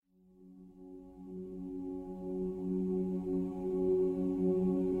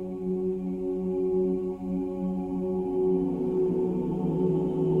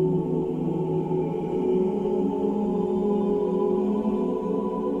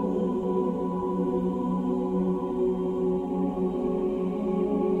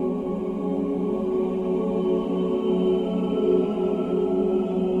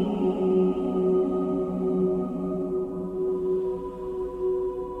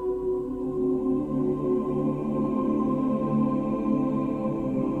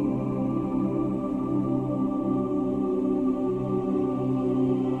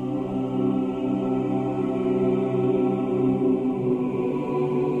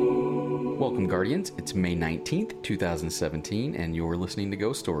welcome, Guardians. It's May 19th, 2017, and you're listening to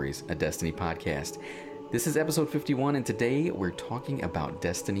Ghost Stories, a Destiny podcast. This is episode 51, and today we're talking about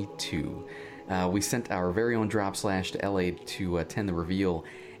Destiny 2. We sent our very own Dropslash to LA to attend the reveal,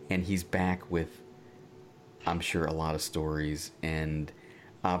 and he's back with, I'm sure, a lot of stories and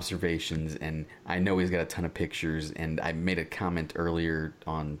observations, and I know he's got a ton of pictures, and I made a comment earlier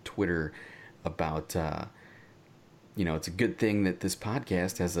on Twitter about, it's a good thing that this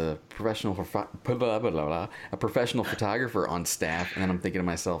podcast has a professional photographer on staff, and then I'm thinking to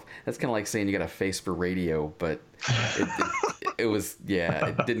myself, that's kind of like saying you got a face for radio, but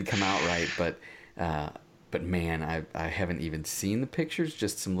it didn't come out right, but man, I haven't even seen the pictures,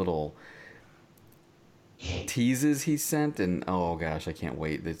 just some little teases he sent, and oh gosh, I can't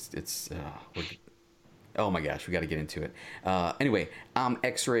wait. Oh my gosh, we got to get into it. Anyway, I'm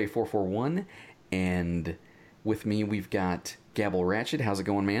X-Ray 441, and with me we've got Gabble Ratchet. How's it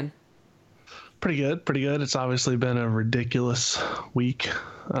going, man? Pretty good. It's obviously been a ridiculous week.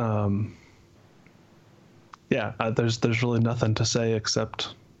 There's really nothing to say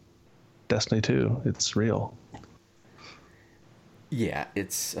except Destiny 2. It's real. Yeah,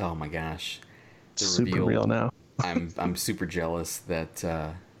 it's, oh my gosh. It's super real now. I'm super jealous that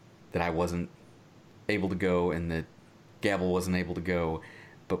I wasn't able to go and that Gabble wasn't able to go,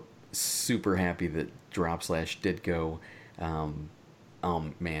 but super happy that Dropslash did go.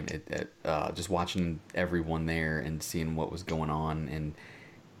 Man, just watching everyone there and seeing what was going on, and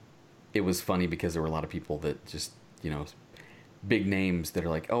it was funny because there were a lot of people that just, big names that are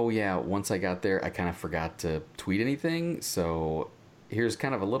like, oh yeah, once I got there, I kind of forgot to tweet anything, so here's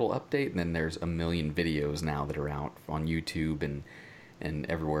kind of a little update, and then there's a million videos now that are out on YouTube and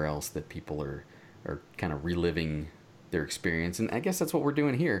everywhere else that people are kind of reliving their experience, and I guess that's what we're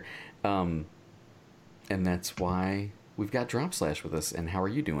doing here, and that's why we've got Dropslash with us. And how are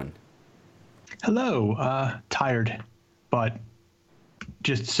you doing? Hello. Tired, but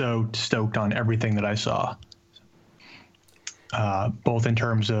just so stoked on everything that I saw, both in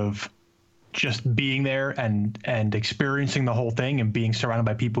terms of just being there and experiencing the whole thing and being surrounded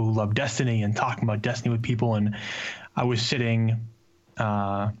by people who love Destiny and talking about Destiny with people. And I was sitting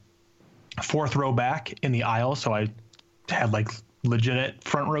fourth row back in the aisle, so I had like legit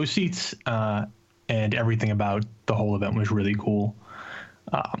front row seats, and everything about the whole event was really cool.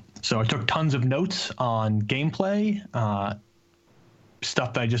 So I took tons of notes on gameplay,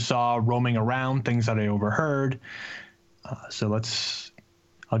 stuff that I just saw roaming around, things that I overheard.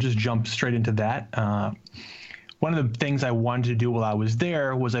 I'll just jump straight into that. One of the things I wanted to do while I was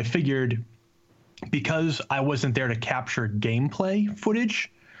there was I figured, because I wasn't there to capture gameplay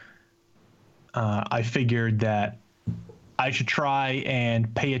footage, I figured that I should try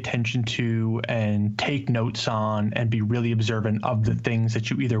and pay attention to and take notes on and be really observant of the things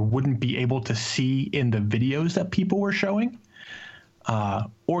that you either wouldn't be able to see in the videos that people were showing,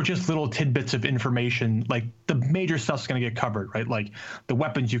 or just little tidbits of information. Like the major stuff's going to get covered, right? Like the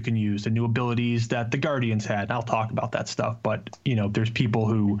weapons you can use, the new abilities that the Guardians had. And I'll talk about that stuff. But, there's people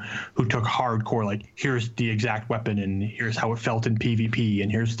who took hardcore, like, here's the exact weapon and here's how it felt in PvP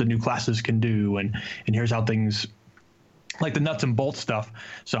and here's the new classes can do and here's how things, like the nuts and bolts stuff.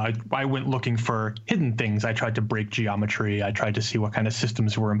 So I went looking for hidden things. I tried to break geometry. I tried to see what kind of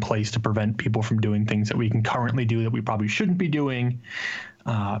systems were in place to prevent people from doing things that we can currently do that we probably shouldn't be doing.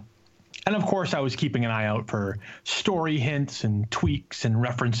 And of course, I was keeping an eye out for story hints and tweaks and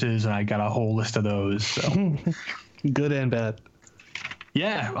references, and I got a whole list of those. So. Good and bad.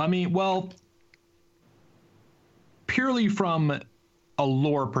 Yeah, I mean, well, purely from a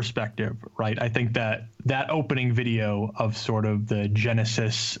lore perspective, right? I think that opening video of sort of the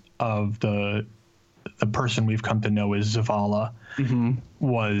genesis of the person we've come to know as Zavala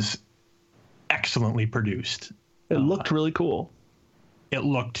was excellently produced. It looked really cool. It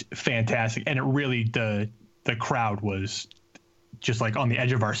looked fantastic, and it really the crowd was just like on the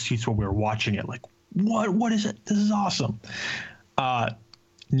edge of our seats while we were watching it. Like, what is it? This is awesome. Now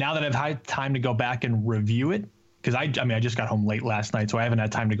that I've had time to go back and review it, because I just got home late last night, so I haven't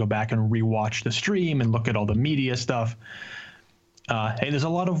had time to go back and rewatch the stream and look at all the media stuff. Hey, there's a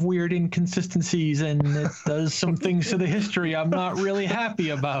lot of weird inconsistencies, and it does some things to the history I'm not really happy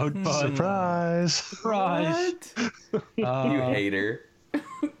about. But surprise! You hater.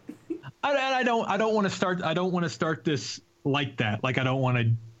 I don't want to start this like that. Like, I don't want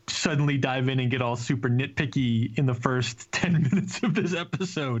to suddenly dive in and get all super nitpicky in the first 10 minutes of this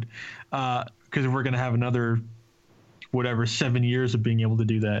episode, because we're gonna have another 7 years of being able to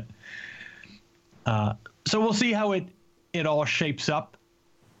do that. So we'll see how it all shapes up.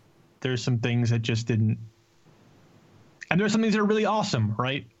 There's some things that just didn't, and there's some things that are really awesome,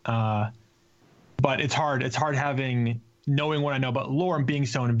 right? but it's hard. It's hard knowing what I know about lore and being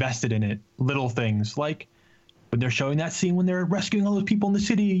so invested in it. Little things like when they're showing that scene when they're rescuing all those people in the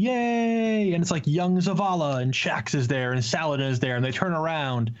city, yay! And it's like young Zavala and Shax is there and Saladin is there, and they turn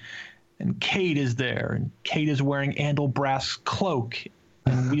around and Cade is there, and Cade is wearing Andalbrask's cloak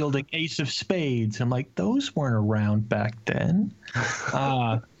and wielding Ace of Spades. I'm like, those weren't around back then.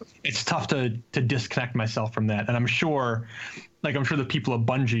 It's tough to disconnect myself from that, and I'm sure the people of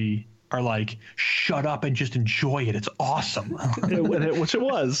Bungie are like, shut up and just enjoy it. It's awesome. Which it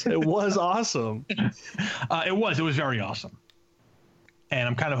was. It was awesome. It was very awesome, and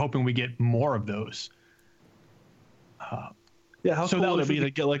I'm kind of hoping we get more of those. Yeah, how cool would it be to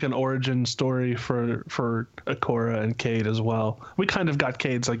get like an origin story for Ikora and Cade as well? We kind of got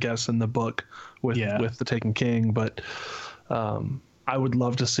Cade's, I guess, in the book with the Taken King, but I would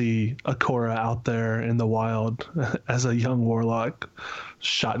love to see Ikora out there in the wild as a young warlock,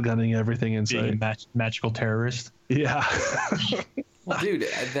 shotgunning everything in sight. Being a magical terrorist. Yeah. Well, dude,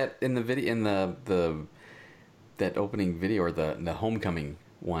 that in the video, in the that opening video, or the homecoming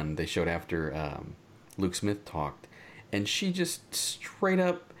one they showed after Luke Smith talked, and she just straight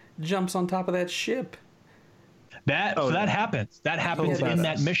up jumps on top of that ship. That happens. That happens in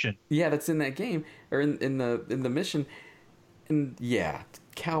that mission. Yeah, that's in that game, or in the mission. And yeah,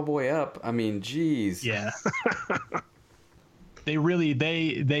 cowboy up. I mean, geez. Yeah. They really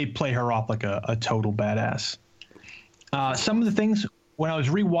they play her off like a total badass. Some of the things when I was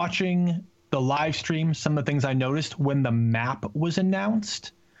rewatching the live stream, some of the things I noticed when the map was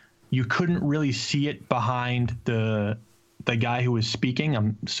announced, you couldn't really see it behind the guy who was speaking.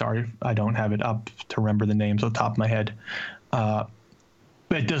 I'm sorry, I don't have it up to remember the names off the top of my head.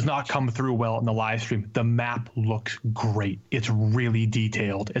 It does not come through well in the live stream. The map looks great. It's really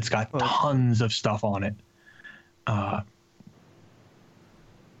detailed. It's got tons of stuff on it. Why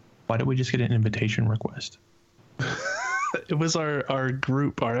did we just get an invitation request? It was our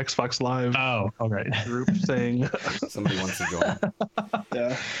group, our Xbox Live. Oh, all right. Group saying somebody wants to join.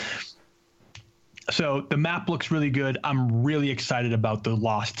 Yeah. So the map looks really good. I'm really excited about the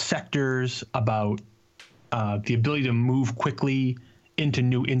lost sectors, about the ability to move quickly into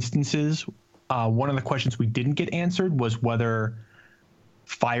new instances. One of the questions we didn't get answered was whether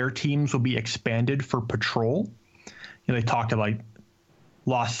fire teams will be expanded for patrol. They talked about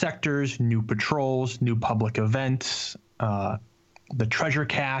lost sectors, new patrols, new public events, the treasure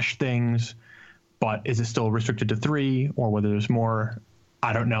cache things, but is it still restricted to 3 or whether there's more?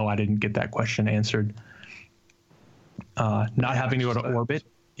 I don't know. I didn't get that question answered. Not having to go to orbit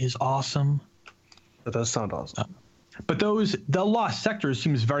is awesome. That does sound awesome. But the lost sectors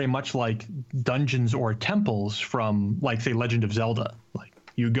seems very much like dungeons or temples from, like, say, Legend of Zelda. Like,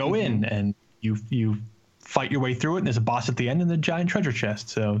 you go in and you fight your way through it, and there's a boss at the end and a giant treasure chest.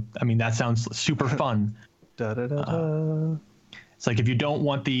 So, I mean, that sounds super fun. It's like if you don't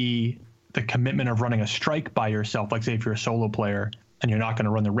want the commitment of running a strike by yourself, like say if you're a solo player and you're not going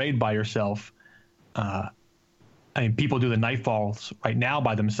to run the raid by yourself. I mean, people do the Nightfalls right now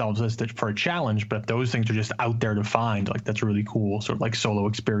by themselves for a challenge, but if those things are just out there to find, like, that's really cool, sort of like solo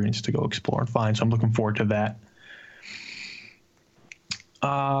experience to go explore and find. So I'm looking forward to that.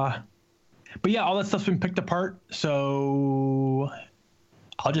 But yeah, all that stuff's been picked apart. So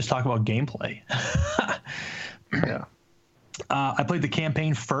I'll just talk about gameplay. Yeah. I played the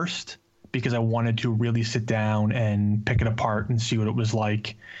campaign first because I wanted to really sit down and pick it apart and see what it was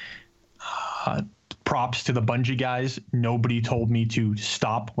like. Props to the Bungie guys. Nobody told me to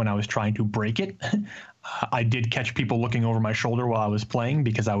stop when I was trying to break it. I did catch people looking over my shoulder while I was playing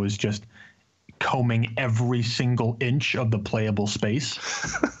because I was just combing every single inch of the playable space.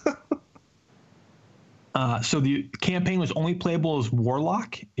 So the campaign was only playable as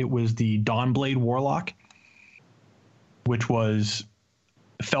Warlock. It was the Dawnblade Warlock, which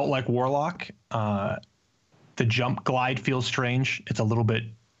felt like Warlock. The jump glide feels strange. It's a little bit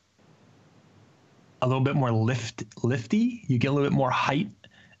more lifty. You get a little bit more height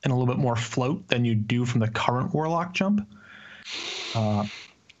and a little bit more float than you do from the current Warlock jump. I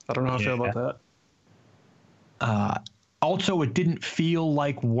don't know how I feel about that. Also, it didn't feel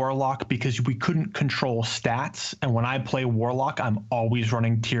like Warlock because we couldn't control stats. And when I play Warlock, I'm always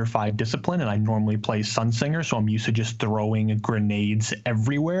running Tier 5 Discipline, and I normally play Sunsinger, so I'm used to just throwing grenades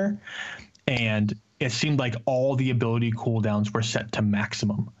everywhere. And it seemed like all the ability cooldowns were set to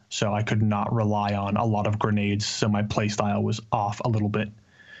maximum, so I could not rely on a lot of grenades, so my playstyle was off a little bit.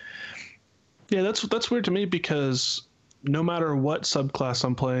 Yeah, that's weird to me because no matter what subclass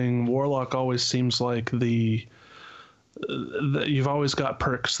I'm playing, Warlock always seems like the you've always got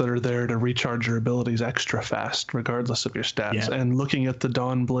perks that are there to recharge your abilities extra fast, regardless of your stats. Yeah. And looking at the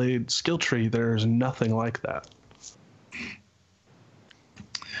Dawnblade skill tree, there's nothing like that.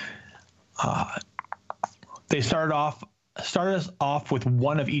 They started us off with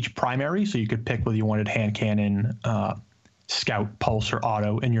one of each primary, so you could pick whether you wanted hand cannon, scout, pulse, or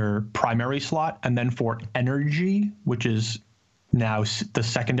auto in your primary slot. And then for energy, which is now the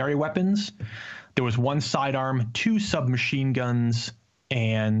secondary weapons, there was one sidearm, 2 submachine guns,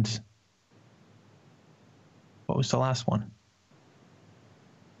 and what was the last one?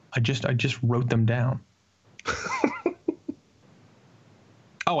 I just wrote them down.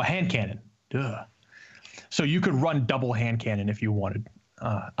 Oh, a hand cannon. Duh. So you could run double hand cannon if you wanted.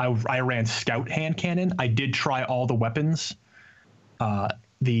 I ran scout hand cannon. I did try all the weapons.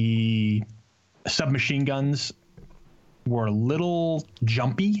 The submachine guns were a little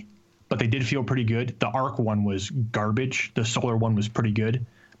jumpy, but they did feel pretty good. The arc one was garbage. The solar one was pretty good,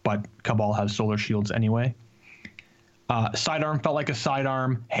 but Cabal has solar shields anyway. Sidearm felt like a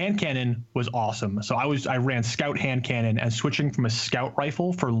sidearm. Hand cannon was awesome. So I ran scout hand cannon, and switching from a scout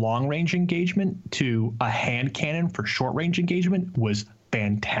rifle for long range engagement to a hand cannon for short range engagement was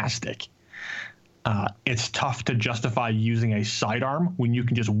fantastic. It's tough to justify using a sidearm when you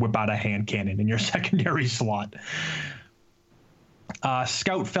can just whip out a hand cannon in your secondary slot.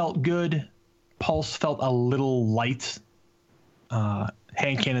 Scout felt good. Pulse felt a little light.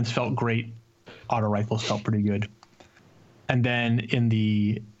 Hand cannons felt great. Auto rifles felt pretty good. And then in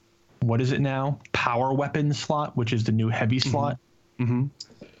the, what is it now? Power weapon slot, which is the new heavy slot. Mm-hmm.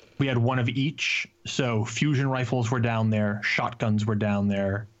 We had one of each. So fusion rifles were down there. Shotguns were down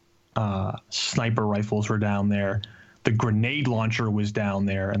there. Sniper rifles were down there. The grenade launcher was down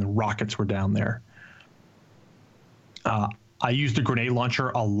there, and the rockets were down there. I used the grenade launcher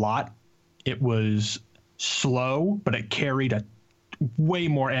a lot. It was slow, but it carried way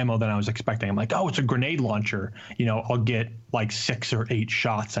more ammo than I was expecting. I'm like, oh, it's a grenade launcher. I'll get like 6 or 8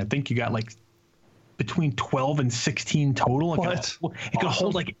 shots. I think you got like between 12 and 16 total. It could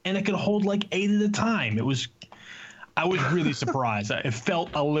hold like 8 at a time. I was really surprised. It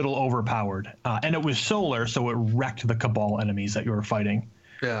felt a little overpowered. And it was solar, so it wrecked the Cabal enemies that you were fighting.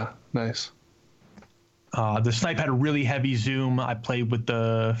 Yeah, nice. The snipe had a really heavy zoom. I played with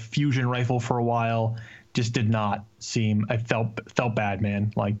the fusion rifle for a while. Just did not seem. I felt bad,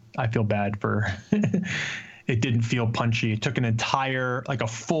 man. Like, I feel bad for. It didn't feel punchy. It took a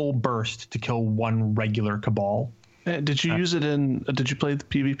full burst to kill one regular Cabal. Did you use it did you play the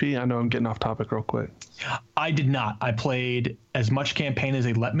PvP? I know I'm getting off topic real quick. I did not. I played as much campaign as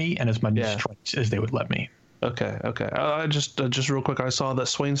they let me and as many strikes as they would let me. Okay. I just real quick, I saw that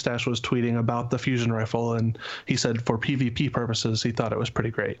Swain Stash was tweeting about the fusion rifle, and he said for PvP purposes, he thought it was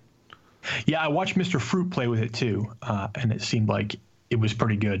pretty great. Yeah, I watched Mr. Fruit play with it too, and it seemed like it was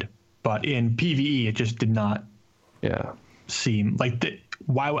pretty good. But in PvE, it just did not seem like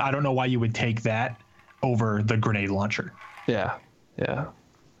why. I don't know why you would take that over the grenade launcher. Yeah.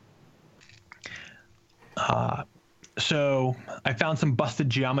 So I found some busted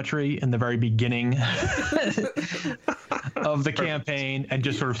geometry in the very beginning of the campaign, and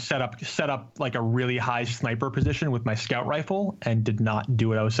just sort of set up like a really high sniper position with my scout rifle, and did not do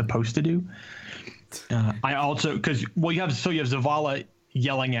what I was supposed to do. I also, because you have Zavala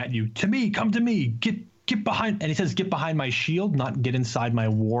yelling at you, come to me, get behind, and he says get behind my shield, not get inside my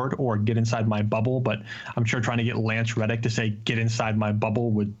ward or get inside my bubble. But I'm sure trying to get Lance Reddick to say get inside my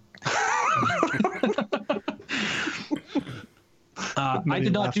bubble would. I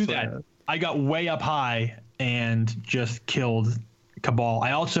did not do that. I got way up high and just killed Cabal.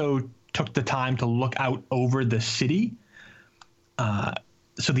 I also took the time to look out over the city.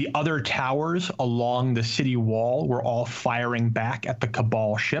 So the other towers along the city wall were all firing back at the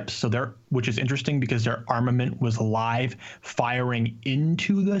Cabal ships. Which is interesting because their armament was live firing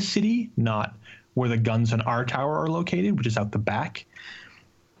into the city, not where the guns in our tower are located, which is out the back.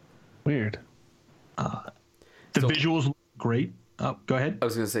 Weird. The visuals look great. Oh, go ahead. I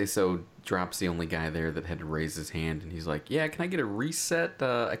was going to say, so Drop's the only guy there that had to raise his hand, and he's like, yeah, can I get a reset?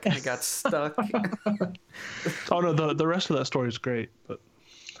 I kind of got stuck. Oh, no, the rest of that story is great. But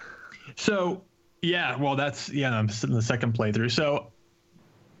so, I'm in the second playthrough. So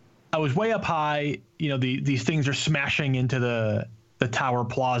I was way up high. These things are smashing into the tower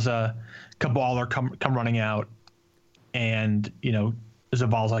plaza. Cabal are come running out. And,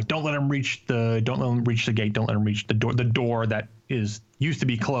 Zaval's like, don't let him reach the gate. Don't let him reach the door that used to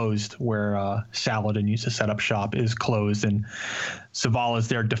be closed, where Saladin used to set up shop, is closed, and Zavala is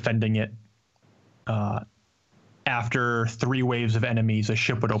there defending it. after 3 waves of enemies, a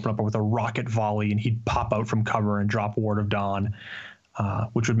ship would open up with a rocket volley, and he'd pop out from cover and drop Ward of Dawn,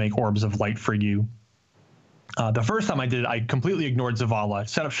 which would make orbs of light for you. The first time I did it, I completely ignored Zavala,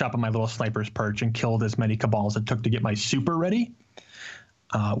 set up shop on my little sniper's perch, and killed as many Cabals as it took to get my super ready,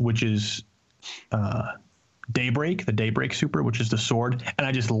 which is Daybreak, the Daybreak super, which is the sword. And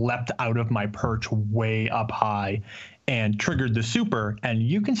I just leapt out of my perch way up high and triggered the super. And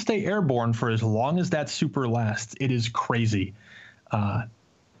you can stay airborne for as long as that super lasts. It is crazy.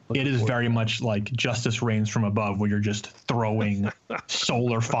 It is very much like Justice Reigns from Above, where you're just throwing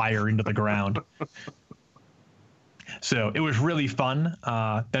solar fire into the ground. So it was really fun.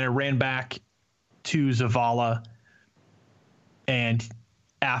 Then I ran back to Zavala, and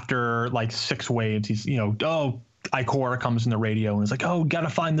after like 6 waves, he's, Ikora comes in the radio and is like, "Oh, gotta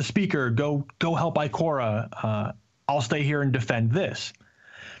find the speaker. Go help Ikora. I'll stay here and defend this."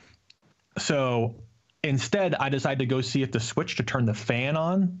 So instead, I decided to go see if the switch to turn the fan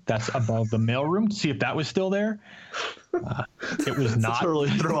on that's above the mailroom, to see if that was still there. It was not. To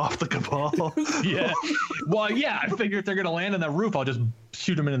really throw off the Cabal. Yeah. Well, yeah, I figured if they're going to land on that roof, I'll just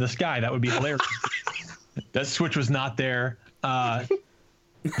shoot them into the sky. That would be hilarious. That switch was not there.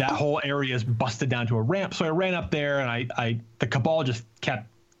 That whole area is busted down to a ramp. So I ran up there, and the Cabal just kept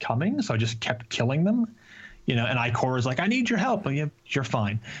coming, so I just kept killing them. And Ikora's like, "I need your help." Well, yeah, you're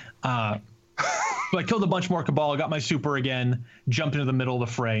fine. So I killed a bunch more Cabal, got my super again, jumped into the middle of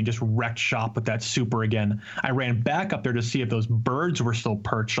the fray, and just wrecked shop with that super again. I ran back up there to see if those birds were still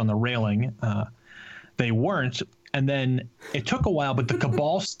perched on the railing. They weren't. And then it took a while, but the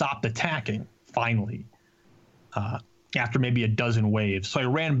Cabal stopped attacking, finally, after maybe a dozen waves. So I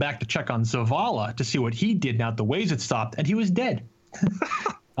ran back to check on Zavala to see what he did now that the waves had stopped, and he was dead.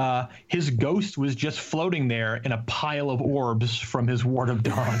 His ghost was just floating there in a pile of orbs from his Ward of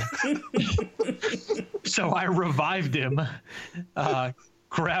Dawn. So I revived him,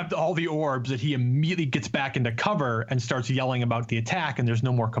 grabbed all the orbs, and he immediately gets back into cover and starts yelling about the attack, and there's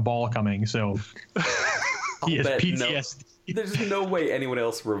no more Cabal coming. So he has PTSD. There's no way anyone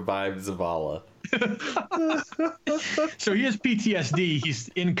else revived Zavala. So he has PTSD. He's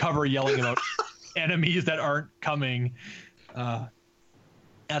in cover yelling about enemies that aren't coming.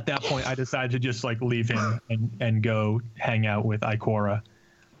 At that point, I decided to just leave him and go hang out with Ikora.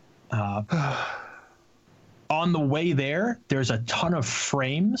 On the way there, there's a ton of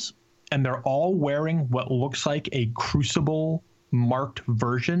frames, and they're all wearing what looks like a Crucible marked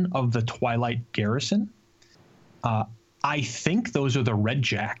version of the Twilight Garrison. I think those are the Red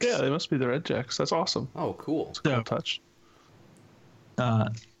Jacks. Yeah, they must be the Red Jacks. That's awesome. Oh, cool. It's a cool touch.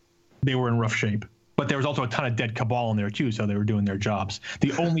 They were in rough shape. But there was also a ton of dead Cabal in there, too, so they were doing their jobs.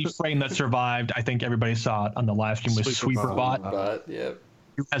 The only frame that survived, I think everybody saw it on the live stream, was Sweeperbot. Yep.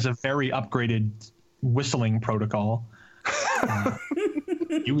 Who has a very upgraded whistling protocol.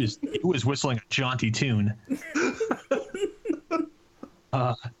 He was whistling a jaunty tune.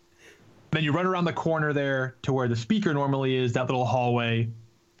 Then you run around the corner there to where the speaker normally is, that little hallway.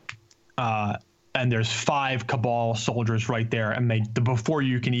 And there's 5 Cabal soldiers right there, and before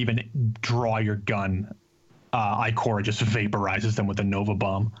you can even draw your gun, Ikora just vaporizes them with a Nova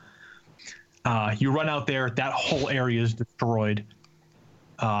Bomb. You run out there, that whole area is destroyed,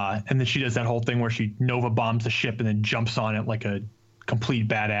 and then she does that whole thing where she Nova Bombs the ship and then jumps on it like a complete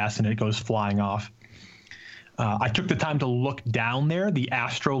badass, and it goes flying off. I took the time to look down there. The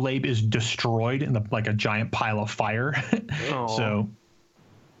astrolabe is destroyed in like a giant pile of fire. So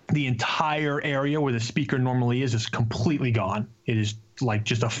the entire area where the speaker normally is completely gone. It is like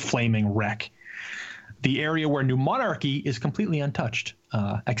just a flaming wreck. The area where New Monarchy is completely untouched,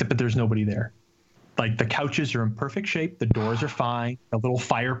 except that there's nobody there. Like the couches are in perfect shape. The doors are fine. The little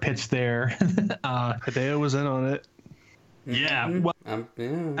fire pit's there. Hideo was in on it. Yeah. Well,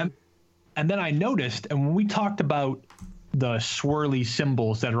 and then I noticed, and when we talked about the swirly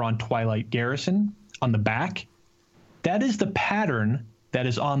symbols that are on Twilight Garrison on the back, that is the pattern that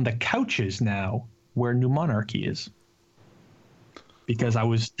is on the couches now where New Monarchy is. Because I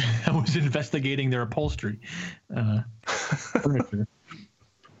was investigating their upholstery furniture.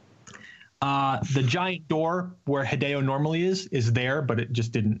 The giant door where Hideo normally is there, but it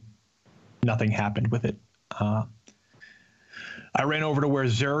just nothing happened with it. I ran over to where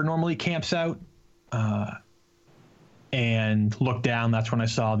Zur normally camps out and looked down. That's when I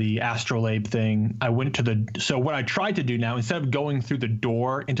saw the astrolabe thing. I went to so what I tried to do now, instead of going through the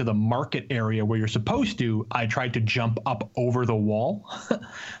door into the market area where you're supposed to, I tried to jump up over the wall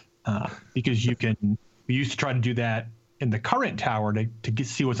because we used to try to do that in the current tower to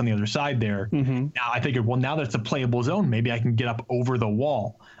see what's on the other side there. Mm-hmm. Now I figured, well, now that it's a playable zone, maybe I can get up over the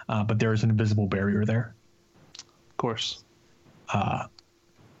wall, but there is an invisible barrier there. course.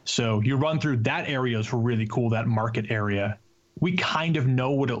 So you run through that area is really cool, that market area. We kind of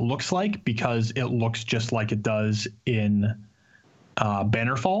know what it looks like because it looks just like it does in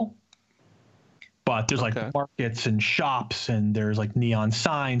Bannerfall. But there's like markets and shops, and there's like neon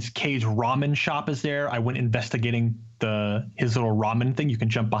signs. Kay's ramen shop is there. I went investigating his little ramen thing. You can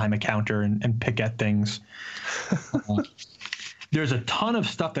jump behind the counter and pick at things. There's a ton of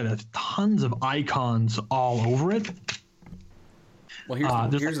stuff that has tons of icons all over it. Well,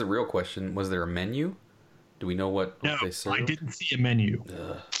 here's the real question. Was there a menu? Do we know what they served? I didn't see a menu.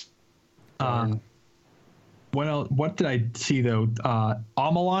 What did I see, though?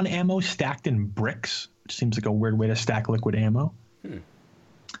 Omolon ammo stacked in bricks, which seems like a weird way to stack liquid ammo.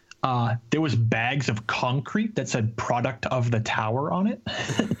 There was bags of concrete that said product of the tower on it.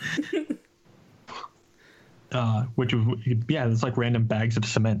 Which was, it's like random bags of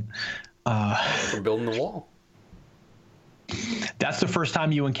cement. For building the wall. That's the first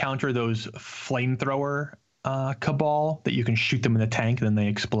time you encounter those flamethrower cabal that you can shoot them in the tank and then they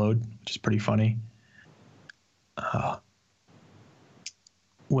explode, which is pretty funny.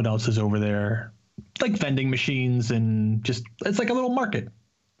 What else is over there? Like vending machines and just, it's like a little market.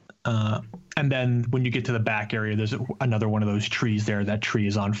 And then when you get to the back area, there's another one of those trees there. That tree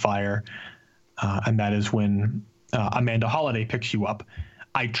is on fire. And that is when Amanda Holiday picks you up.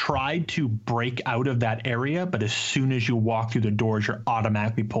 I tried to break out of that area, but as soon as you walk through the doors, you're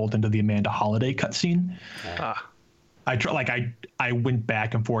automatically pulled into the Amanda Holiday cutscene. I went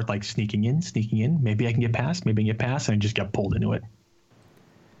back and forth, like sneaking in. Maybe I can get past, and I just got pulled into it.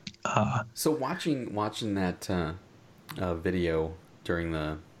 So watching that video during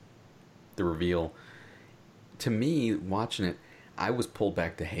the reveal, to me, watching it, I was pulled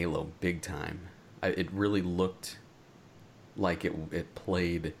back to Halo big time. It really looked like it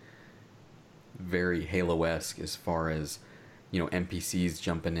played very Halo-esque as far as, NPCs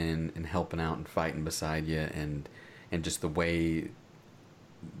jumping in and helping out and fighting beside you, and just the way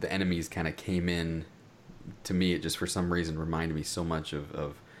the enemies kind of came in. To me, it just for some reason reminded me so much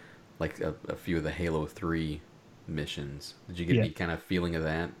of like a few of the Halo 3 missions. Did you get any kind of feeling of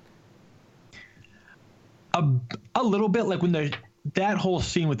that? A little bit, like when that whole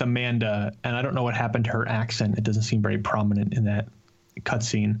scene with Amanda, and I don't know what happened to her accent. It doesn't seem very prominent in that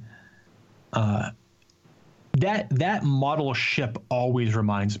cutscene. That model ship always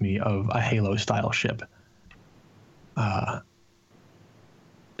reminds me of a Halo style ship.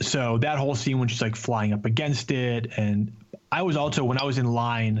 So that whole scene when she's like flying up against it, and I was also, when I was in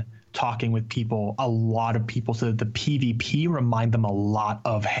line talking with people, a lot of people said that the PvP remind them a lot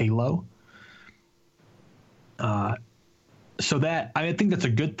of Halo. So that, I think that's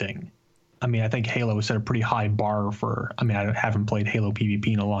a good thing. I mean, I think Halo set a pretty high bar for, I haven't played Halo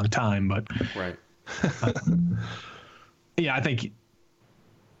PvP in a long time, but right. Yeah, I think,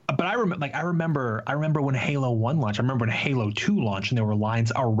 but I remember when Halo 1 launched. I remember when Halo 2 launched, and there were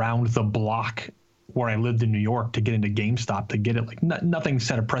lines around the block where I lived in New York to get into GameStop to get it. Like nothing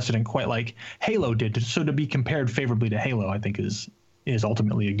set a precedent quite like Halo did. So to be compared favorably to Halo, I think is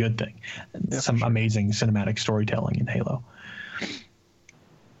ultimately a good thing. Yeah, some amazing cinematic storytelling in Halo.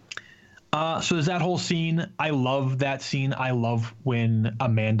 So there's that whole scene. I love that scene. I love when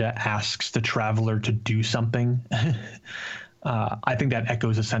Amanda asks the Traveler to do something. I think that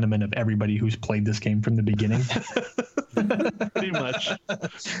echoes the sentiment of everybody who's played this game from the beginning. Pretty much.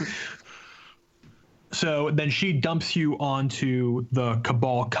 So then she dumps you onto the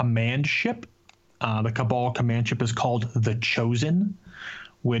Cabal command ship. The Cabal command ship is called the Chosen,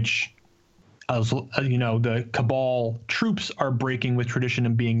 which, as the Cabal troops are breaking with tradition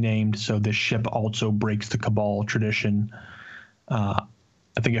and being named, so this ship also breaks the Cabal tradition. I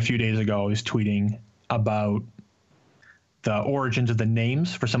think a few days ago I was tweeting about the origins of the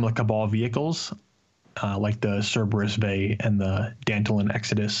names for some of the Cabal vehicles, like the Cerberus Vey and the Dantolin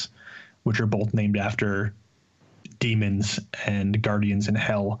Exodus, which are both named after demons and guardians in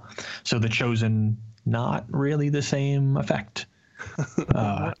hell. So the Chosen, not really the same effect.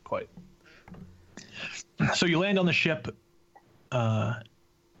 Not quite. So you land on the ship.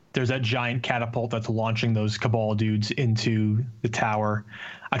 There's that giant catapult that's launching those Cabal dudes into the tower.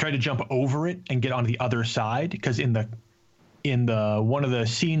 I tried to jump over it and get on the other side, because in the one of the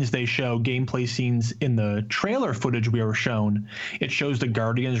scenes they show, gameplay scenes in the trailer footage we were shown, it shows the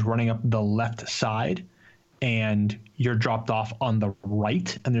Guardians running up the left side, and you're dropped off on the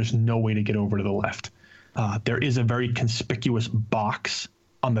right, and there's no way to get over to the left. There is a very conspicuous box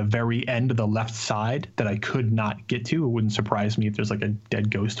on the very end of the left side that I could not get to. It wouldn't surprise me if there's like a dead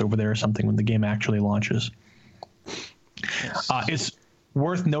ghost over there or something when the game actually launches. Yes.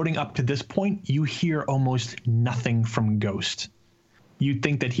 worth noting, up to this point, you hear almost nothing from Ghost. You'd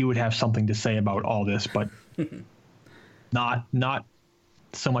think that he would have something to say about all this, but not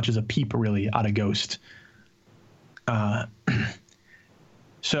so much as a peep really out of Ghost.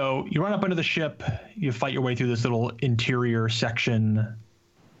 So you run up into the ship, you fight your way through this little interior section.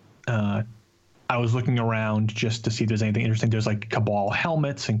 I was looking around just to see if there's anything interesting. There's like Cabal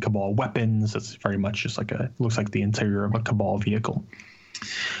helmets and Cabal weapons. It's very much just like looks like the interior of a Cabal vehicle.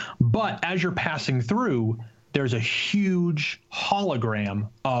 But as you're passing through, there's a huge hologram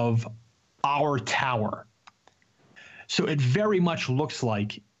of our tower. So it very much looks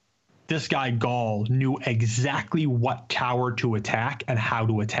like this guy Gaul knew exactly what tower to attack and how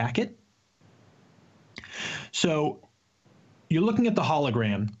to attack it. So you're looking at the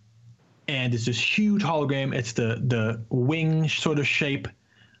hologram, and it's this huge hologram. It's the wing sort of shape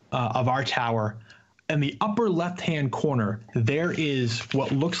of our tower. In the upper left-hand corner, there is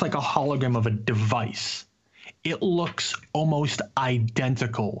what looks like a hologram of a device. It looks almost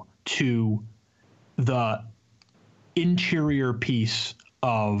identical to the interior piece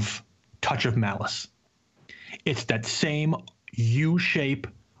of Touch of Malice. It's that same U shape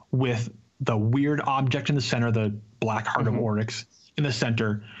with the weird object in the center, the black heart of Oryx in the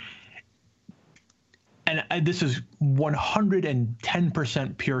center. And this is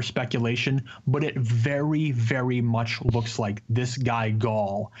 110% pure speculation, but it very, very much looks like this guy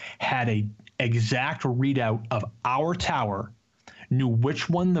Gaul had a exact readout of our tower, knew which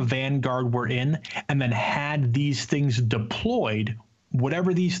one the Vanguard were in, and then had these things deployed,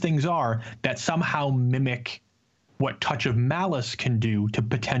 whatever these things are, that somehow mimic what Touch of Malice can do to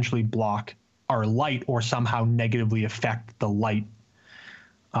potentially block our light or somehow negatively affect the light.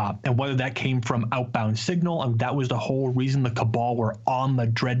 And whether that came from outbound signal, and that was the whole reason the Cabal were on the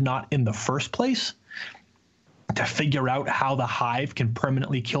Dreadnought in the first place, to figure out how the Hive can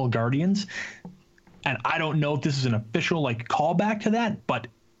permanently kill Guardians. And I don't know if this is an official like callback to that, but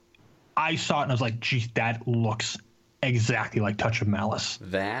I saw it and I was like, geez, that looks exactly like Touch of Malice.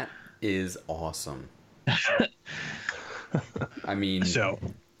 That is awesome. I mean, so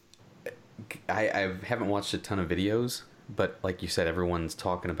I haven't watched a ton of videos, but like you said, everyone's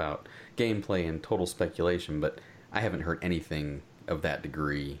talking about gameplay and total speculation, but I haven't heard anything of that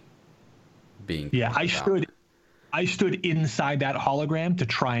degree being I stood inside that hologram to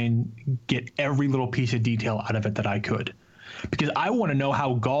try and get every little piece of detail out of it that I could, because I want to know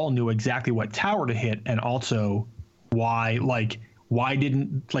how Gaul knew exactly what tower to hit, and also why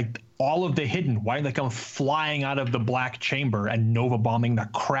didn't like all of the hidden, why didn't they come flying out of the black chamber and Nova bombing the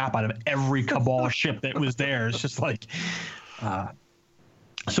crap out of every Cabal ship that was there? It's just like,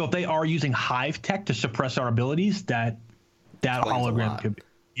 so if they are using Hive tech to suppress our abilities, that hologram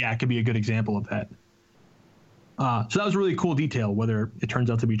could be a good example of that. So that was a really cool detail. Whether it turns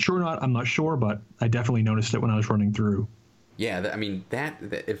out to be true or not, I'm not sure, but I definitely noticed it when I was running through. Yeah, I mean, that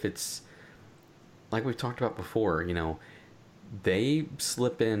if it's like we've talked about before, you know, they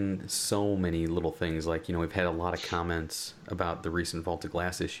slip in so many little things. Like, you know, we've had a lot of comments about the recent Vault of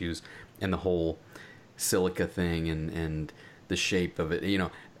Glass issues and the whole silica thing and the shape of it, you know,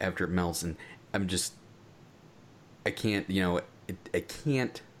 after it melts. And I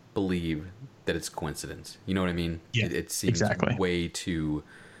can't believe that it's coincidence. You know what I mean? Yeah, it seems exactly way too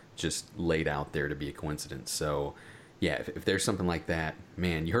just laid out there to be a coincidence. So yeah, if there's something like that,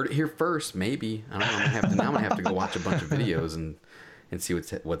 man, you heard it here first. Maybe I don't know. I'm gonna have to go watch a bunch of videos and see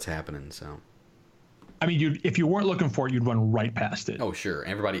what's happening. So, I mean, if you weren't looking for it, you'd run right past it. Oh sure,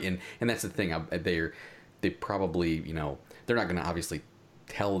 everybody, and that's the thing. They probably, you know, they're not gonna obviously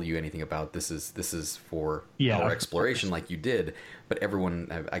tell you anything about this is for our exploration like you did, but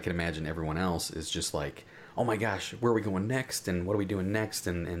everyone, I can imagine everyone else is just like, oh my gosh, where are we going next, and what are we doing next,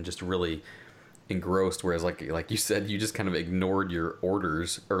 and just really engrossed. Whereas like you said, you just kind of ignored your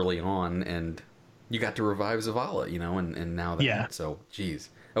orders early on and you got to revive Zavala, you know, and now that so geez,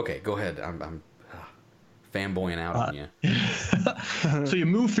 okay, go ahead. I'm fanboying out on you. So you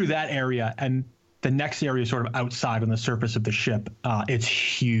move through that area, and the next area is sort of outside on the surface of the ship. It's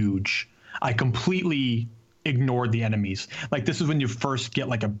huge. I completely ignored the enemies. Like, this is when you first get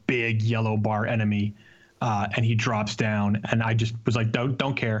like a big yellow bar enemy, and he drops down, and I just was like,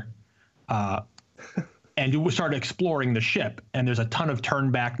 don't care. And you started exploring the ship, and there's a ton of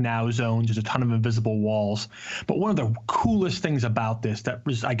turn back now zones. There's a ton of invisible walls. But one of the coolest things about this that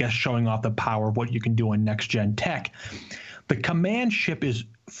was, I guess, showing off the power of what you can do in next gen tech, the command ship is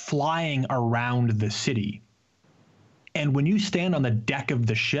flying around the city. And when you stand on the deck of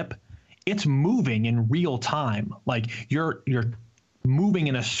the ship, it's moving in real time. Like, you're moving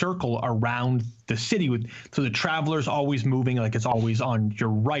in a circle around the city so the traveler's always moving, like it's always on your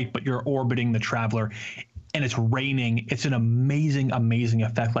right, but you're orbiting the traveler, and it's raining. It's an amazing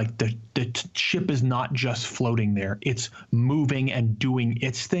effect. Like the ship is not just floating there, it's moving and doing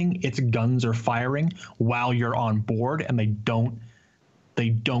its thing. Its guns are firing while you're on board, and they don't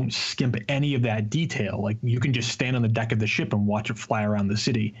skimp any of that detail. Like you can just stand on the deck of the ship and watch it fly around the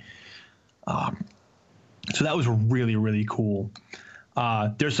city. So that was really, really cool.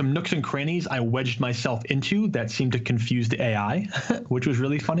 There's some nooks and crannies I wedged myself into that seemed to confuse the AI, which was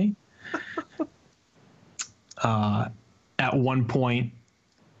really funny. At one point,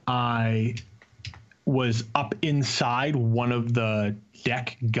 I was up inside one of the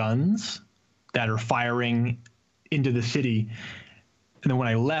deck guns that are firing into the city. And then when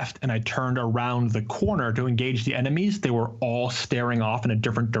I left and I turned around the corner to engage the enemies, they were all staring off in a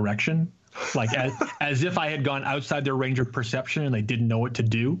different direction. Like as if I had gone outside their range of perception and they didn't know what to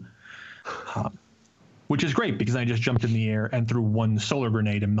do, which is great because I just jumped in the air and threw one solar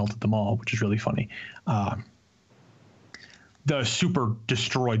grenade and melted them all, which is really funny. The super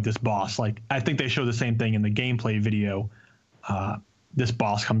destroyed this boss. Like I think they show the same thing in the gameplay video. This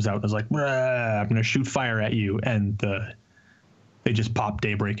boss comes out and is like, I'm going to shoot fire at you. And they just popped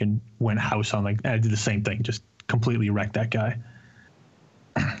Daybreak and went house on. Like I did the same thing, just completely wrecked that guy.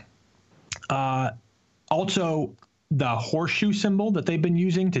 Also, the horseshoe symbol that they've been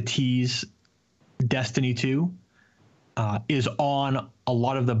using to tease Destiny 2 is on a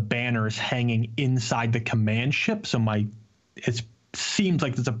lot of the banners hanging inside the command ship. So it seems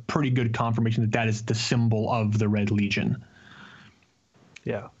like there's a pretty good confirmation that is the symbol of the Red Legion.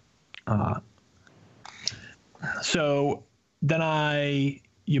 Yeah. So then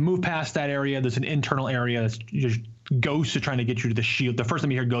you move past that area. There's an internal area that's just ghosts are trying to get you to the shield. The first time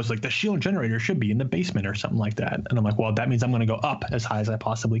you hear ghosts, like the shield generator should be in the basement or something like that. And I'm like, well, that means I'm going to go up as high as I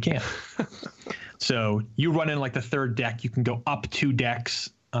possibly can. So you run in like the third deck. You can go up 2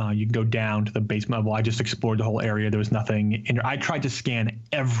 decks. You can go down to the basement level. I just explored the whole area. There was nothing in there. I tried to scan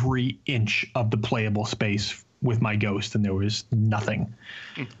every inch of the playable space with my ghost, and there was nothing.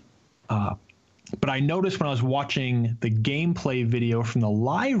 But I noticed when I was watching the gameplay video from the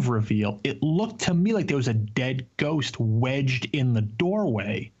live reveal, it looked to me like there was a dead ghost wedged in the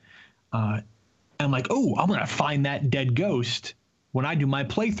doorway. I'm like, oh, I'm going to find that dead ghost when I do my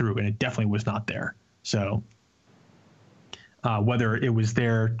playthrough. And it definitely was not there. So whether it was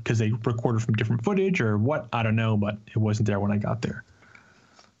there because they recorded from different footage or what, I don't know, but it wasn't there when I got there.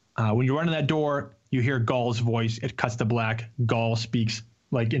 When you run in that door, you hear Gaul's voice. It cuts to black. Gaul speaks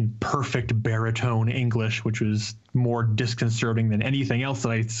like in perfect baritone English, which was more disconcerting than anything else that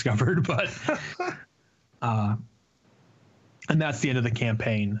I discovered. But and that's the end of the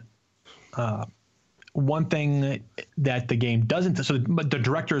campaign. One thing that the game doesn't, so the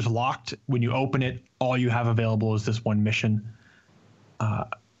director is locked. When you open it, all you have available is this one mission.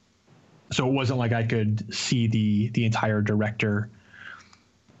 So it wasn't like I could see the entire director.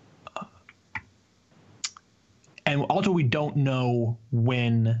 And also, we don't know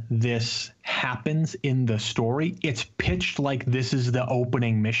when this happens in the story. It's pitched like this is the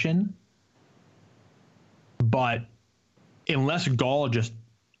opening mission. But unless Gaul just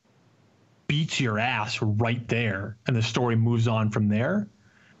beats your ass right there and the story moves on from there,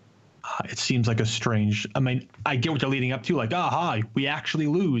 it seems like a strange... I mean, I get what they're leading up to, like, aha, we actually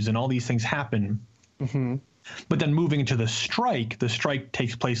lose and all these things happen. Mm-hmm. But then moving into the strike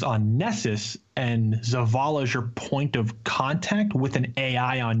takes place on Nessus, and Zavala is your point of contact with an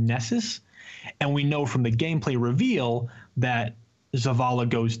AI on Nessus. And we know from the gameplay reveal that Zavala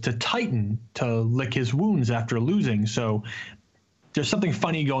goes to Titan to lick his wounds after losing. So there's something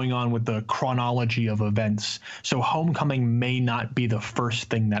funny going on with the chronology of events. So Homecoming may not be the first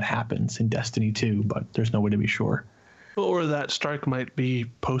thing that happens in Destiny 2, but there's no way to be sure. Or that strike might be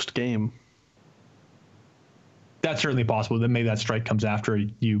post-game. That's certainly possible. Then maybe that strike comes after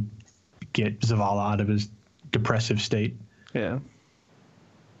you get Zavala out of his depressive state. Yeah.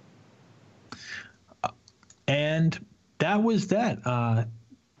 And that was that. I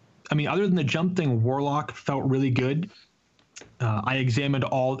mean, other than the jump thing, Warlock felt really good. I examined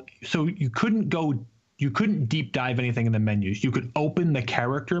so you couldn't deep dive anything in the menus. You could open the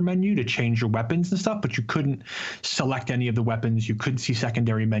character menu to change your weapons and stuff, but you couldn't select any of the weapons. You couldn't see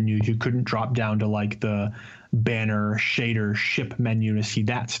secondary menus. You couldn't drop down to like the banner, shader, ship menu to see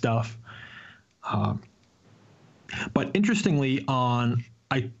that stuff. But interestingly,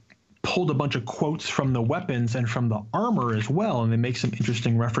 I pulled a bunch of quotes from the weapons and from the armor as well, and they make some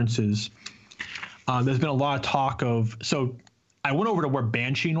interesting references. There's been a lot of talk of, so I went over to where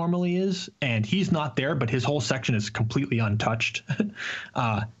Banshee normally is, and he's not there, but his whole section is completely untouched. And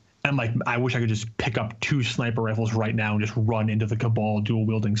I'm like, I wish I could just pick up 2 sniper rifles right now and just run into the Cabal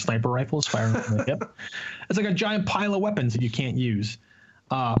dual-wielding sniper rifles firing from the hip. It's like a giant pile of weapons that you can't use.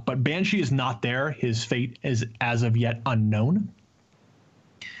 But Banshee is not there. His fate is as of yet unknown.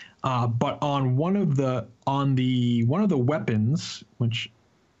 But on one of the weapons, which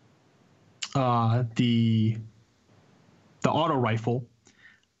the auto rifle,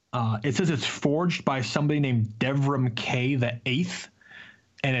 it says it's forged by somebody named Devram K the Eighth,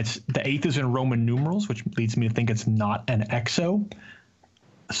 and the 8th is in Roman numerals, which leads me to think it's not an exo.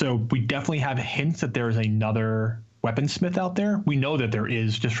 So we definitely have hints that there is another weaponsmith out there. We know that there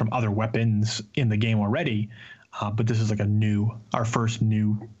is just from other weapons in the game already, but this is like one of our first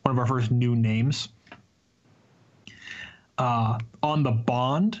new names. On the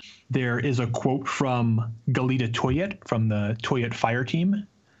Bond, there is a quote from Galita Toyet from the Toyet Fire Team.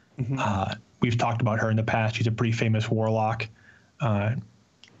 Mm-hmm. We've talked about her in the past. She's a pretty famous warlock.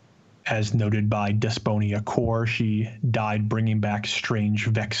 As noted by Desponia Core, she died bringing back strange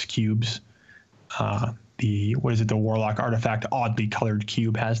Vex cubes. The Warlock artifact Oddly Colored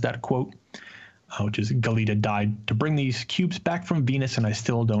Cube has that quote, which is Galita died to bring these cubes back from Venus, and I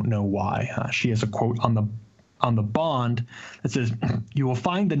still don't know why. She has a quote on the Bond that says, "You will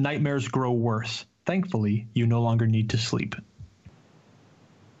find the nightmares grow worse. Thankfully, you no longer need to sleep."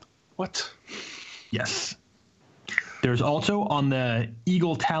 What? Yes. There's also on the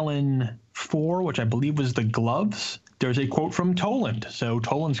Eagle Talon 4, which I believe was the gloves, there's a quote from Toland. So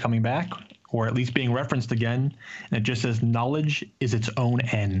Toland's coming back, or at least being referenced again, and it just says, "Knowledge is its own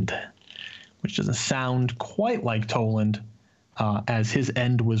end," which doesn't sound quite like Toland, as his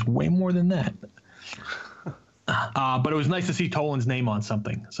end was way more than that. But it was nice to see Toland's name on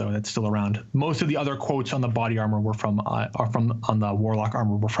something, so that's still around. Most of the other quotes on the body armor on the Warlock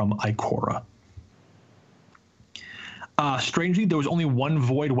armor were from Ikora. Strangely, there was only one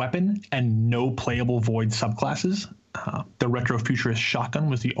Void weapon and no playable Void subclasses. The Retrofuturist Shotgun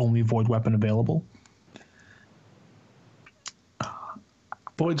was the only Void weapon available.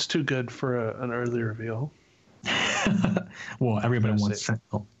 Void's too good for an early reveal. Well, everybody wants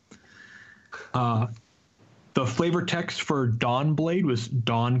Sentinel. The flavor text for Dawnblade was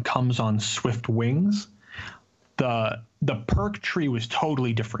 "Dawn comes on swift wings." The perk tree was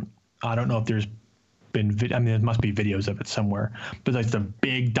totally different. I don't know if there's been there must be videos of it somewhere, but like the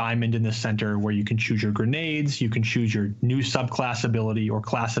big diamond in the center where you can choose your grenades, you can choose your new subclass ability or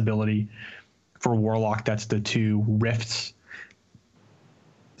class ability. For Warlock, that's the 2 rifts,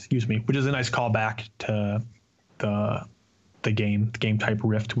 which is a nice callback to the game type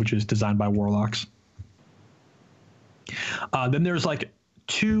Rift, which is designed by Warlocks. Then there's like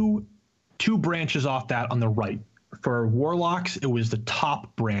two branches off that on the right. For Warlocks, it was the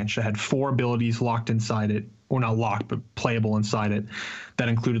top branch that had 4 abilities locked inside it, or not locked, but playable inside it. That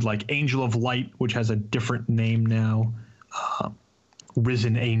included like Angel of Light, which has a different name now,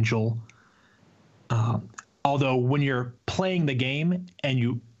 Risen Angel. Although when you're playing the game and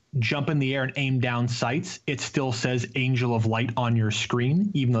you jump in the air and aim down sights, it still says Angel of Light on your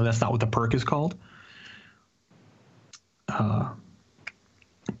screen, even though that's not what the perk is called.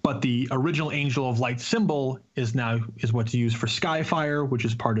 But the original Angel of Light symbol is what's used for Skyfire, which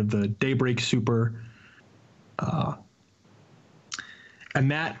is part of the Daybreak Super. And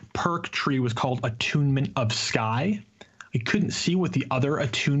that perk tree was called Attunement of Sky. I couldn't see what the other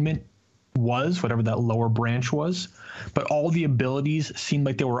attunement was, whatever that lower branch was, but all the abilities seemed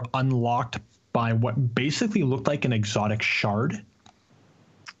like they were unlocked by what basically looked like an exotic shard.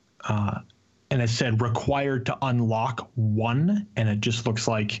 And it said required to unlock 1, and it just looks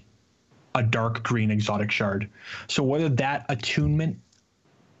like a dark green exotic shard. So whether that attunement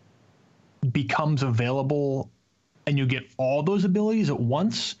becomes available and you get all those abilities at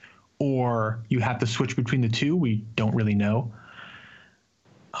once, or you have to switch between the 2, we don't really know.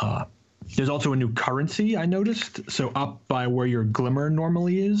 There's also a new currency I noticed. So up by where your Glimmer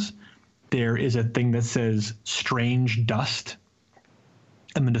normally is, there is a thing that says Strange Dust.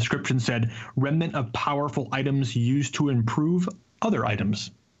 And the description said, remnant of powerful items used to improve other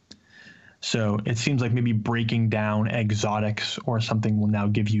items. So it seems like maybe breaking down exotics or something will now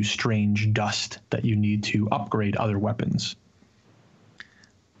give you strange dust that you need to upgrade other weapons.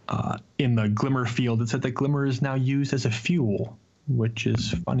 In the Glimmer field, it said that Glimmer is now used as a fuel, which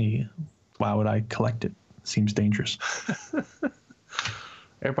is funny. Why would I collect it? Seems dangerous.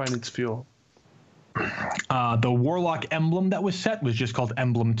 Everybody needs fuel. The Warlock emblem that was set was just called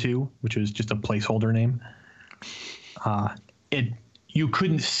Emblem 2, which was just a placeholder name. You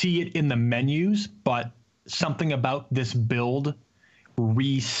couldn't see it in the menus, but something about this build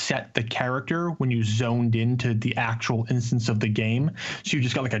reset the character when you zoned into the actual instance of the game. So you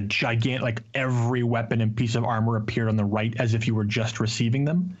just got like a gigantic, like every weapon and piece of armor appeared on the right as if you were just receiving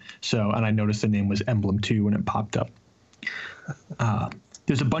them. So, and I noticed the name was Emblem 2 when it popped up.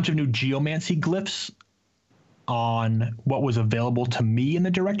 There's a bunch of new geomancy glyphs on what was available to me in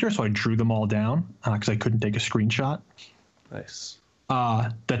the director, so I drew them all down because I couldn't take a screenshot. Nice.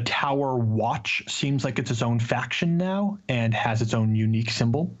 The Tower Watch seems like it's its own faction now and has its own unique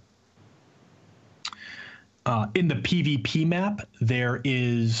symbol. In the PvP map, there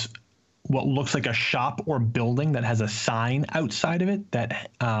is what looks like a shop or building that has a sign outside of it that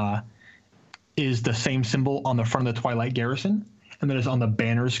is the same symbol on the front of the Twilight Garrison, and that is on the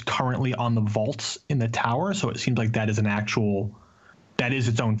banners currently on the vaults in the tower. So it seems like that is that is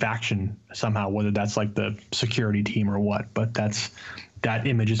its own faction somehow, whether that's like the security team or what, but that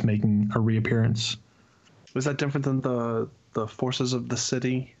image is making a reappearance. Was that different than the forces of the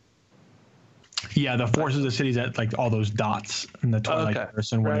city? Yeah, the forces of the city is at like all those dots in the Twilight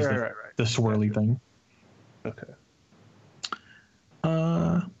Garrison. Right, the swirly thing. Okay.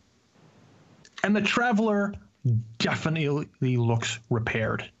 And the Traveler definitely looks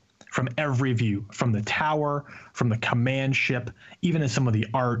repaired from every view, from the tower, from the command ship, even in some of the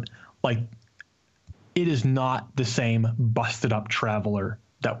art. Like, it is not the same busted up Traveler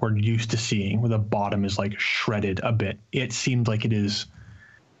that we're used to seeing, where the bottom is like shredded a bit. It seems like it is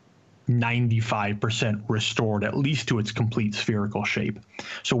 95% restored, at least to its complete spherical shape.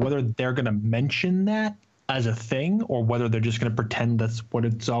 So whether they're going to mention that as a thing or whether they're just going to pretend that's what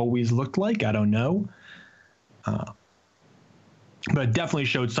it's always looked like, I don't know. But it definitely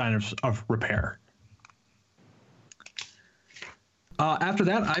showed signs of repair. After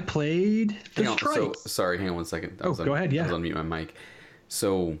that, I played the Strike. Sorry, hang on 1 second. Go ahead, yeah. I was on mute my mic.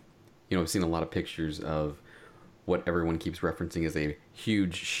 So, I've seen a lot of pictures of what everyone keeps referencing as a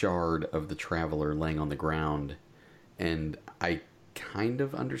huge shard of the Traveler laying on the ground. And I kind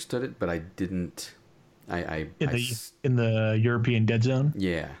of understood it, but I didn't. In the European Dead Zone?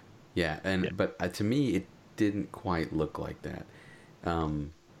 Yeah. But to me, it didn't quite look like that.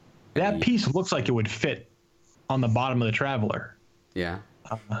 That piece looks like it would fit on the bottom of the Traveler. Yeah.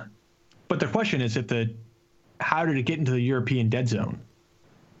 But the question is, how did it get into the European Dead Zone?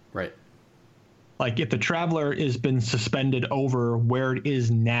 Right. Like, if the Traveler has been suspended over where it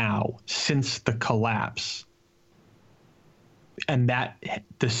is now since the collapse, and that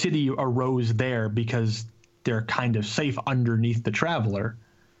the city arose there because they're kind of safe underneath the Traveler,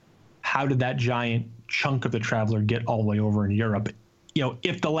 how did that giant chunk of the Traveler get all the way over in Europe?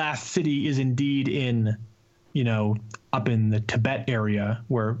 If the last city is indeed in, up in the Tibet area,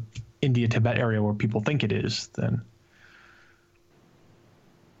 India-Tibet area where people think it is, then.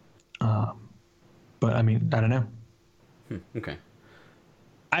 But I mean, I don't know. Okay.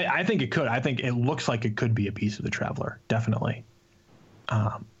 I think it could. I think it looks like it could be a piece of the Traveler, definitely.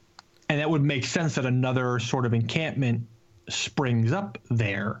 And that would make sense that another sort of encampment springs up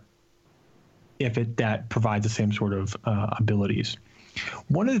there if that provides the same sort of abilities.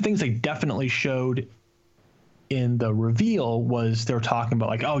 One of the things they definitely showed in the reveal was they're talking about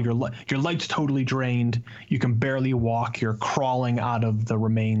like, oh, your light's totally drained. You can barely walk. You're crawling out of the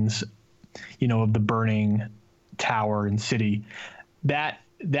remains, of the burning tower and city. That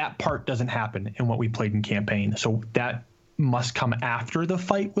part doesn't happen in what we played in campaign. So that must come after the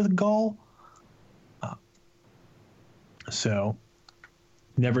fight with Gaul. So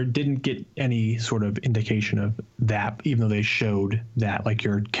didn't get any sort of indication of that, even though they showed that, like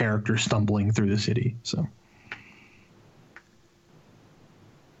your character stumbling through the city. So.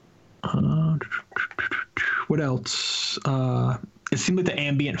 What else? It seemed like the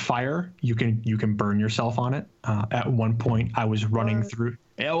ambient fire, you can burn yourself on it. At one point, I was running through.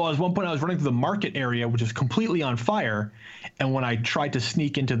 At one point, I was running through the market area, which is completely on fire. And when I tried to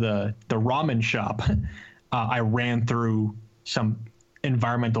sneak into the ramen shop, I ran through some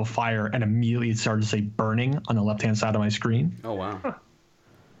environmental fire and immediately it started to say burning on the left-hand side of my screen. Oh, wow.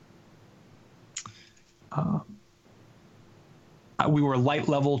 We were light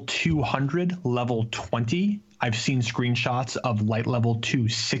level 200, level 20. I've seen screenshots of light level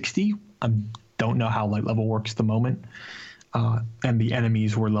 260. I don't know how light level works at the moment. And the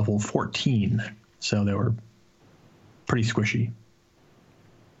enemies were level 14, so they were pretty squishy.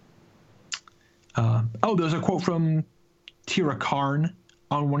 There's a quote from Tira Karn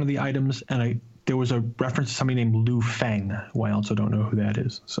on one of the items, and there was a reference to somebody named Lu Feng, who I also don't know who that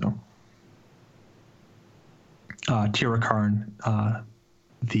is. So, Tira Karn,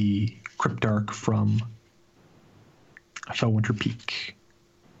 the Cryptarch from Fellwinter Peak.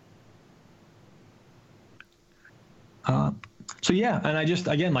 So yeah, and I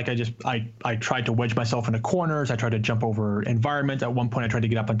tried to wedge myself into corners. I tried to jump over environments. At one point, I tried to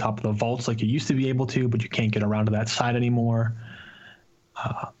get up on top of the vaults like you used to be able to, but you can't get around to that side anymore.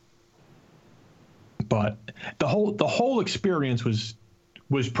 But the whole experience was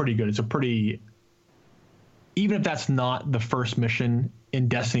pretty good. It's a pretty, even if that's not the first mission in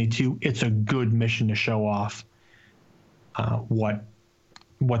Destiny 2, it's a good mission to show off what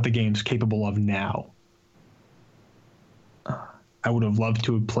the game's capable of now. I would have loved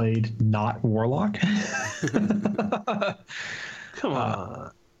to have played not Warlock. Come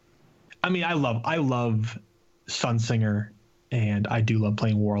on. I mean, I love Sunsinger, and I do love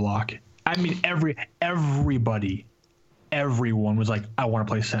playing Warlock. I mean, everyone was like, I want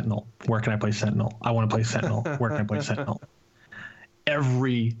to play Sentinel. Where can I play Sentinel? I want to play Sentinel. Where can I play Sentinel?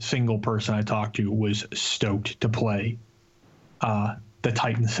 Every single person I talked to was stoked to play the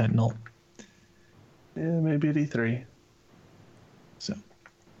Titan Sentinel. Yeah, maybe at E3. So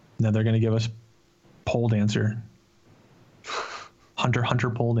now they're going to give us pole dancer, hunter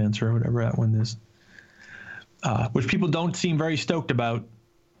pole dancer, or whatever that one is, which people don't seem very stoked about.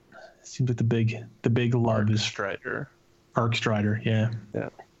 It seems like the big love is Strider. Arc Strider, yeah. Yeah.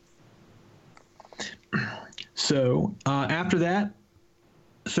 So after that,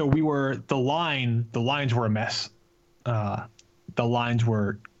 so the lines were a mess. The lines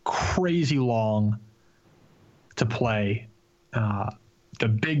were crazy long to play. The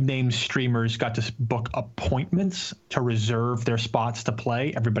big name streamers got to book appointments to reserve their spots to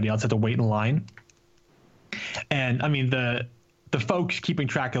play. Everybody else had to wait in line. And I mean, the folks keeping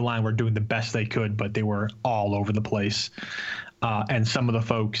track of the line were doing the best they could, but they were all over the place. And some of the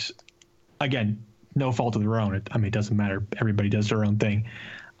folks, again, no fault of their own. I mean, it doesn't matter. Everybody does their own thing.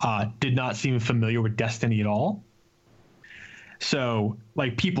 Did not seem familiar with Destiny at all. So,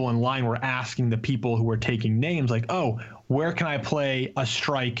 like, people in line were asking the people who were taking names, like, oh, where can I play a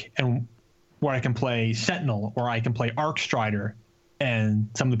Strike and where I can play Sentinel or I can play Arc Strider? And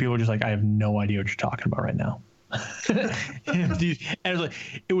some of the people were just like, I have no idea what you're talking about right now. And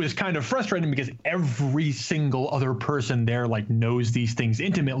it was kind of frustrating because every single other person there like knows these things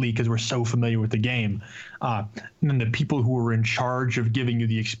intimately because we're so familiar with the game. And then the people who are in charge of giving you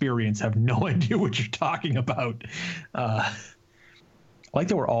the experience have no idea what you're talking about. I like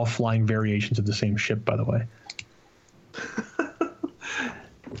that we're all flying variations of the same ship, by the way.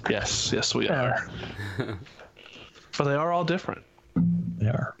 Yes, we are. But they are all different. They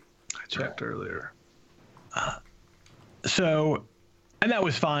are. I checked earlier. So, and that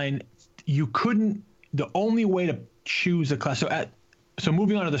was fine. You couldn't. The only way to choose a class. So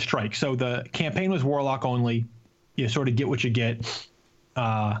moving on to the Strike. So the campaign was Warlock only. You sort of get what you get.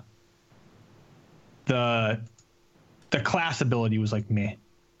 The class ability was like meh.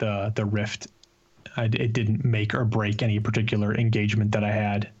 The Rift. It didn't make or break any particular engagement that I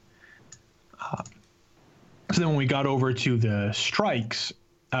had. So then when we got over to the Strikes,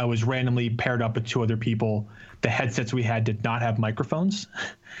 I was randomly paired up with two other people. The headsets we had did not have microphones,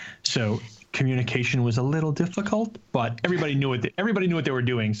 so communication was a little difficult. But everybody knew what they were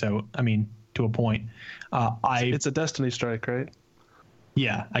doing. So I mean, to a point. It's a Destiny Strike, right?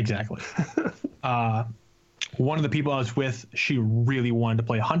 Yeah, exactly. One of the people I was with, she really wanted to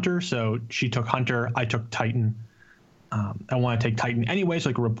play Hunter, so she took Hunter. I took Titan. I want to take Titan anyway, so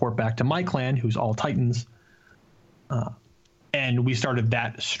I could report back to my clan, who's all Titans. And we started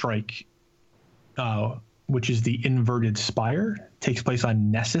that Strike, which is the Inverted Spire. Takes place on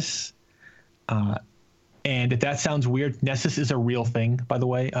Nessus. And if that sounds weird, Nessus is a real thing, by the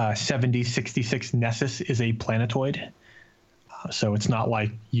way. 7066 Nessus is a planetoid. So it's not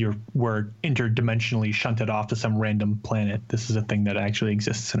like we're interdimensionally shunted off to some random planet. This is a thing that actually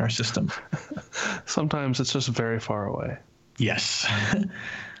exists in our system. Sometimes it's just very far away. Yes.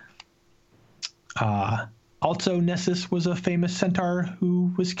 Also, Nessus was a famous centaur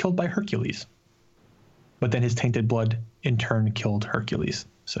who was killed by Hercules. But then his tainted blood, in turn, killed Hercules.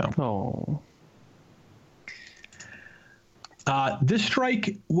 So. This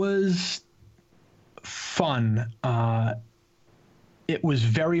Strike was fun. It was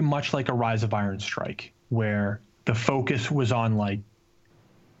very much like a Rise of Iron Strike, where the focus was on like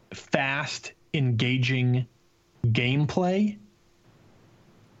fast, engaging gameplay,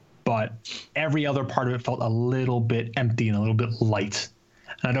 but every other part of it felt a little bit empty and a little bit light.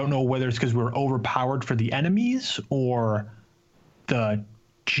 And I don't know whether it's because we were overpowered for the enemies or the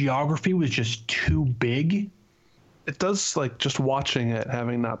geography was just too big. It does, like, just watching it,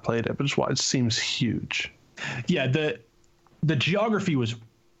 having not played it, but it seems huge. Yeah, the geography was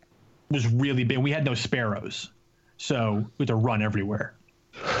really big. We had no sparrows, so we had to run everywhere.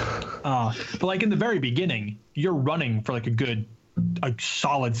 But like in the very beginning, you're running for like a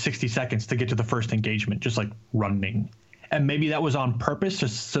solid 60 seconds to get to the first engagement, just like running. And maybe that was on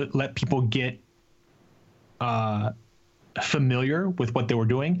purpose to let people get familiar with what they were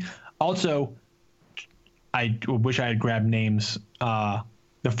doing. Also, I wish I had grabbed names.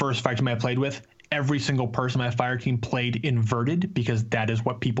 The first fire team I played with, every single person on my fire team played inverted because that is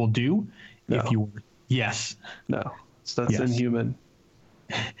what people do. No. Yes. No, that's inhuman.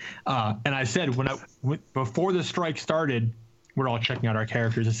 And I said before the strike started, we're all checking out our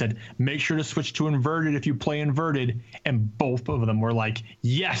characters. I said, make sure to switch to inverted if you play inverted. And both of them were like,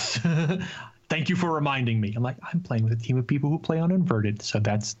 yes. Thank you for reminding me. I'm like, I'm playing with a team of people who play on inverted, so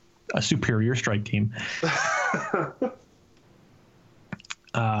that's a superior strike team.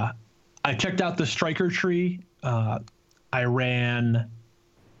 I checked out the striker tree. I ran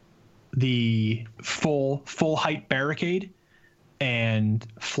the full height barricade and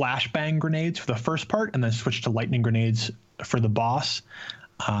flashbang grenades for the first part, and then switched to lightning grenades for the boss.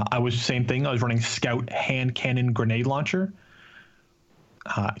 I was same thing. I was running scout hand cannon grenade launcher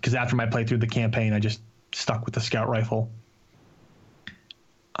because after my playthrough of the campaign, I just stuck with the scout rifle.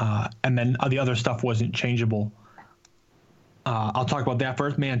 And then the other stuff wasn't changeable. I'll talk about that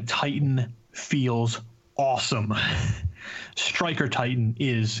first. Man, Titan feels awesome. Striker Titan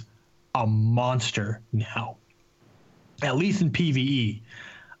is a monster now, at least in PvE.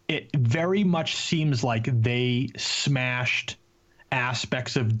 It very much seems like they smashed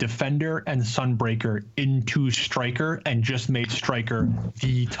aspects of Defender and Sunbreaker into Striker and just made Striker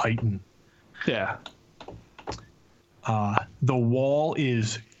the Titan. Yeah. The wall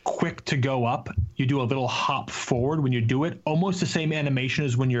is quick to go up. You do a little hop forward when you do it. Almost the same animation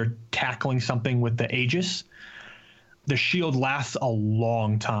as when you're tackling something with the Aegis. The shield lasts a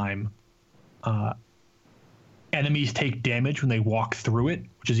long time. Enemies take damage when they walk through it,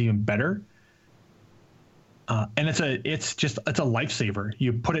 which is even better. And it's a lifesaver.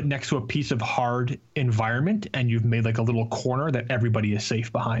 You put it next to a piece of hard environment, and you've made like a little corner that everybody is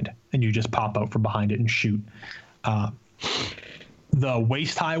safe behind, and you just pop out from behind it and shoot. The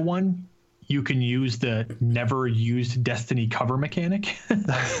waist high one, you can use the never used Destiny cover mechanic.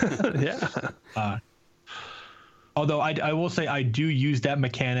 Yeah. Although I will say I do use that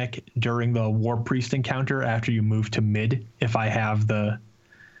mechanic during the War Priest encounter after you move to mid. If I have the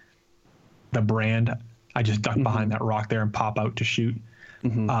brand, I just duck behind that rock there and pop out to shoot.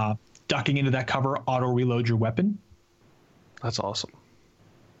 Ducking into that cover, auto reload your weapon. That's awesome.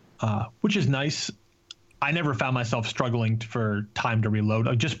 Which is nice. I never found myself struggling for time to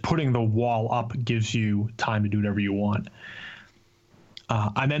reload. Just putting the wall up gives you time to do whatever you want.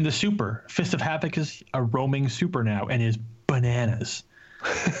 And then the super. Fist of Havoc is a roaming super now and is bananas.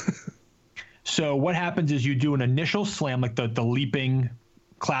 So what happens is you do an initial slam, like the leaping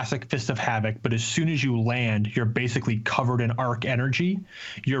classic Fist of Havoc, but as soon as you land, you're basically covered in arc energy.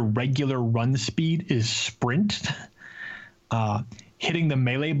 Your regular run speed is sprint. Hitting the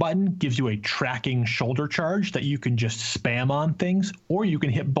melee button gives you a tracking shoulder charge that you can just spam on things, or you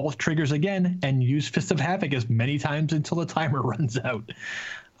can hit both triggers again and use Fist of Havoc as many times until the timer runs out.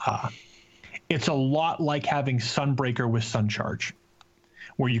 It's a lot like having Sunbreaker with Suncharge,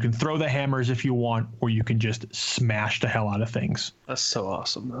 where you can throw the hammers if you want, or you can just smash the hell out of things. That's so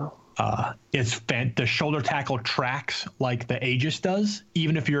awesome, though. The shoulder tackle tracks like the Aegis does,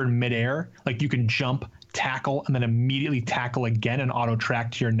 even if you're in midair. Like you can jump, tackle, and then immediately tackle again and auto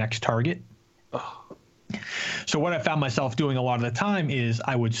track to your next target. Oh. So what I found myself doing a lot of the time is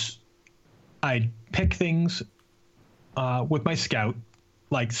I'd pick things with my scout.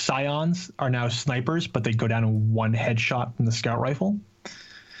 Like Scions are now snipers, but they go down in one headshot from the scout rifle.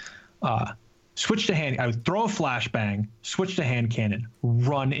 Switch to hand. I would throw a flashbang, switch to hand cannon,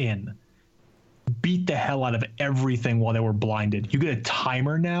 run in, beat the hell out of everything while they were blinded. You get a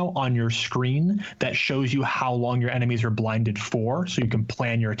timer now on your screen that shows you how long your enemies are blinded for, so you can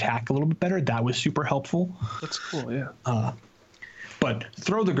plan your attack a little bit better. That was super helpful. That's cool, yeah. But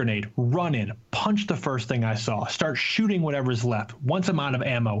throw the grenade, run in, punch the first thing I saw, start shooting whatever's left. Once I'm out of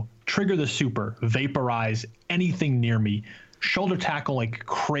ammo, trigger the super, vaporize anything near me, shoulder tackle like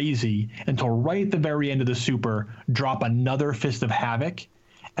crazy until right at the very end of the super, drop another Fist of Havoc,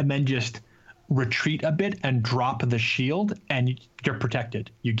 and then just retreat a bit and drop the shield, and you're protected.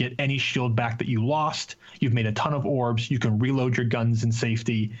 You get any shield back that you lost. You've made a ton of orbs. You can reload your guns in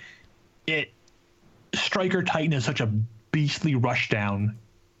safety. Striker Titan is such a beastly rushdown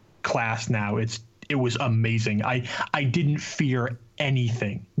class now. It was amazing. I didn't fear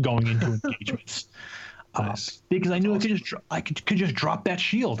anything going into engagements because I knew I could just drop that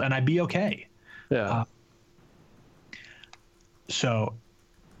shield and I'd be okay. Yeah. So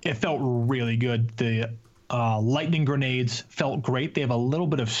it felt really good. The lightning grenades felt great. They have a little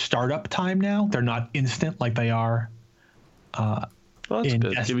bit of startup time now. They're not instant like they are. Well, that's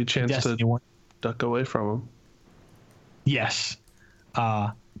good. Give you a chance to duck away from them. Yes.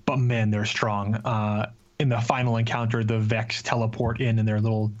 But man, they're strong. In the final encounter, the Vex teleport in their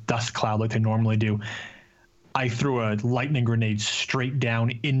little dust cloud like they normally do. I threw a lightning grenade straight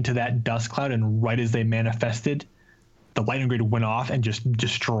down into that dust cloud, and right as they manifested, the lightning grenade went off and just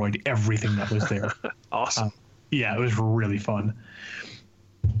destroyed everything that was there. Awesome. Yeah, it was really fun.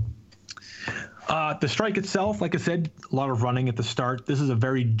 The strike itself, like I said, a lot of running at the start. This is a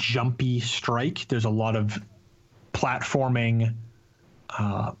very jumpy strike. There's a lot of platforming.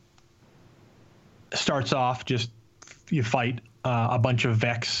 Starts off just you fight a bunch of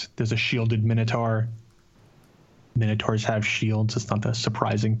Vex. There's a shielded Minotaur. Minotaurs have shields. It's not a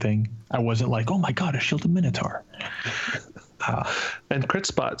surprising thing. I wasn't like, oh my god, a shielded Minotaur. And crit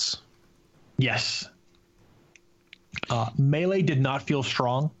spots. Yes. Melee did not feel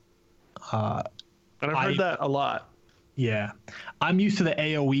strong. And I've heard that a lot. Yeah. I'm used to the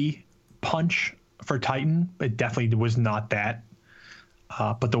AoE punch for Titan. It definitely was not that.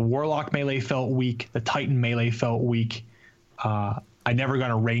 But the Warlock melee felt weak. The Titan melee felt weak. I never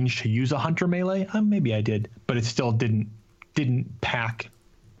got a range to use a Hunter melee. Maybe I did, but it still didn't pack,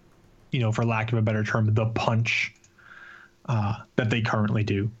 for lack of a better term, the punch that they currently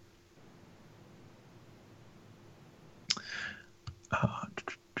do.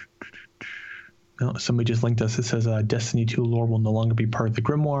 Somebody just linked us. It says Destiny 2 lore will no longer be part of the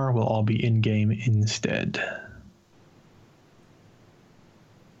Grimoire. Will all be in-game instead.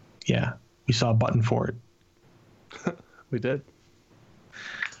 Yeah, we saw a button for it. We did.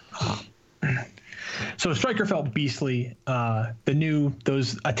 So Striker felt beastly.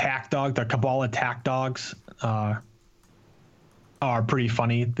 Those attack dog, the Cabal attack dogs, are pretty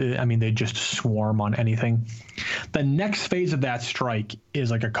funny. They just swarm on anything. The next phase of that strike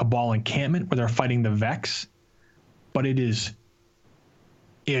is like a Cabal encampment where they're fighting the Vex, but it is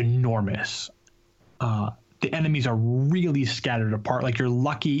enormous. The enemies are really scattered apart. Like, you're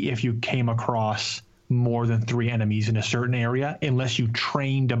lucky if you came across more than 3 enemies in a certain area, unless you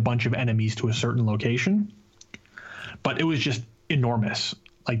trained a bunch of enemies to a certain location. But it was just enormous.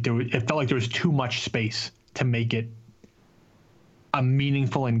 Like, it felt like there was too much space to make it a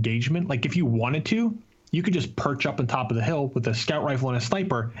meaningful engagement. Like, if you wanted to, you could just perch up on top of the hill with a scout rifle and a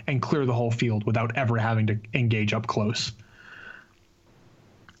sniper and clear the whole field without ever having to engage up close.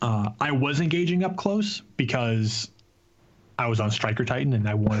 I was engaging up close because I was on Striker Titan and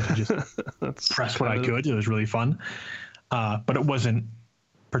I wanted to just press what I could. It was really fun. But it wasn't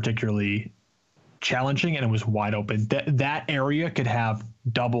particularly challenging, and it was wide open. That area could have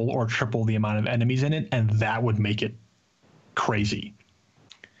double or triple the amount of enemies in it, and that would make it crazy.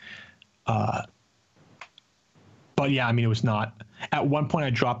 But yeah, it was not. At one point,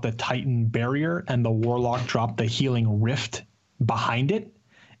 I dropped the Titan barrier, and the Warlock dropped the healing rift behind it,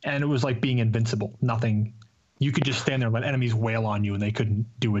 and it was like being invincible. Nothing. You could just stand there and let enemies wail on you, and they couldn't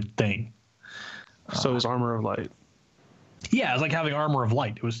do a thing. So it was Armor of Light. Yeah, it was like having Armor of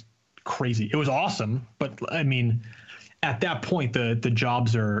Light. It was crazy. It was awesome, but at that point, the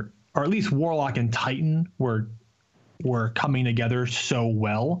jobs or at least Warlock and Titan were coming together so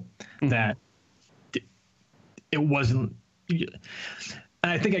well that it wasn't.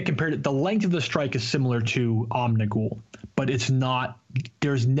 And I think I compared it. The length of the strike is similar to Omnigul, but it's not.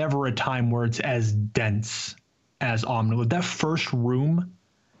 There's never a time where it's as dense as Omnigul. That first room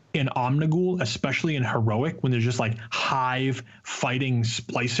in Omnigul, especially in Heroic, when there's just like hive fighting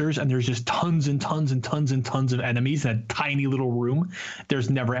splicers and there's just tons and tons and tons and tons of enemies in a tiny little room, there's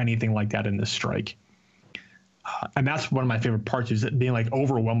never anything like that in this strike. And that's one of my favorite parts, is that being like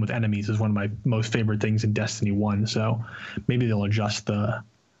overwhelmed with enemies is one of my most favorite things in Destiny 1. So maybe they'll adjust the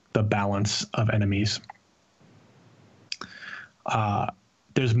balance of enemies.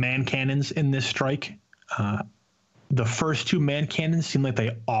 There's man cannons in this strike. The first 2 man cannons seem like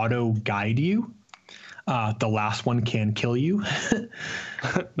they auto guide you. The last one can kill you.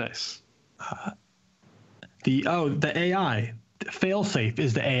 Nice. The AI. Failsafe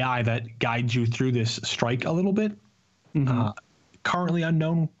is the AI that guides you through this strike a little bit. Currently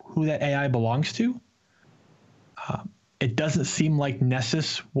unknown who that AI belongs to. It doesn't seem like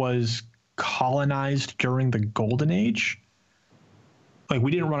Nessus was colonized during the Golden Age. Like,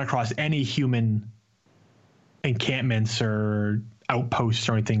 we didn't run across any human encampments or outposts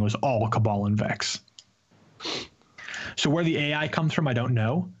or anything. It was all Cabal and Vex. So where the AI comes from, I don't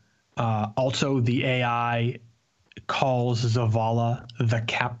know. Also, the AI calls Zavala the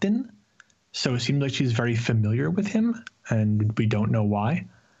captain, so it seems like she's very familiar with him, and we don't know why.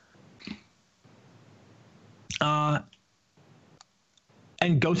 And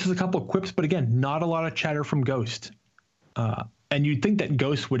Ghost has a couple of quips, but again, not a lot of chatter from Ghost. And you'd think that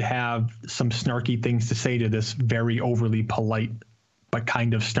Ghost would have some snarky things to say to this very overly polite but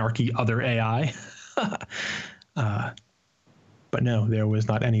kind of snarky other AI. But no, there was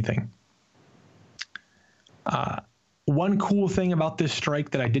not anything. One cool thing about this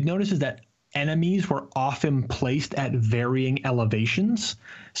strike that I did notice is that enemies were often placed at varying elevations,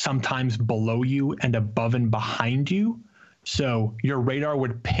 sometimes below you and above and behind you. So your radar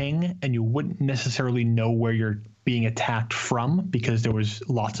would ping and you wouldn't necessarily know where you're being attacked from because there was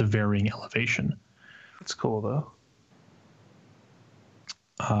lots of varying elevation. That's cool, though.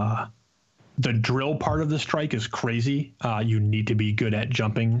 The drill part of the strike is crazy. You need to be good at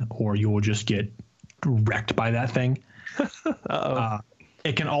jumping or you will just get wrecked by that thing.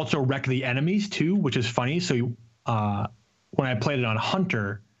 It can also wreck the enemies too, which is funny. So when I played it on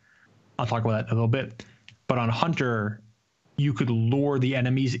Hunter, I'll talk about that in a little bit, but on Hunter, you could lure the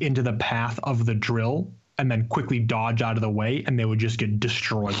enemies into the path of the drill and then quickly dodge out of the way, and they would just get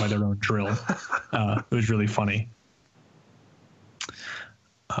destroyed by their own drill. It was really funny.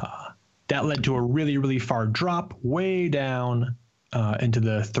 That led to a really, really far drop way down into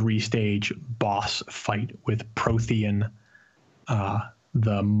the 3-stage boss fight with Prothean,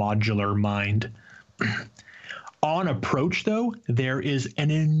 the modular mind. On approach, though, there is an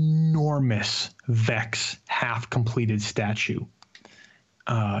enormous Vex half-completed statue.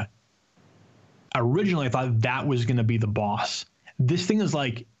 Originally, I thought that was going to be the boss. This thing is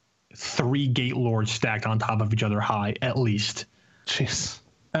like 3 Gate Lords stacked on top of each other high, at least. Jeez.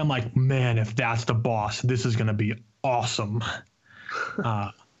 And I'm like, man, if that's the boss, this is going to be awesome.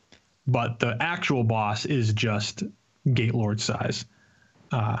 But the actual boss is just Gate Lord size.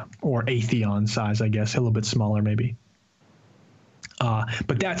 Or Atheon size, I guess, a little bit smaller maybe.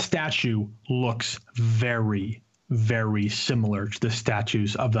 But that statue looks very, very similar to the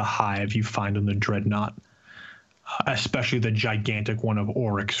statues of the Hive you find on the Dreadnought, especially the gigantic one of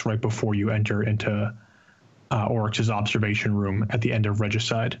Oryx right before you enter into Oryx's observation room at the end of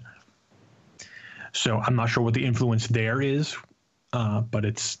Regicide. So I'm not sure what the influence there is, but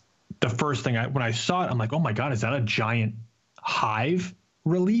it's the first thing when I saw it, I'm like, oh my God, is that a giant Hive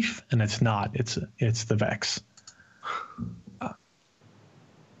relief? And it's not. It's the Vex.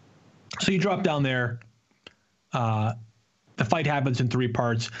 So you drop down there. The fight happens in 3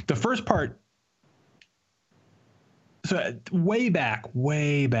 parts. The first part, so way back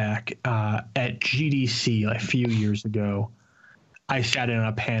at GDC a few years ago, I sat in on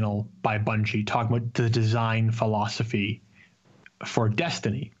a panel by Bungie talking about the design philosophy for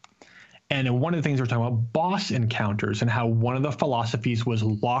Destiny. And one of the things we're talking about boss encounters and how one of the philosophies was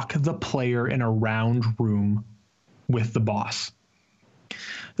lock the player in a round room with the boss.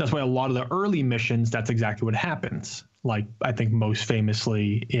 That's why a lot of the early missions, that's exactly what happens. Like, I think most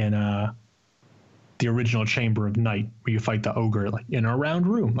famously in the original Chamber of Night, where you fight the ogre like in a round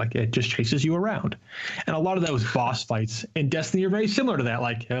room, like it just chases you around. And a lot of those boss fights in Destiny are very similar to that.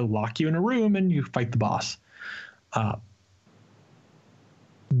 Like, lock you in a room and you fight the boss.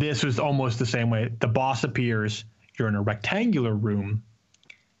 This was almost the same way. The boss appears, you're in a rectangular room,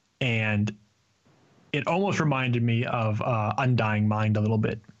 and it almost reminded me of Undying Mind a little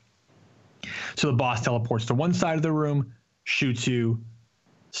bit. So the boss teleports to one side of the room, shoots you,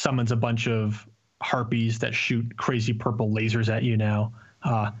 summons a bunch of harpies that shoot crazy purple lasers at you now,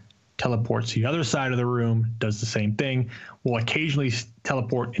 teleports to the other side of the room, does the same thing, will occasionally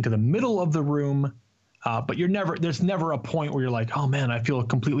teleport into the middle of the room, but there's never a point where you're like, oh man, I feel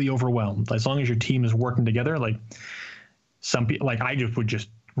completely overwhelmed. As long as your team is working together, like some people, like I would just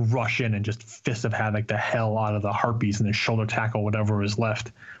rush in and just fist of havoc the hell out of the harpies and then shoulder tackle whatever was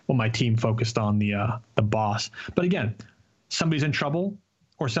left while my team focused on the boss. But again, somebody's in trouble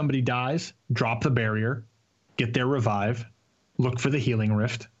or somebody dies, drop the barrier, get their revive, look for the healing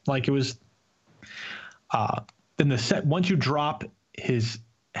rift. Like it was then the set, once you drop his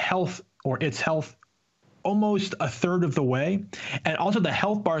health or its health almost a third of the way, and also the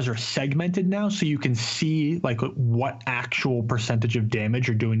health bars are segmented now, so you can see like what actual percentage of damage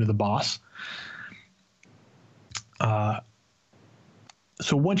you're doing to the boss. So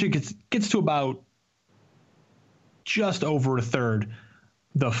once it gets to about just over a third,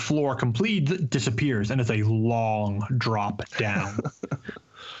 the floor completely disappears, and it's a long drop down.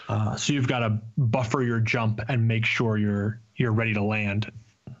 So you've got to buffer your jump and make sure you're ready to land.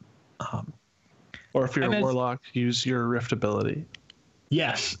 Or if you're a warlock, use your rift ability.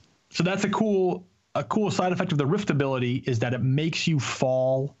 Yes. So that's a cool side effect of the rift ability is that it makes you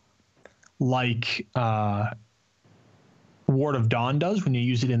fall like Ward of Dawn does when you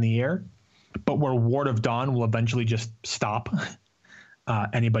use it in the air. but where Ward of Dawn will eventually just stop.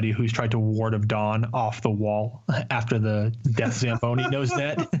 Anybody who's tried to Ward of Dawn off the wall after the Death Zamboni knows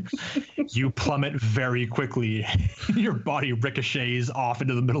that. You plummet very quickly. Your body ricochets off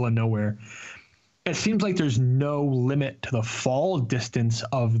into the middle of nowhere. It seems like there's no limit to the fall distance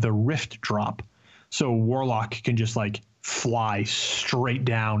of the rift drop. So Warlock can just like fly straight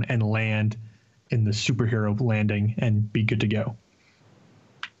down and land in the superhero landing and be good to go.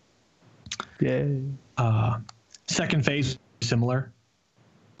 Yay. Second phase, similar.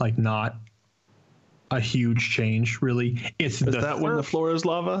 Like not a huge change, really. Is that when the floor is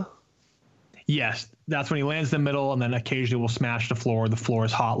lava? Yes, that's when he lands in the middle, and then occasionally will smash the floor. The floor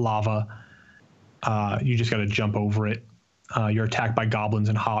is hot lava. You just got to jump over it. You're attacked by goblins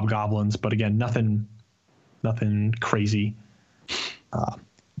and hobgoblins, but again, nothing crazy.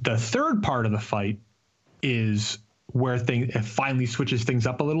 The third part of the fight is where it finally switches things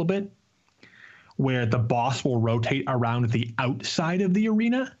up a little bit, where the boss will rotate around the outside of the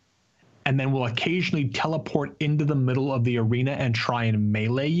arena and then will occasionally teleport into the middle of the arena and try and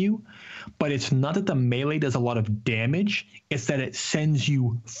melee you. But it's not that the melee does a lot of damage, it's that it sends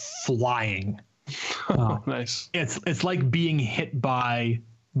you flying. Nice. It's like being hit by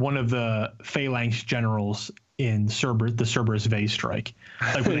one of the Phalanx generals in the Cerberus Vase strike.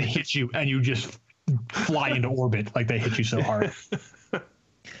 Like when it hits you and you just fly into orbit, like they hit you so hard.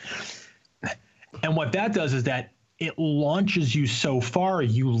 And what that does is that it launches you so far,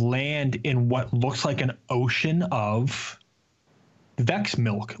 you land in what looks like an ocean of Vex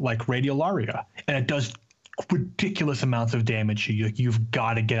milk, like Radiolaria. And it does ridiculous amounts of damage to you. You've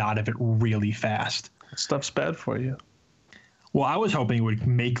got to get out of it really fast. Stuff's bad for you. Well, I was hoping it would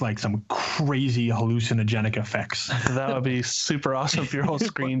make like some crazy hallucinogenic effects. That would be super awesome if your whole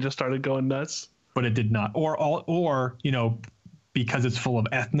screen just started going nuts. But it did not. Or because it's full of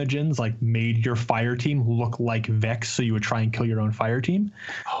ethnogens, like made your fire team look like Vex, so you would try and kill your own fire team.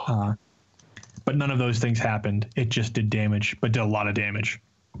 But none of those things happened. It just did damage, but did a lot of damage.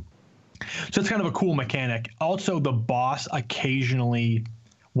 So it's kind of a cool mechanic. Also, the boss occasionally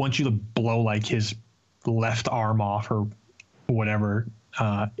wants you to blow like his left arm off or whatever.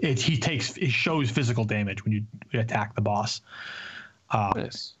 It shows physical damage when you attack the boss.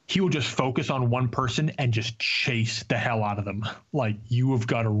 Nice. He will just focus on one person and just chase the hell out of them. Like, you have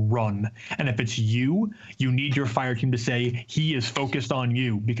got to run. And if it's you need your fire team to say he is focused on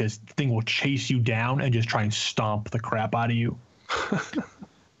you, because the thing will chase you down and just try and stomp the crap out of you.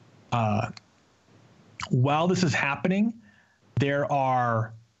 While this is happening, there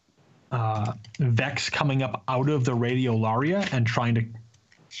are Vex coming up out of the Radiolaria and trying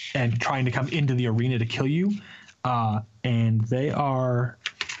to come into the arena to kill you. And they are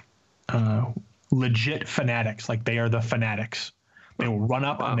legit fanatics. Like, they are the fanatics. They will run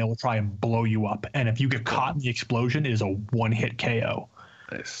up and they will try and blow you up. And if you get caught in the explosion, it is a one-hit KO.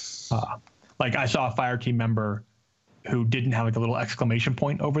 Nice. Like, I saw a fire team member who didn't have like a little exclamation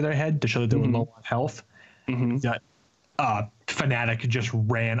point over their head to show that they were low on health. That fanatic just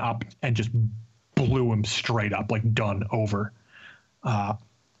ran up and just blew him straight up, like done, over.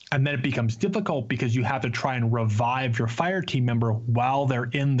 And then it becomes difficult because you have to try and revive your fire team member while they're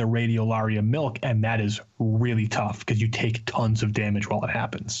in the Radiolaria milk, and that is really tough because you take tons of damage while it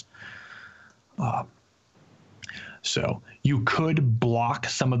happens. So you could block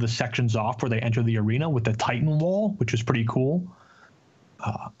some of the sections off where they enter the arena with the Titan Wall, which is pretty cool.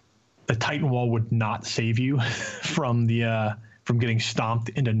 The Titan Wall would not save you from getting stomped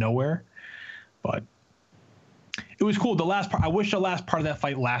into nowhere, but it was cool. The last part, I wish the last part of that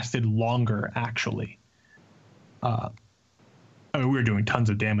fight lasted longer, actually. I mean, we were doing tons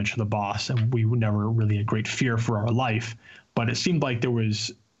of damage to the boss, and we were never really a great fear for our life. But it seemed like there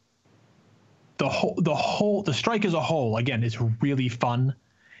was the strike as a whole. Again, it's really fun.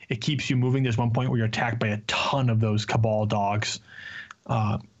 It keeps you moving. There's one point where you're attacked by a ton of those Cabal dogs.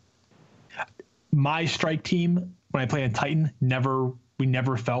 My strike team, when I played in Titan, we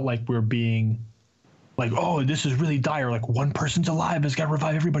never felt like we were being like, oh, this is really dire. Like, one person's alive, has got to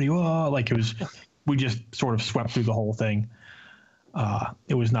revive everybody. Oh, like, it was, we just sort of swept through the whole thing.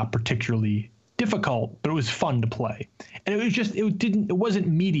 It was not particularly difficult, but it was fun to play. And it was just, it wasn't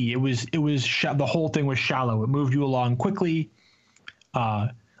meaty. The whole thing was shallow. It moved you along quickly.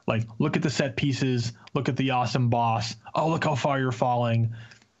 Like, look at the set pieces, look at the awesome boss. Oh, look how far you're falling.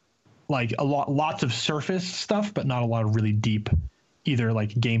 Like, lots of surface stuff, but not a lot of really deep, either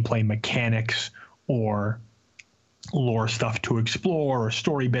like gameplay mechanics or lore stuff to explore or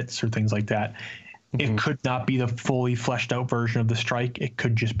story bits or things like that. It could not be the fully fleshed out version of the strike. It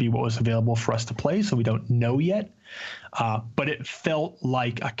could just be what was available for us to play, so we don't know yet. But it felt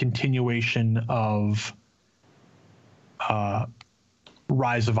like a continuation of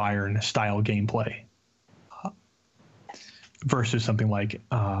Rise of Iron style gameplay versus something like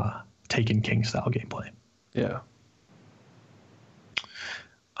Taken King style gameplay. Yeah.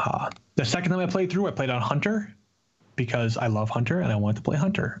 The second time I played through, I played on Hunter because I love Hunter and I wanted to play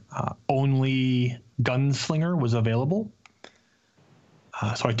Hunter. Only Gunslinger was available.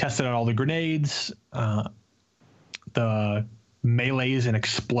 So I tested out all the grenades. The melee is an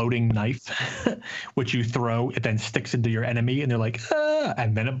exploding knife, which you throw. It then sticks into your enemy, and they're like, ah,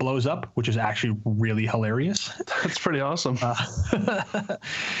 and then it blows up, which is actually really hilarious. That's pretty awesome.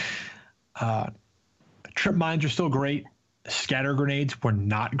 Trip mines are still great. Scatter grenades were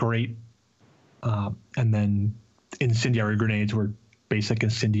not great. And then incendiary grenades were basic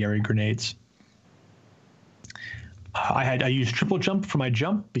incendiary grenades. I used triple jump for my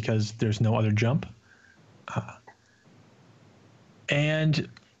jump because there's no other jump. And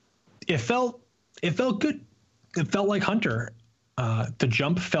it felt good. It felt like Hunter. The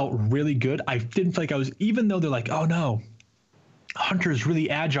jump felt really good. I didn't feel like I was, even though they're like, oh no, Hunter is really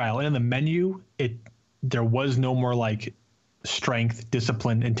agile. And in the menu, there was no more like strength,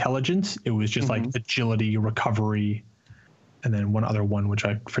 discipline, intelligence. It was just like agility, recovery, and then one other one, which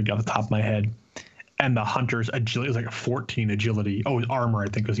I forget off the top of my head. And the Hunter's agility was like a 14 agility. Oh, armor, I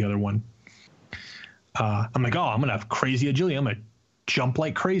think was the other one. I'm like, oh, I'm going to have crazy agility. I'm going to jump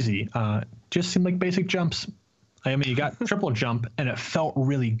like crazy. Just seemed like basic jumps. I mean, you got triple jump, and it felt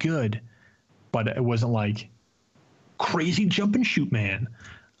really good, but it wasn't like crazy jump and shoot, man.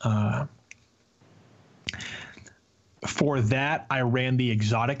 For that, I ran the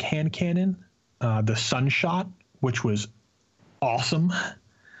exotic hand cannon, the Sunshot, which was awesome.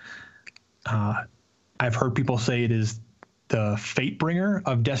 I've heard people say it is the Fatebringer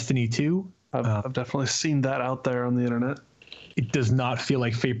of Destiny 2. I've definitely seen that out there on the internet. It does not feel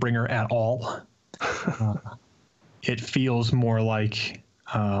like Fatebringer at all. It feels more like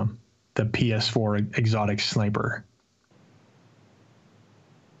the PS4 exotic sniper.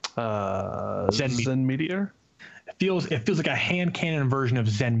 Zen Meteor? It feels like a hand cannon version of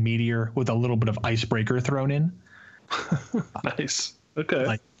Zen Meteor with a little bit of Icebreaker thrown in. Nice. Okay.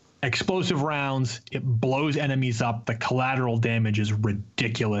 Like explosive rounds, it blows enemies up. The collateral damage is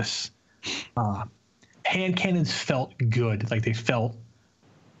ridiculous. Hand cannons felt good. Like they felt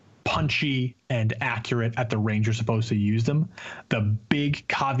punchy and accurate at the range you're supposed to use them. The big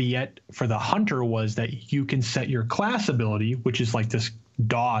caveat for the Hunter was that you can set your class ability, which is like this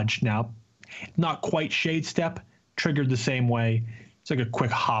dodge now, not quite shade step, triggered the same way. It's like a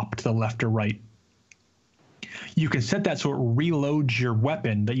quick hop to the left or right. You can set that so it reloads your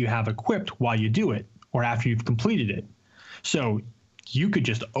weapon that you have equipped while you do it or after you've completed it. So you could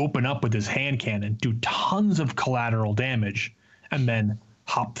just open up with this hand cannon, do tons of collateral damage, and then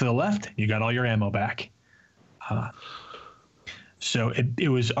hop to the left, you got all your ammo back. So it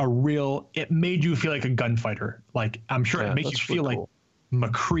was it made you feel like a gunfighter. Like, I'm sure it makes you feel like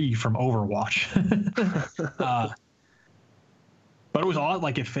McCree from Overwatch. But it was odd,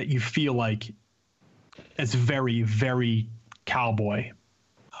 like you feel like it's very, very cowboy.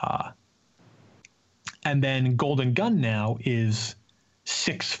 And then Golden Gun now is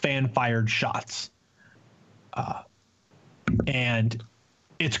 6 fan-fired shots. And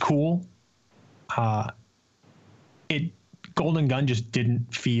it's cool. Golden Gun just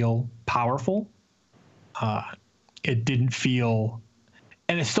didn't feel powerful. It didn't feel,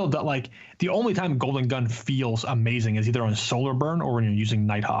 and it's still like the only time Golden Gun feels amazing is either on Solar Burn or when you're using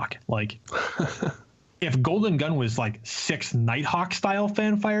Nighthawk. Like, if Golden Gun was like 6 Nighthawk style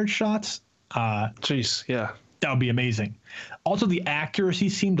fan-fired shots, jeez, yeah, that would be amazing. Also, the accuracy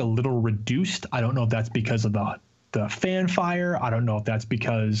seemed a little reduced. I don't know if that's because of the fan fire. I don't know if that's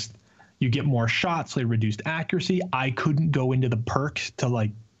because you get more shots, so reduced accuracy. I couldn't go into the perks to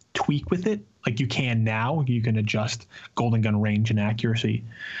like tweak with it like you can now. You can adjust Golden Gun range and accuracy.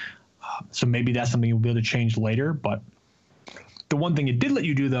 So maybe that's something you'll be able to change later. But the one thing it did let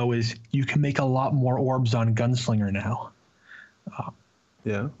you do, though, is you can make a lot more orbs on Gunslinger now.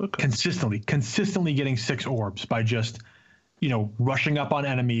 Yeah. Okay. Consistently getting 6 orbs by just, rushing up on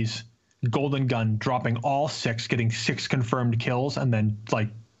enemies, Golden Gun, dropping all 6, getting 6 confirmed kills, and then like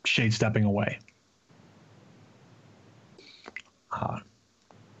shade stepping away.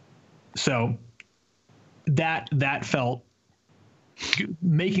 So that felt,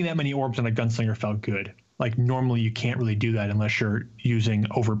 making that many orbs on a Gunslinger felt good. Like normally you can't really do that unless you're using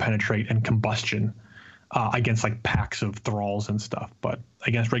Overpenetrate and Combustion. against like packs of thralls and stuff, but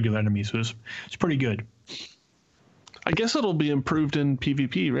against regular enemies it's pretty good. I guess it'll be improved in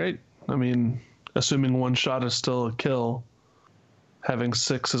PvP, right? I mean, assuming one shot is still a kill, having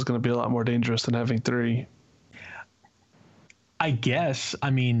 6 is going to be a lot more dangerous than having 3. I guess. I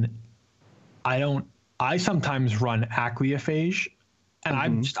mean, I sometimes run Acleophage, and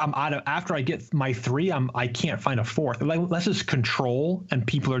I'm out of, after I get my 3, I can't find a 4th. Like, unless it's control and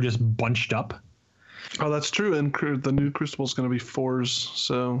people are just bunched up. Oh, that's true. And the new Crucible is going to be 4s,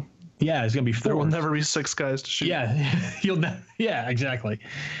 so yeah, it's going to be 4s. There will never be 6 guys to shoot. Yeah, yeah, exactly.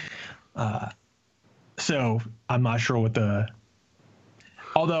 So I'm not sure what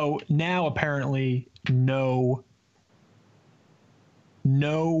although now apparently no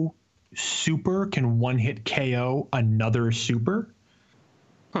super can one-hit KO another super.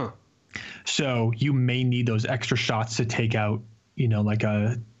 Huh. So you may need those extra shots to take out, like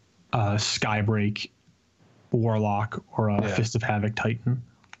a Skybreak Warlock or a Fist of Havoc Titan.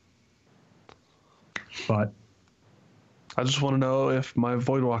 But I just want to know if my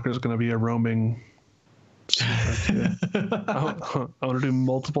Voidwalker is going to be a roaming super. I want to do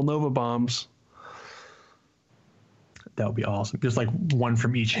multiple Nova Bombs. That would be awesome. Just like one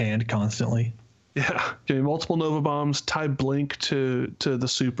from each hand constantly. Yeah, give me multiple Nova Bombs, tie Blink to the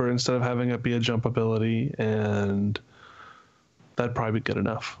super instead of having it be a jump ability, and that'd probably be good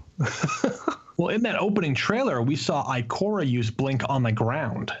enough. Well, in that opening trailer, we saw Ikora use Blink on the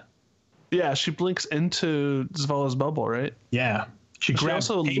ground. Yeah, she blinks into Zvala's bubble, right? Yeah. She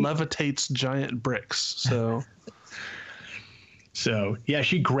also levitates giant bricks, so... So, yeah,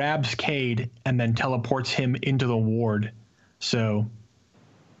 she grabs Cade and then teleports him into the ward. So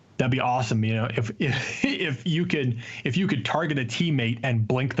that'd be awesome, if you could target a teammate and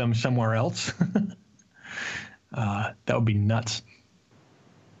blink them somewhere else. That would be nuts.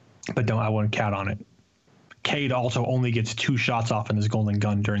 But I wouldn't count on it. Cade also only gets 2 shots off in his golden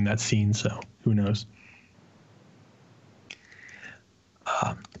gun during that scene, so who knows?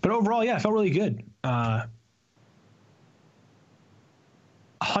 But overall, yeah, it felt really good.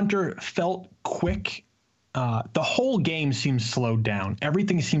 Hunter felt quick. The whole game seems slowed down.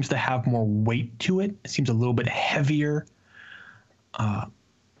 Everything seems to have more weight to it. It seems a little bit heavier.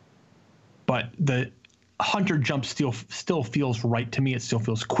 But the Hunter jump still feels right to me. It still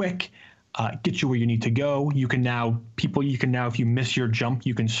feels quick. Gets you where you need to go. You can now, if you miss your jump,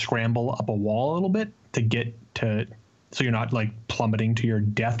 you can scramble up a wall a little bit to get to, so you're not like plummeting to your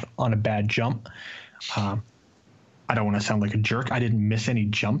death on a bad jump. I don't want to sound like a jerk. I didn't miss any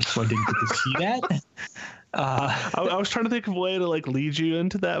jumps, so I didn't get to see that. I was trying to think of a way to like lead you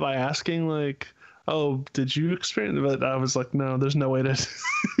into that by asking like, "Oh, did you experience?" But I was like, "No, there's no way to."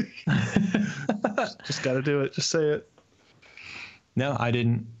 Just got to do it. Just say it. No, I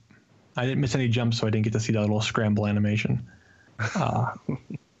didn't miss any jumps, so I didn't get to see that little scramble animation.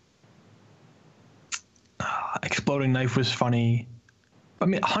 Exploding knife was funny. I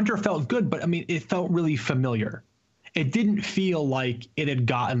mean, Hunter felt good, but I mean, it felt really familiar. It didn't feel like it had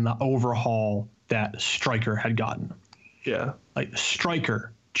gotten the overhaul that Striker had gotten. Yeah. Like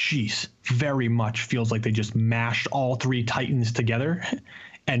Striker, geez, very much feels like they just mashed all 3 Titans together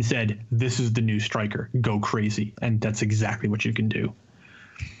and said, this is the new Striker, go crazy. And that's exactly what you can do.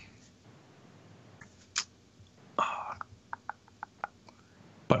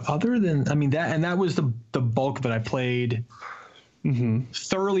 But other than, I mean, that was the bulk that I played.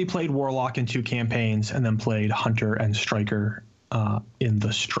 Thoroughly played Warlock in 2 campaigns, and then played Hunter and Striker in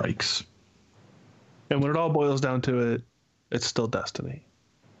the Strikes. And when it all boils down to it, it's still Destiny.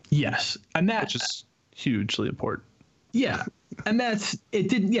 Yes, which is hugely important. Yeah, and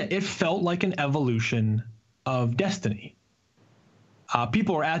it felt like an evolution of Destiny.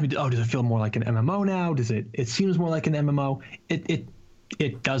 People are asking me, "Oh, does it feel more like an MMO now? Does it? It seems more like an MMO.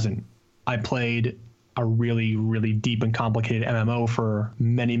 It doesn't. I played a really, really deep and complicated MMO for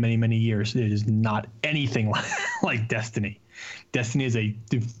many, many, many years. It is not anything like Destiny. Destiny is a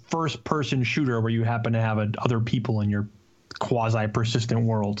first-person shooter where you happen to have other people in your quasi-persistent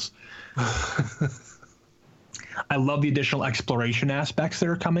worlds. I love the additional exploration aspects that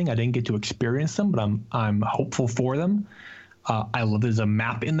are coming. I didn't get to experience them, but I'm hopeful for them. I love there's a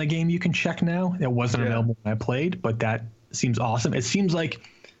map in the game you can check now. It wasn't available when I played, but that seems awesome. It seems like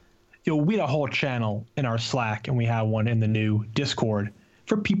we had a whole channel in our Slack, and we have one in the new Discord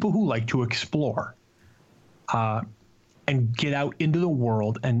for people who like to explore and get out into the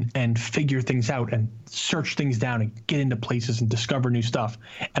world and figure things out and search things down and get into places and discover new stuff.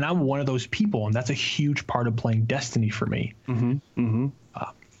 And I'm one of those people, and that's a huge part of playing Destiny for me.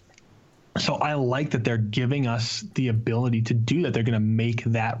 So I like that they're giving us the ability to do that. They're going to make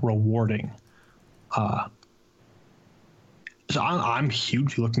that rewarding. So I'm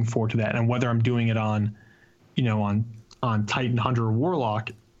hugely looking forward to that, and whether I'm doing it on, on Titan, Hunter, or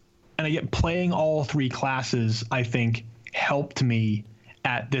Warlock, and I get playing all three classes, I think helped me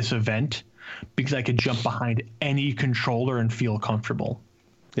at this event because I could jump behind any controller and feel comfortable.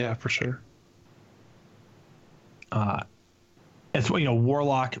 Yeah, for sure. It's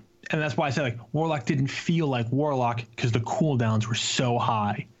Warlock, and that's why I say like Warlock didn't feel like Warlock because the cooldowns were so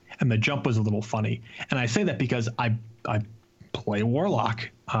high and the jump was a little funny. And I say that because I play Warlock,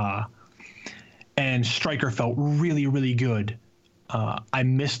 and Striker felt really, really good. I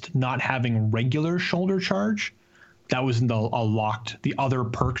missed not having regular shoulder charge. That was in the other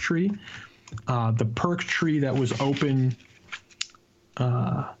perk tree. The perk tree that was open,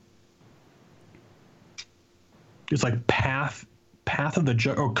 it's like Path of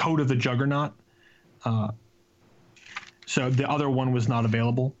the or Code of the Juggernaut. So the other one was not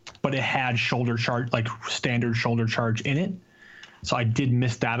available, but it had shoulder charge, like standard shoulder charge in it. So I did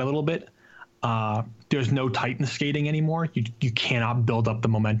miss that a little bit. There's no Titan skating anymore. You cannot build up the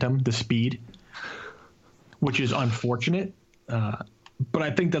momentum, the speed, which is unfortunate. But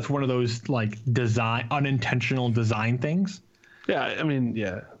I think that's one of those like unintentional design things. Yeah, I mean,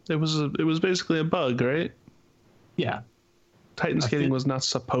 yeah, it was basically a bug, right? Yeah, Titan skating was not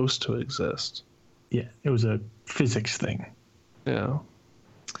supposed to exist. Yeah, it was a physics thing. Yeah.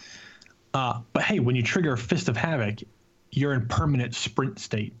 But hey, when you trigger Fist of Havoc, you're in permanent sprint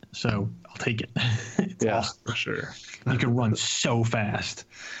state, so I'll take it. It's awesome. For sure. You can run so fast,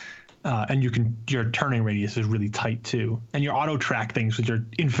 and your turning radius is really tight too, and your auto track things with your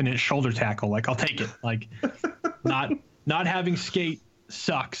infinite shoulder tackle. Like I'll take it. Like not having skate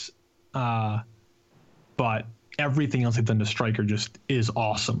sucks, but everything else I've done to Striker just is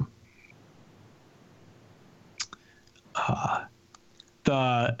awesome.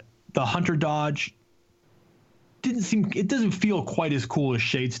 The Hunter dodge doesn't feel quite as cool as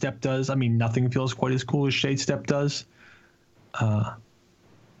Shade Step does. I mean, nothing feels quite as cool as Shade Step does.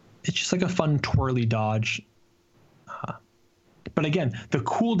 It's just like a fun twirly dodge. But again, the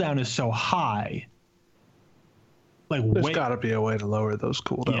cooldown is so high. Like there's got to be a way to lower those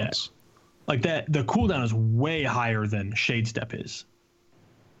cooldowns. Yeah. Like that, the cooldown is way higher than Shade Step is.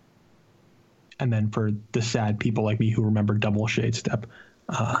 And then for the sad people like me who remember double Shade Step.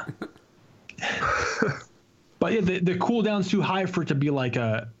 But yeah, the cooldown's too high for it to be like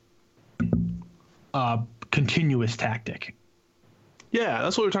a continuous tactic. Yeah,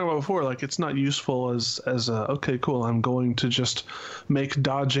 that's what we were talking about before. Like, it's not useful as okay, cool, I'm going to just make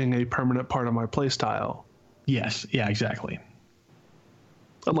dodging a permanent part of my playstyle. Yes, yeah, exactly.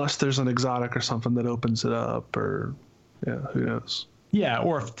 Unless there's an exotic or something that opens it up, or yeah, who knows? Yeah,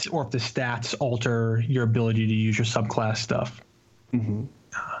 or if the stats alter your ability to use your subclass stuff. Mm-hmm.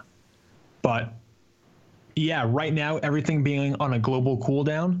 But yeah, right now everything being on a global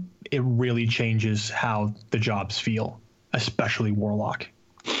cooldown, it really changes how the jobs feel, especially Warlock.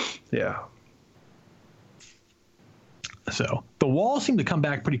 Yeah. So the walls seem to come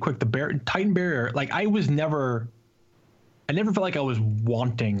back pretty quick. The Titan barrier, like I never felt like I was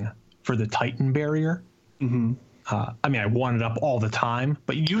wanting for the Titan barrier. Mm-hmm. I mean, I wanted up all the time,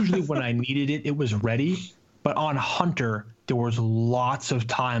 but usually when I needed it, it was ready. But on Hunter, there was lots of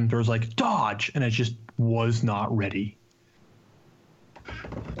time. There was like dodge, and it just was not ready,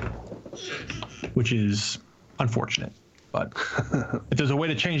 which is unfortunate. But if there's a way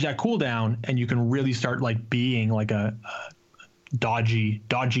to change that cooldown, and you can really start like being like a dodgy,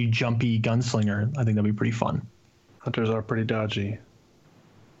 jumpy gunslinger, I think that'd be pretty fun. Hunters are pretty dodgy.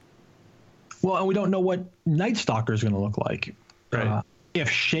 Well, and we don't know what Night Stalker is going to look like. Right. If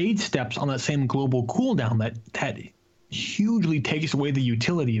Shade Steps on that same global cooldown, that hugely takes away the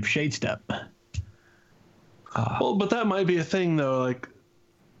utility of Shade Step. Well, but that might be a thing, though. Like,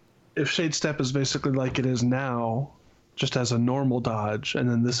 if Shade Step is basically like it is now, just as a normal dodge, and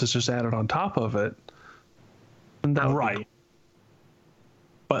then this is just added on top of it. Right.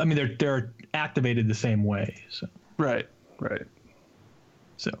 But, I mean, they're activated the same way. So. Right.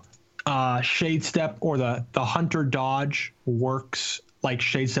 So... Shade Step or the Hunter dodge works like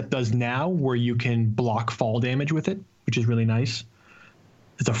Shade Step does now, where you can block fall damage with it, which is really nice.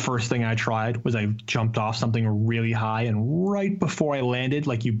 It's the first thing I tried was I jumped off something really high, and right before I landed,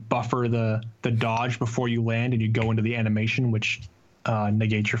 like you buffer the dodge before you land, and you go into the animation, which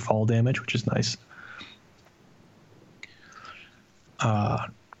negates your fall damage, which is nice.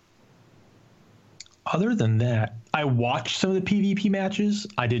 Other than that, I watched some of the PvP matches.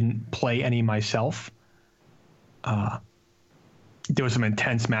 I didn't play any myself. There was some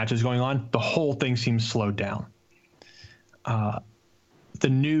intense matches going on. The whole thing seemed slowed down. the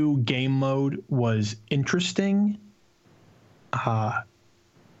new game mode was interesting.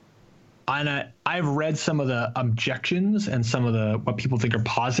 And I've read some of the objections and some of the what people think are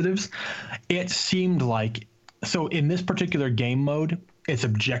positives. It seemed like, so in this particular game mode, it's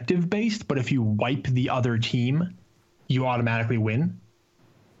objective based, but if you wipe the other team, you automatically win.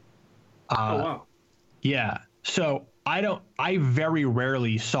 Oh wow. Yeah. So I very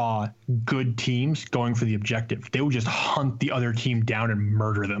rarely saw good teams going for the objective. They would just hunt the other team down and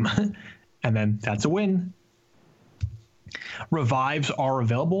murder them. And then that's a win. Revives are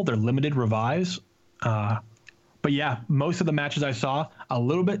available. They're limited revives. But yeah, most of the matches I saw, a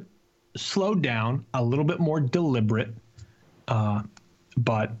little bit slowed down, a little bit more deliberate.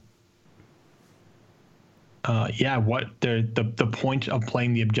 But what the point of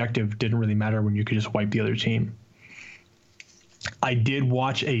playing the objective didn't really matter when you could just wipe the other team. I did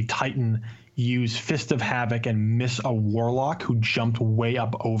watch a Titan use Fist of Havoc and miss a Warlock who jumped way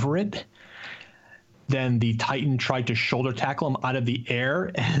up over it. Then the Titan tried to shoulder tackle him out of the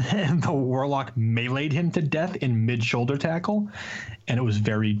air, and the Warlock meleeed him to death in mid-shoulder tackle. And it was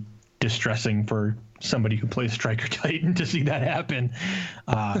very distressing for somebody who plays Striker Titan to see that happen.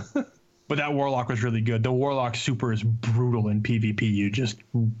 But that Warlock was really good. The Warlock super is brutal in PvP. You just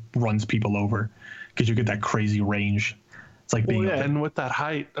runs people over because you get that crazy range. It's like being and with that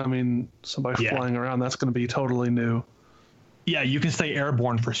height, I mean, somebody flying around, that's going to be totally new. Yeah, you can stay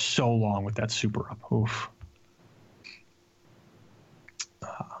airborne for so long with that super up. Oof.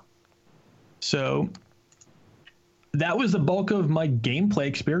 So that was the bulk of my gameplay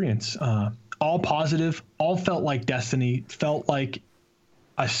experience. All positive, all felt like Destiny, felt like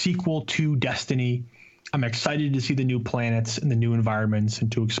a sequel to Destiny. I'm excited to see the new planets and the new environments and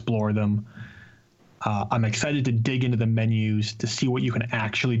to explore them. I'm excited to dig into the menus to see what you can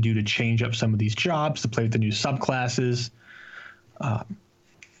actually do to change up some of these jobs, to play with the new subclasses.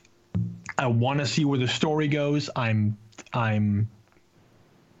 I want to see where the story goes. I'm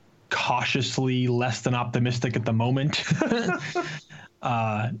cautiously less than optimistic at the moment.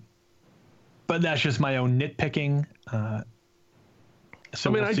 But that's just my own nitpicking.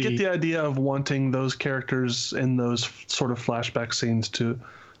 So I get the idea of wanting those characters in those sort of flashback scenes to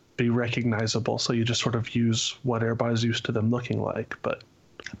be recognizable. So you just sort of use what everybody's used to them looking like. But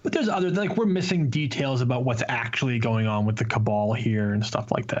there's other, like, we're missing details about what's actually going on with the Cabal here and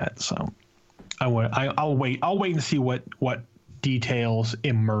stuff like that. So I'll wait and see what details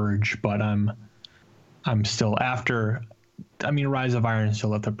emerge. But I'm still after. I mean, Rise of Iron still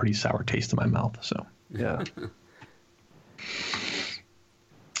left a pretty sour taste in my mouth. So yeah.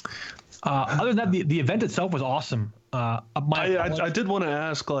 Other than that, the event itself was awesome. I did want to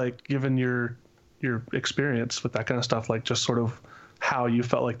ask, like, given your experience with that kind of stuff, like, just sort of how you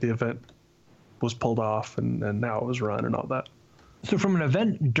felt like the event was pulled off and how it was run and all that. So from an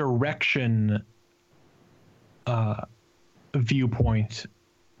event direction viewpoint,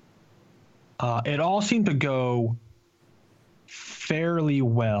 it all seemed to go fairly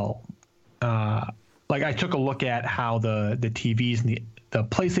well. Like, I took a look at how the TVs and the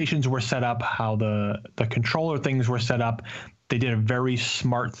PlayStations were set up, how the controller things were set up. They did a very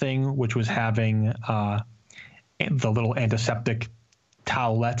smart thing, which was having the little antiseptic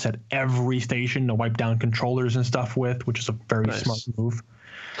towelettes at every station to wipe down controllers and stuff with, which is a very smart move.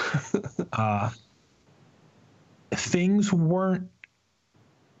 Things weren't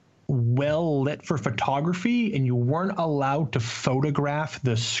well lit for photography, and you weren't allowed to photograph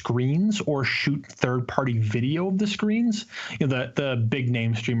the screens or shoot third-party video of the screens. You know, the big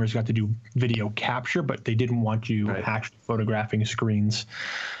name streamers got to do video capture, but they didn't want you actually photographing screens.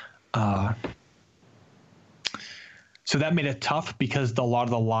 So that made it tough because a lot of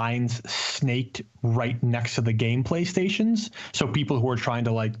the lines snaked right next to the gameplay stations. So people who were trying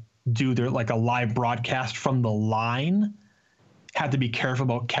to, like, do their, like, a live broadcast from the line had to be careful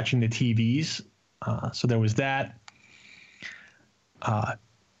about catching the TVs. So there was that.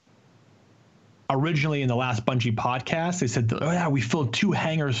 Originally in the last Bungie podcast, they said, oh yeah, we filled 2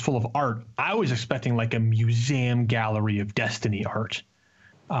 hangars full of art. I was expecting like a museum gallery of Destiny art.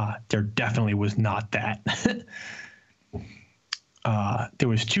 There definitely was not that. There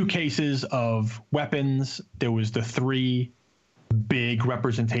was 2 cases of weapons. There was the 3 big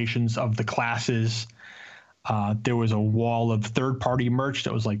representations of the classes. There was a wall of third-party merch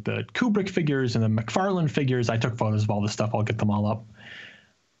that was like the Kubrick figures and the McFarlane figures. I took photos of all this stuff. I'll get them all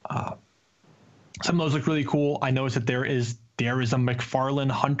up. Some of those look really cool. I noticed that there is a McFarlane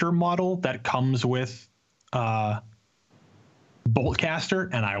Hunter model that comes with Boltcaster,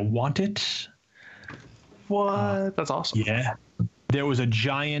 and I want it. What? That's awesome. Yeah. There was a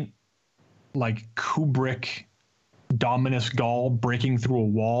giant, like, Kubrick Dominus Gall breaking through a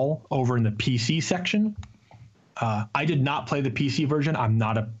wall over in the PC section. I did not play the PC version. I'm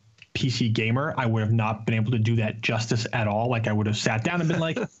not a PC gamer. I would have not been able to do that justice at all. Like, I would have sat down and been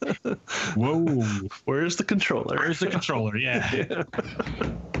like, whoa, where's the controller? Where's the controller? Yeah.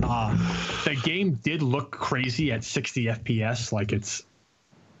 The game did look crazy at 60 FPS. Like,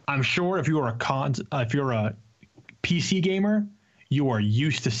 I'm sure if you're a PC gamer, you are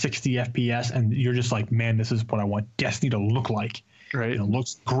used to 60 FPS and you're just like, man, this is what I want Destiny to look like. Right. It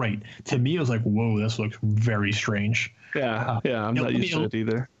looks great. To me, it was like, whoa, this looks very strange. Yeah. I'm not used to it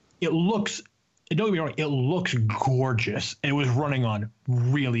either. Don't get me wrong, it looks gorgeous. It was running on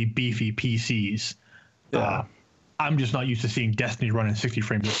really beefy PCs. Yeah. I'm just not used to seeing Destiny running 60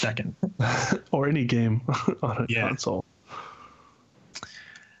 frames a second. Or any game on a console.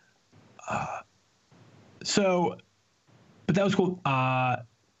 But that was cool.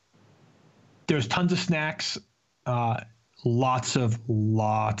 There's tons of snacks, lots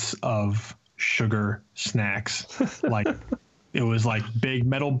of sugar snacks. Like, it was like big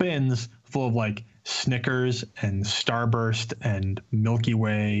metal bins full of like Snickers and Starburst and Milky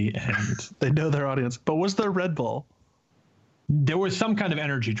Way, and they know their audience. But was there Red Bull? There was some kind of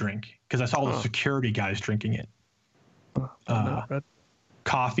energy drink because I saw the security guys drinking it.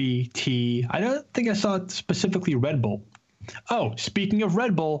 Coffee, tea. I don't think I saw specifically Red Bull. Oh, speaking of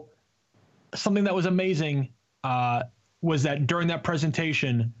Red Bull, something that was amazing was that during that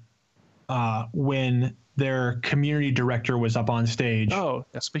presentation, when their community director was up on stage. Oh,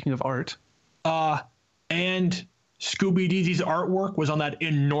 yeah, speaking of art. And Scooby Doo's artwork was on that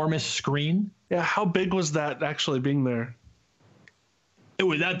enormous screen. Yeah, how big was that actually being there?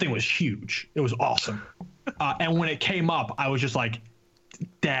 That thing was huge. It was awesome. And when it came up, I was just like,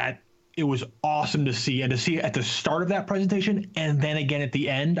 it was awesome to see. And to see it at the start of that presentation and then again at the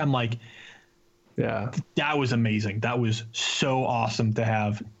end, I'm like, yeah, that was amazing. That was so awesome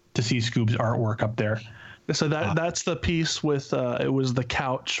to see Scoob's artwork up there. So that's the piece with it was the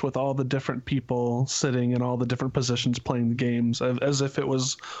couch with all the different people sitting in all the different positions playing the games as if it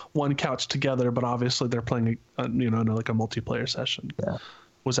was one couch together, but obviously they're playing like a multiplayer session. Yeah,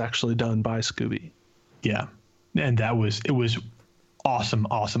 was actually done by Scooby. Yeah, and it was awesome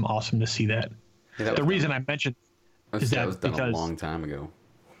to see that. Yeah, the reason I mentioned is that was done because a long time ago.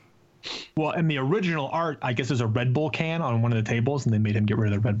 Well, in the original art, I guess there's a Red Bull can on one of the tables, and they made him get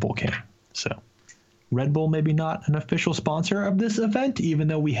rid of the Red Bull can. So, Red Bull maybe not an official sponsor of this event, even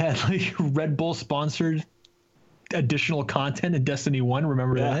though we had like Red Bull sponsored additional content in Destiny 1.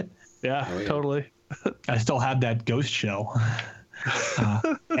 Remember that? Yeah, totally. I still have that ghost shell,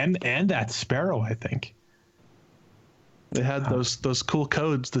 and that Sparrow, I think. They had those cool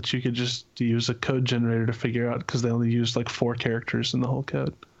codes that you could just use a code generator to figure out because they only used like 4 characters in the whole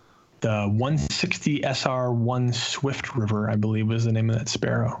code. The 160 SR1 Swift River, I believe, was the name of that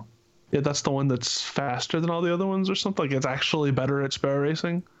Sparrow. Yeah, that's the one that's faster than all the other ones or something. Like, it's actually better at Sparrow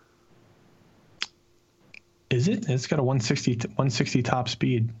racing. Is it? It's got a 160 top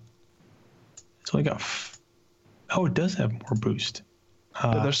speed. It's only got... it does have more boost.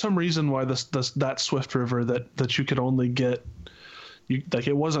 There's some reason why that Swift River that you could only get...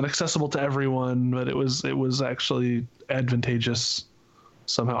 it wasn't accessible to everyone, but it was actually advantageous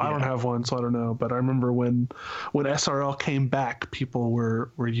somehow. Yeah. I don't have one, so I don't know. But I remember when SRL came back, people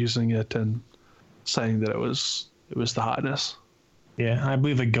were using it and saying that it was the hotness. Yeah, I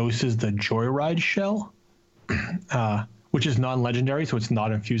believe the Ghost is the Joyride shell, which is non-legendary, so it's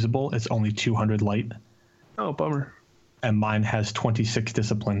not infusible. It's only 200 light. Oh, bummer. And mine has 26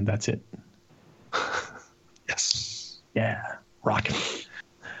 discipline. That's it. Yes. Yeah, rocking.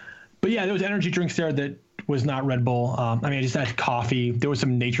 But yeah, there was energy drinks there that was not Red Bull. I just had coffee. There was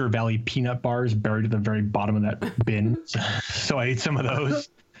some Nature Valley peanut bars buried at the very bottom of that bin. So I ate some of those.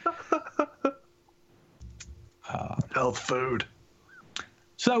 Health food.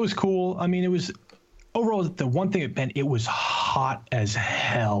 So that was cool. It was overall the one thing it was hot as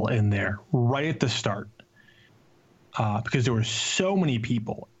hell in there right at the start because there were so many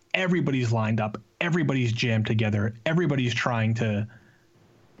people. Everybody's lined up. Everybody's jammed together. Everybody's trying to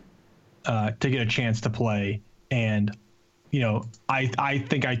get a chance to play. And, I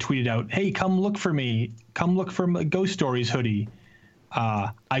think I tweeted out, hey, come look for me. Come look for my Ghost Stories hoodie.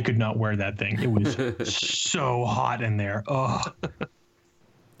 I could not wear that thing. It was so hot in there. Oh.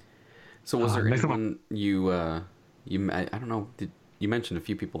 So was there anyone I don't know, you mentioned a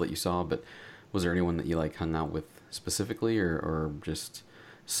few people that you saw, but was there anyone that you like hung out with specifically or just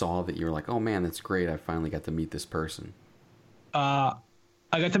saw that you were like, oh man, that's great. I finally got to meet this person. I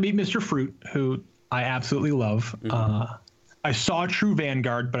got to meet Mr. Fruit, who I absolutely love. Mm-hmm. I saw True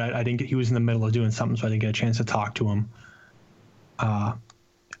Vanguard, but I didn't get. He was in the middle of doing something, so I didn't get a chance to talk to him.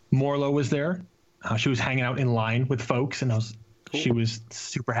 Morlo was there. She was hanging out in line with folks, and she was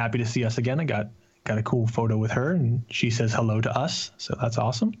super happy to see us again. I got a cool photo with her, and she says hello to us, so that's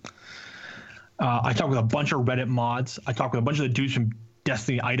awesome. I talked with a bunch of Reddit mods. I talked with a bunch of the dudes from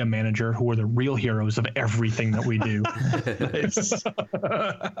Destiny Item Manager, who are the real heroes of everything that we do.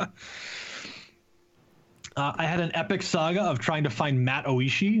 I had an epic saga of trying to find Matt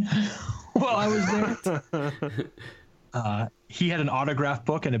Oishi while I was there. He had an autograph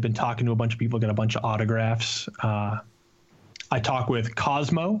book and had been talking to a bunch of people, got a bunch of autographs. I talked with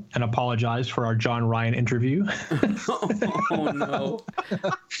Cosmo and apologized for our John Ryan interview. Oh, no.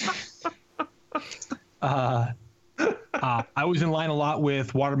 I was in line a lot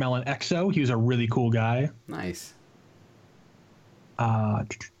with Watermelon Exo. He was a really cool guy. Nice.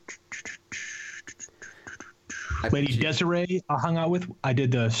 Lady Desiree I hung out with. I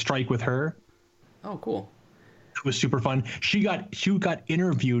did the strike with her. Oh, cool. It was super fun. She got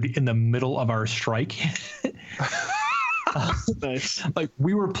interviewed in the middle of our strike. Nice. Like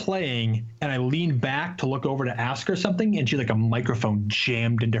we were playing and I leaned back to look over to ask her something and she like a microphone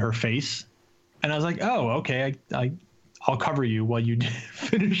jammed into her face. And I was like, oh, okay, I'll cover you while you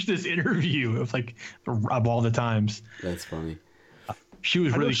finish this interview. It was like of all the times. That's funny. She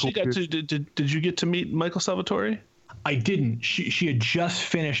was really cool. Did you get to meet Michael Salvatore? I didn't. She had just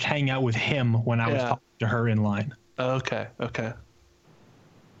finished hanging out with him when I was talking to her in line. Okay.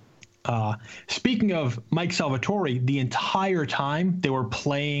 Speaking of Mike Salvatore, the entire time they were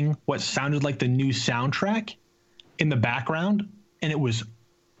playing what sounded like the new soundtrack in the background, and it was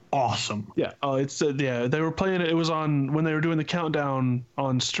awesome. Yeah. Oh, they were playing it. It was on when they were doing the countdown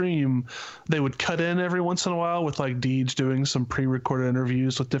on stream. They would cut in every once in a while with like Deej doing some pre-recorded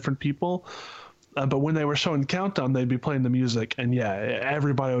interviews with different people. But when they were showing countdown, they'd be playing the music, and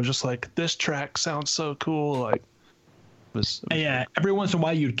everybody was just like, "This track sounds so cool!" Like, every once in a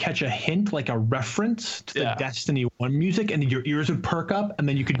while you'd catch a hint, like a reference to the Destiny 1 music, and your ears would perk up, and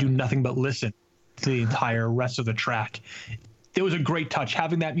then you could do nothing but listen to the entire rest of the track. It was a great touch.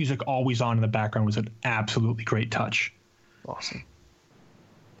 Having that music always on in the background was an absolutely great touch. Awesome.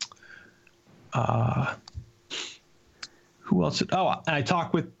 Who else? And I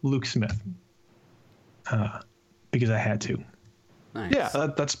talked with Luke Smith because I had to. Nice. Yeah,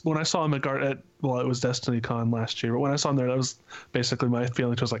 that's when I saw him it was Destiny Con last year, but when I saw him there, that was basically my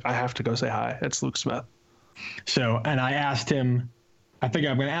feeling. It was like, I have to go say hi. It's Luke Smith. So, and I asked him, I think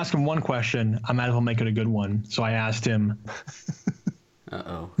I'm going to ask him one question. I might as well make it a good one. So I asked him,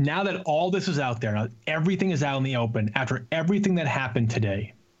 now that all this is out there, now everything is out in the open, after everything that happened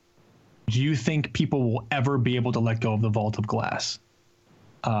today, do you think people will ever be able to let go of the Vault of Glass?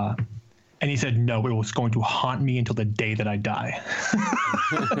 And he said, no, it was going to haunt me until the day that I die.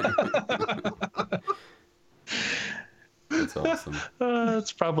 That's awesome.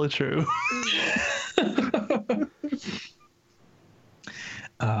 That's probably true.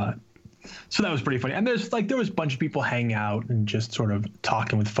 So that was pretty funny. And there was a bunch of people hanging out and just sort of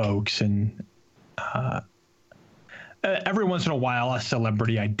talking with folks. And every once in a while, a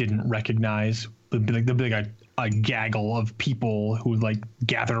celebrity I didn't recognize would be like a gaggle of people who like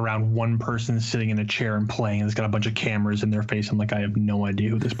gathered around one person sitting in a chair and playing. And it's got a bunch of cameras in their face. I'm like, I have no idea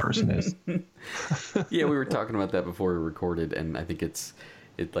who this person is. Yeah, we were talking about that before we recorded, and I think it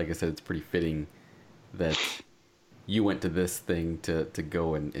like I said, it's pretty fitting that you went to this thing to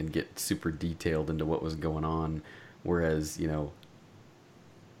go and get super detailed into what was going on, whereas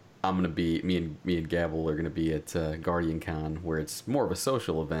I'm gonna be me and Gabble are gonna be at Guardian Con, where it's more of a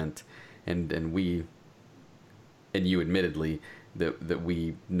social event, and we and you admittedly that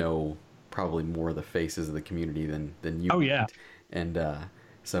we know probably more of the faces of the community than you. Oh yeah. And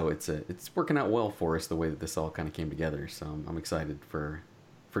so it's working out well for us the way that this all kind of came together. So I'm excited for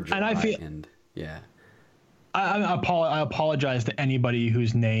July, and I feel I apologize to anybody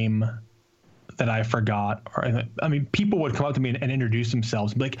whose name that I forgot. Or I mean, people would come up to me and introduce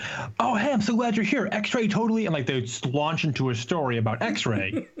themselves and be like, "Oh, hey, I'm so glad you're here. X-Ray totally," and like they'd launch into a story about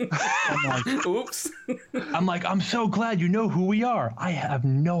X-Ray. I'm like, oops. I'm so glad you know who we are. I have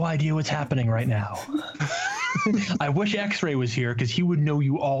no idea what's happening right now. I wish X-Ray was here because he would know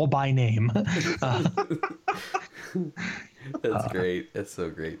you all by name. That's great. That's so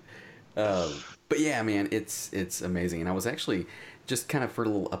great. But yeah, man, it's amazing. And I was actually just kind of for a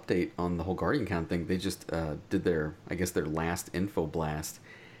little update on the whole Guardian Con thing. They just did their last info blast,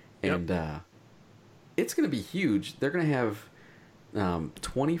 and it's going to be huge. They're going to have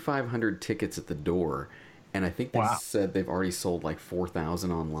 2,500 tickets at the door, and I think they said they've already sold like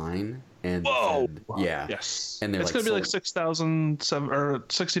 4,000 online. And whoa! Yeah, yes, and it's gonna be like 6,000 or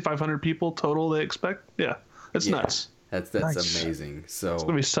 6,500 people total. They expect. Yeah, it's nuts. That's nice. Amazing. So it's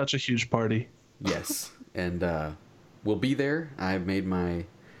gonna be such a huge party. Yes, and we'll be there. I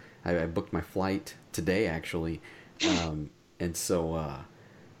booked my flight today actually, and so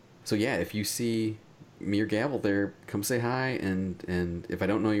yeah, if you see me or Gavel there, come say hi, and if I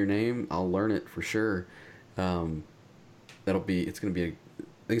don't know your name, I'll learn it for sure. It's gonna be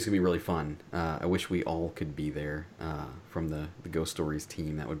I think it's gonna be really fun. I wish we all could be there from the Ghost Stories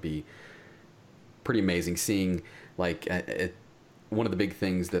team. That would be pretty amazing. Seeing like one of the big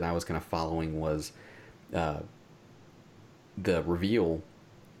things that I was kind of following was the reveal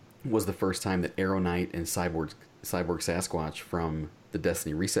was the first time that Arrow Knight and Cyborg Sasquatch from the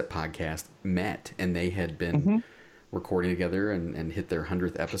Destiny Reset podcast met, and they had been recording together and hit their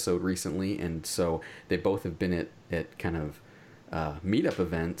 100th episode recently, and so they both have been at kind of meetup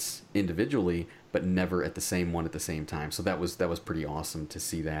events individually, but never at the same one at the same time. So that was pretty awesome to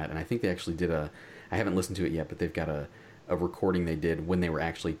see that. And I think they actually did I haven't listened to it yet, but they've got a recording they did when they were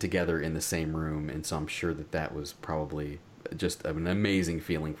actually together in the same room, and so I'm sure that was probably just an amazing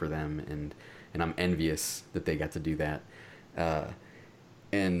feeling for them, and I'm envious that they got to do that.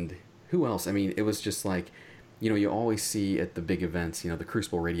 And who else? I mean, it was just like, you always see at the big events, the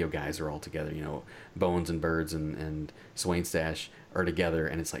Crucible Radio guys are all together, Bones and Birds and Swain Stash are together,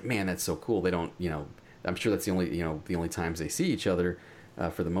 and it's like, man, that's so cool. They don't, I'm sure that's the only times they see each other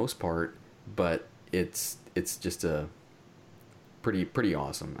for the most part, but it's just a pretty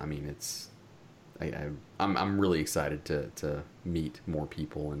awesome. I mean, I'm really excited to meet more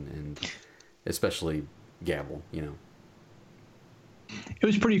people and especially Gavel, It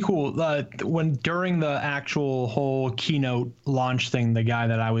was pretty cool. When during the actual whole keynote launch thing, the guy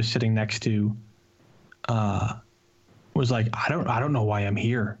that I was sitting next to was like, I don't know why I'm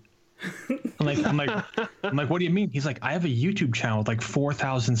here. I'm like, what do you mean? He's like, I have a YouTube channel with like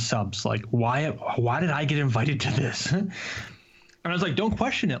 4,000 subs. Like, why did I get invited to this? And I was like, don't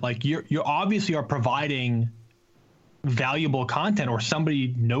question it. Like, you obviously are providing valuable content, or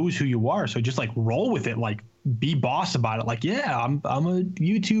somebody knows who you are. So just like roll with it. Like, be boss about it. Like, yeah, I'm a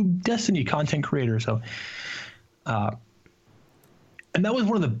YouTube Destiny content creator. So, and that was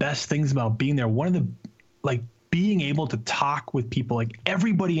one of the best things about being there. One of the, like, being able to talk with people, like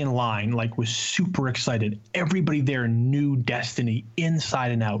everybody in line, like, was super excited. Everybody there knew Destiny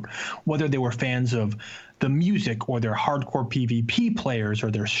inside and out, whether they were fans of the music or they're hardcore PvP players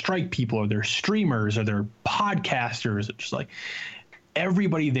or they're strike people or they're streamers or they're podcasters. It's just like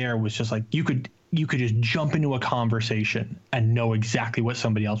everybody there was just like, you could just jump into a conversation and know exactly what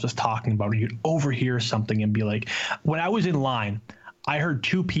somebody else was talking about, or you'd overhear something and be like, when I was in line, I heard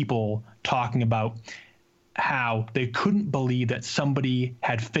two people talking about how they couldn't believe that somebody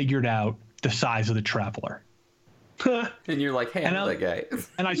had figured out the size of the Traveler. And you're like, hey, I know that guy.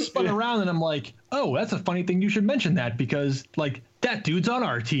 And I spun around and I'm like, oh, that's a funny thing. You should mention that because, like, that dude's on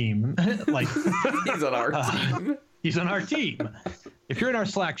our team. Like, he's on our team. He's on our team. If you're in our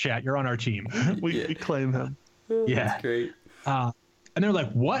Slack chat, you're on our team. We claim him. Yeah, that's great. And they're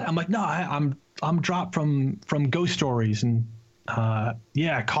like, "What?" I'm like, "No, I'm dropped from Ghost Stories, and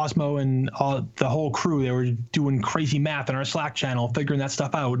Cosmo and the whole crew. They were doing crazy math in our Slack channel, figuring that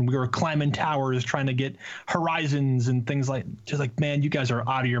stuff out, and we were climbing towers, trying to get horizons and things like. Just like, man, you guys are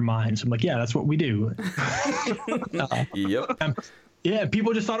out of your minds." I'm like, "Yeah, that's what we do." Yep. Yeah,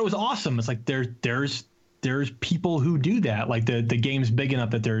 people just thought it was awesome. It's like there's people who do that. Like the game's big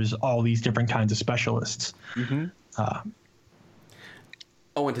enough that there's all these different kinds of specialists. Mm-hmm.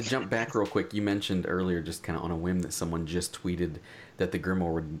 And to jump back real quick, you mentioned earlier, just kind of on a whim, that someone just tweeted that the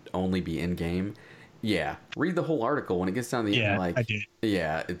Grimoire would only be in game. Yeah, read the whole article. When it gets down to the end, like, I did.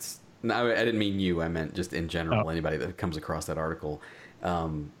 Yeah, it's. No, I didn't mean you. I meant just in general. Anybody that comes across that article,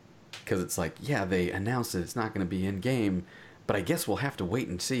 because it's like, yeah, they announced that it's not going to be in game. But I guess we'll have to wait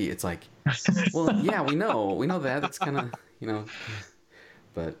and see. It's like, well, yeah, we know that. It's kind of,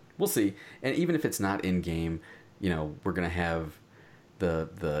 but we'll see. And even if it's not in game, we're gonna have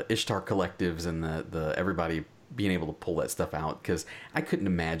the Ishtar collectives and the everybody being able to pull that stuff out, because I couldn't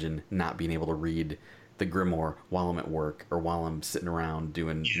imagine not being able to read the Grimoire while I'm at work or while I'm sitting around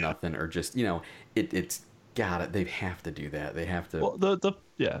doing nothing, or just it's got it. They have to do that. They have to. Well,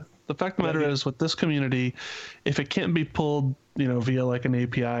 the fact of the matter is, with this community, if it can't be pulled, via like an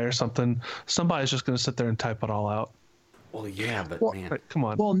API or something, somebody's just going to sit there and type it all out. Well, yeah, but man, right, come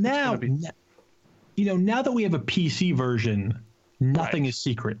on. Well, now that we have a PC version, nothing is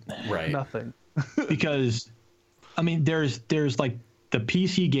secret. Right. Nothing. Because, I mean, there's like the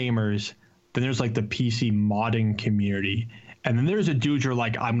PC gamers Then there's like the PC modding community. And then there's a dude you're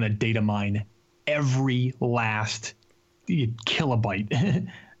like, I'm going to data mine every last kilobyte,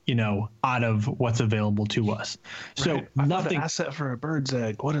 out of what's available to us. So right. nothing. An asset for a bird's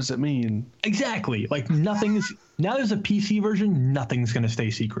egg. What does it mean? Exactly. Like nothing's now there's a PC version. Nothing's going to stay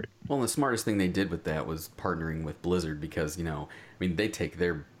secret. Well, the smartest thing they did with that was partnering with Blizzard because, they take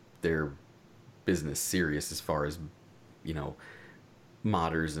their business serious as far as,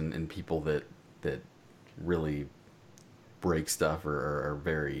 modders and people that really break stuff or are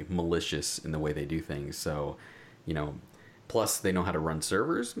very malicious in the way they do things. So, plus they know how to run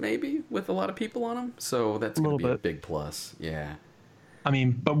servers maybe with a lot of people on them. So that's going to be a big plus. Yeah.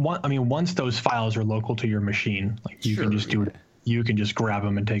 Once those files are local to your machine, like you can just do it. You can just grab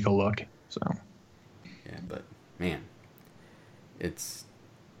them and take a look. So. Yeah, but man, it's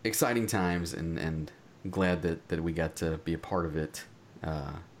exciting times and glad that we got to be a part of it.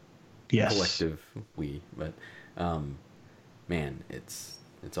 Yes. Collective but man, it's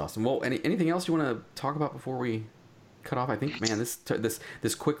awesome. Well, anything else you want to talk about before we cut off? I think, man, this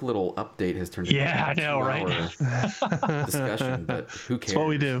quick little update has turned into I know, right? discussion, but who cares? That's what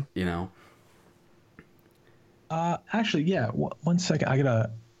we do. Actually, yeah. One second,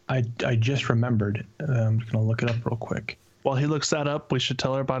 I just remembered. I'm just gonna look it up real quick. While he looks that up, we should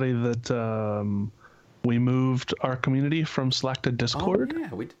tell everybody that we moved our community from Slack to Discord. Oh,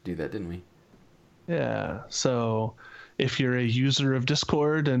 yeah, we did do that, didn't we? Yeah. So if you're a user of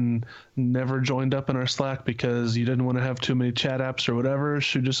Discord and never joined up in our Slack because you didn't want to have too many chat apps or whatever,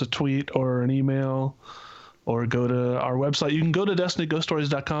 shoot us a tweet or an email or go to our website. You can go to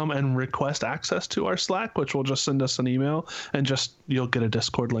destinyghoststories.com and request access to our Slack, which will just send us an email and you'll get a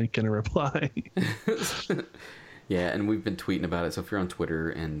Discord link and a reply. Yeah, and we've been tweeting about it. So if you're on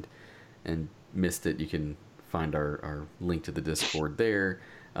Twitter and missed it, you can find our link to the Discord there.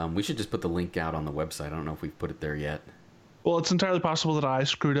 We should just put the link out on the website. I don't know if we've put it there yet. Well, it's entirely possible that I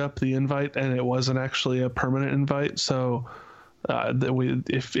screwed up the invite and it wasn't actually a permanent invite. So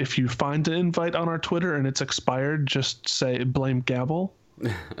if you find an invite on our Twitter and it's expired, just blame Gabble.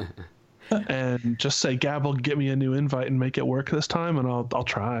 And just say, Gabble, get me a new invite and make it work this time, and I'll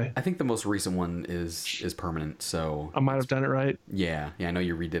try. I think the most recent one is permanent, so... I might have done it right. Yeah, I know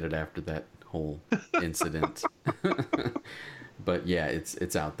you redid it after that whole incident. But yeah,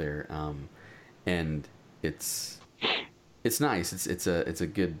 it's out there. And it's nice. It's a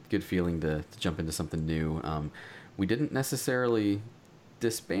good feeling to jump into something new. We didn't necessarily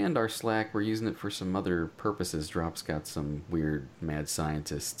disband our Slack. We're using it for some other purposes. Drop's got some weird mad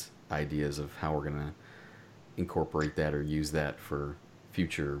scientist ideas of how we're gonna incorporate that or use that for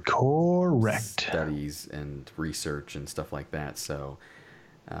future studies and research and stuff like that. So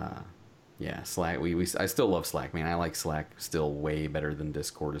yeah, Slack, I still love Slack, man. I like Slack still way better than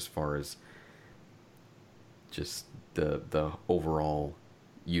Discord as far as just the overall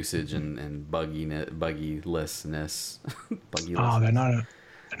usage and buggylessness. Oh, they're not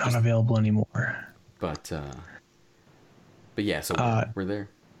available anymore. But yeah, so we're there.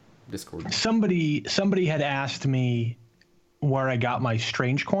 Discord. Somebody had asked me where I got my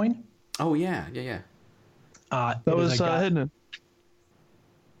Strange coin. Oh yeah. That was hidden.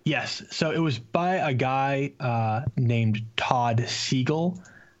 Yes, so it was by a guy named Todd Siegel.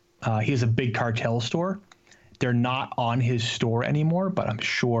 He has a Big Cartel store. They're not on his store anymore, but I'm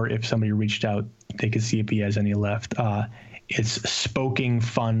sure if somebody reached out, they could see if he has any left. It's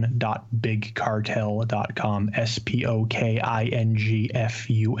spokingfun.bigcartel.com,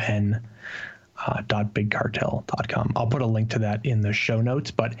 SPOKINGFUN. .bigcartel.com. I'll put a link to that in the show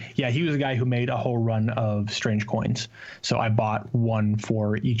notes. But yeah, he was a guy who made a whole run of Strange coins. So I bought one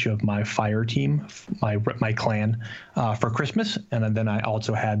for each of my fire team, my clan, for Christmas, and then I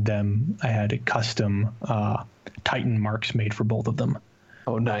also had custom Titan marks made for both of them.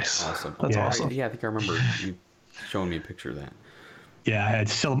 Oh, nice! Awesome. That's awesome. Yeah, I think I remember you showing me a picture of that. Yeah, I had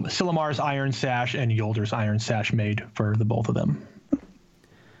Silimar's Iron Sash and Yolder's Iron Sash made for the both of them.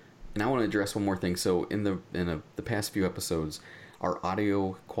 And I want to address one more thing. So in the past few episodes, our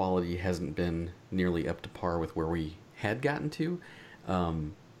audio quality hasn't been nearly up to par with where we had gotten to,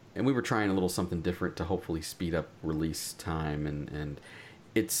 and we were trying a little something different to hopefully speed up release time. And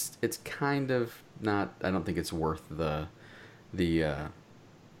it's kind of not. I don't think it's worth the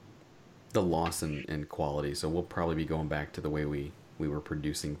loss in quality. So we'll probably be going back to the way we were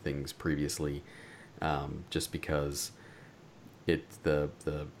producing things previously, just because. We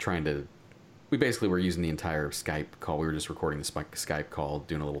basically were using the entire Skype call. We were just recording the Skype call,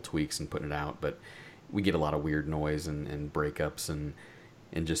 doing a little tweaks and putting it out, but we get a lot of weird noise and breakups and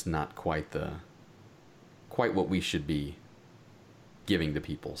just not quite what we should be giving to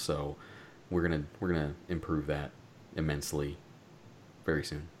people. So we're gonna improve that immensely very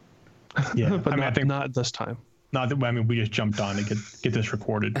soon. Yeah, but I think not this time. Not that, I mean, we just jumped on to get this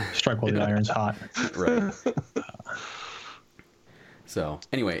recorded. Strike while the iron's hot. Right. So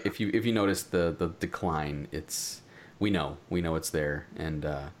anyway, if you notice the decline, we know it's there, and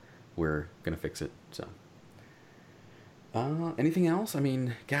we're gonna fix it. So anything else? I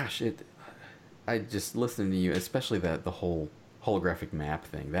mean, gosh, I just listening to you, especially the whole holographic map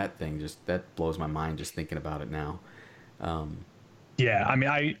thing. That blows my mind just thinking about it now. Yeah, I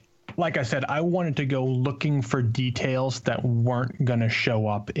mean, like I said, I wanted to go looking for details that weren't going to show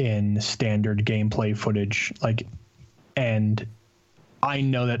up in standard gameplay footage. And I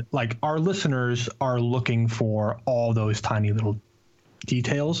know that our listeners are looking for all those tiny little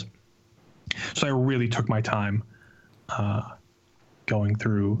details. So I really took my time going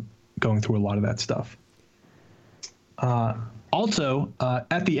through a lot of that stuff. Also,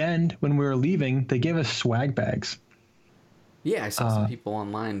 at the end, when we were leaving, they gave us swag bags. Yeah, I saw some people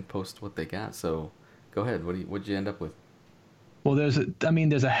online post what they got. So, go ahead. What'd you end up with? Well, there's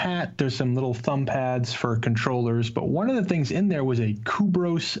a hat. There's some little thumb pads for controllers. But one of the things in there was a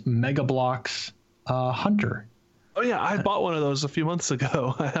Kubros Megablox Hunter. Oh yeah, I bought one of those a few months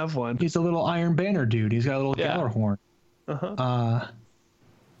ago. I have one. He's a little Iron Banner dude. He's got a little Gjallarhorn. Uh-huh.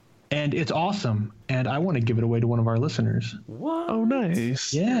 And it's awesome. And I want to give it away to one of our listeners. What? Oh,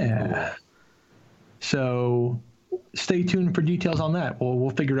 nice. Yeah. Cool. So stay tuned for details on that.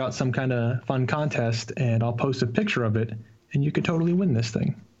 We'll figure out some kind of fun contest, and I'll post a picture of it, and you could totally win this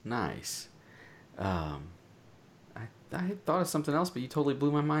thing. Nice. I thought of something else, but you totally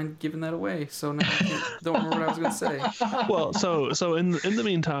blew my mind giving that away. So now I don't remember what I was going to say. Well, so in the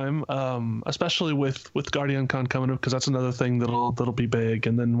meantime, especially with GuardianCon coming up, because that's another thing that'll be big.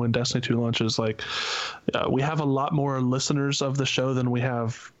 And then when Destiny 2 launches, we have a lot more listeners of the show than we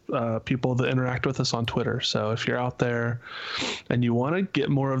have people that interact with us on Twitter. So if you're out there and you want to get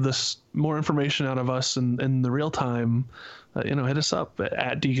more information out of us in the real time, hit us up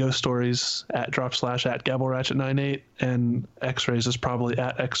at DGO Stories, at @, at GabbleRatchet98, and X-Rays is probably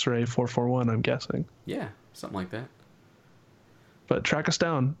at X-Ray441, I'm guessing. Yeah, something like that. But track us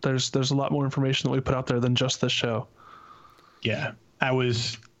down. There's a lot more information that we put out there than just this show. Yeah, I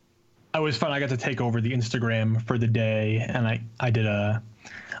was fun. I got to take over the Instagram for the day, and I did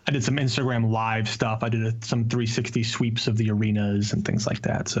some Instagram live stuff. I did some 360 sweeps of the arenas and things like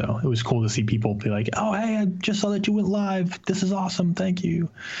that. So it was cool to see people be like, "Oh, hey, I just saw that you went live. This is awesome. Thank you."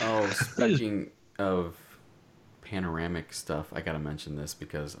 Oh, speaking of panoramic stuff, I got to mention this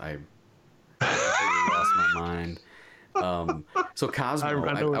because I totally lost my mind. So Cosmo,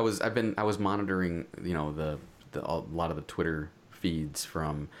 I was monitoring, a lot of the Twitter feeds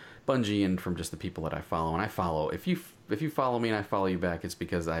from Bungie and from just the people that I follow. And I follow, if you follow me and I follow you back, it's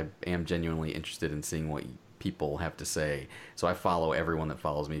because I am genuinely interested in seeing what people have to say. So I follow everyone that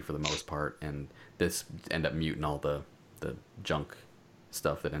follows me for the most part, and this end up muting all the junk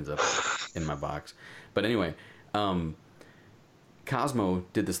stuff that ends up in my box. But anyway, Cosmo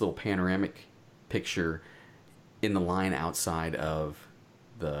did this little panoramic picture in the line outside of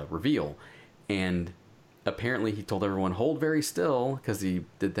the reveal, and apparently he told everyone hold very still because he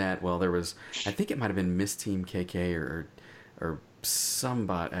did that. Well, there was, I think it might have been Miss Team KK or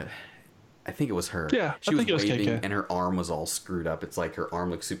somebody. I think it was her. Yeah, she was waving KK. And her arm was all screwed up. It's like her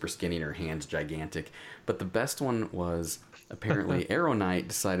arm looks super skinny and her hand's gigantic. But the best one was apparently Arrow Knight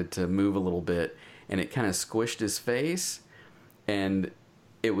decided to move a little bit, and it kind of squished his face, and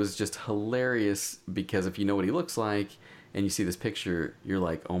it was just hilarious because if you know what he looks like and you see this picture, you're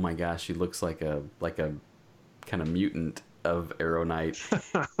like, oh my gosh, he looks like a kind of mutant of Arrow Knight.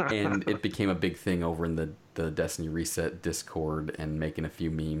 And it became a big thing over in the Destiny Reset Discord and making a few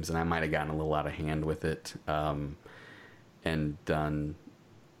memes, and I might have gotten a little out of hand with it and done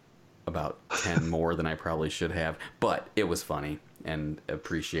about 10 more than I probably should have, but it was funny and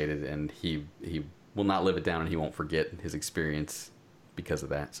appreciated, and he will not live it down, and he won't forget his experience because of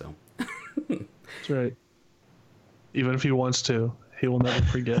that. So that's right. Even if he wants to, he will never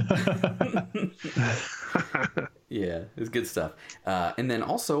forget. Yeah, it's good stuff. And then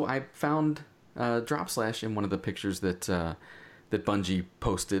also I found Dropslash in one of the pictures that Bungie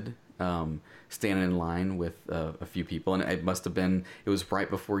posted, standing in line with a few people, and it was right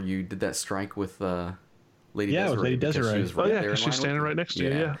before you did that strike with Lady Desiree. Yeah, it was Lady Desiree. Because she's standing right next to you.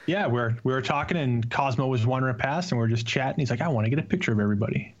 Yeah. Yeah, we were talking, and Cosmo was wandering past, and we were just chatting. He's like, I want to get a picture of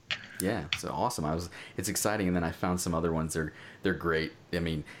everybody. Yeah, so awesome. It's exciting, and then I found some other ones. They're great. I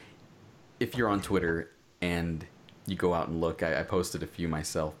mean, if you're on Twitter and you go out and look, I posted a few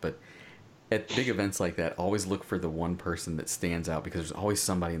myself, but at big events like that, always look for the one person that stands out, because there's always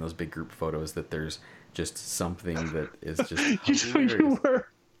somebody in those big group photos that there's just something that is just hilarious.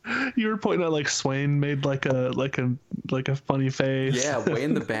 You were pointing out like Swain made like a funny face. Yeah, way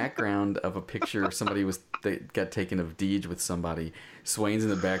in the background of a picture somebody got taken of Deej with somebody. Swain's in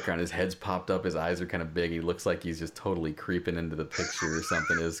the background, his head's popped up, his eyes are kind of big. He looks like he's just totally creeping into the picture or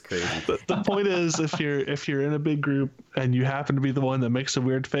something. It's crazy. The point is, if you're in a big group and you happen to be the one that makes a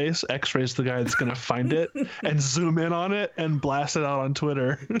weird face, X-Ray's the guy that's gonna find it and zoom in on it and blast it out on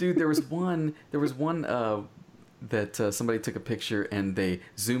Twitter. Dude, there was one that somebody took a picture and they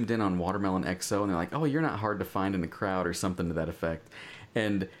zoomed in on Watermelon XO, and they're like, "Oh, you're not hard to find in the crowd," or something to that effect.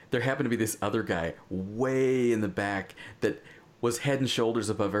 And there happened to be this other guy way in the back that was head and shoulders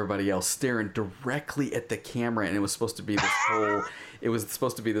above everybody else, staring directly at the camera, and it was supposed to be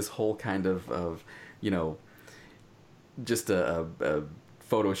this whole kind of just a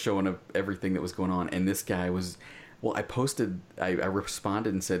photo showing of everything that was going on. And this guy was, well, I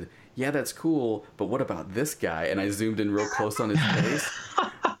responded and said, "Yeah, that's cool, but what about this guy?" And I zoomed in real close on his face.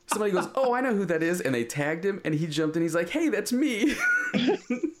 Somebody goes, "Oh, I know who that is," and they tagged him, and he jumped in. He's like, "Hey, that's me." I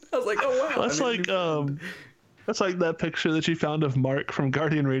was like, "Oh wow." That's like that picture that you found of Mark from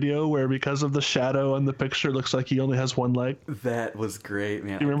Guardian Radio, where because of the shadow on the picture, it looks like he only has one leg. That was great,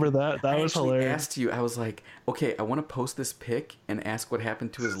 man. You remember that? That was hilarious. I asked you, I was like, okay, I want to post this pic and ask what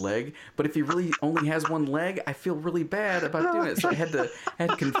happened to his leg, but if he really only has one leg, I feel really bad about doing it. So I had to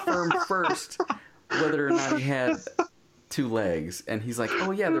confirm first whether or not he had two legs. And he's like,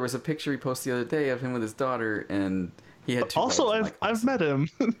 "Oh yeah, there was a picture he posted the other day of him with his daughter, and he had two also legs." I've met him.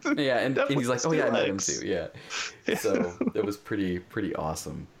 Yeah, and he's like, "Oh yeah, I met him too." Yeah, so it was pretty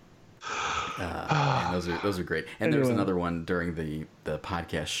awesome. And those are great. And there was another one during the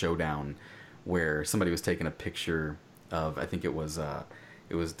podcast showdown where somebody was taking a picture of, I think it was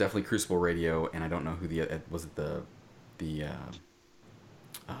definitely Crucible Radio, and I don't know who was it the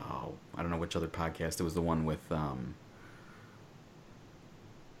I don't know which other podcast. It was the one with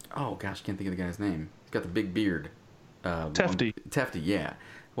oh gosh, can't think of the guy's name. He's got the big beard. Tefty, yeah.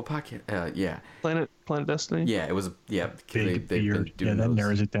 Well, podcast, yeah. Planet Destiny. Yeah, it was. Yeah, big beard. Yeah, that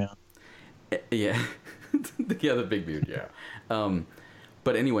narrows it down. Yeah, yeah, the big beard. Yeah.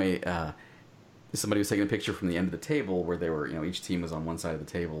 But anyway, somebody was taking a picture from the end of the table where they were, each team was on one side of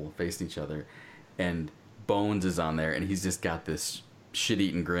the table facing each other, and Bones is on there, and he's just got this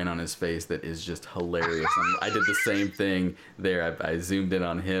shit-eating grin on his face that is just hilarious. I did the same thing there. I zoomed in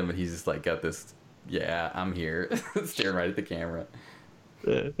on him, and he's just like got this, "Yeah, I'm here," staring right at the camera.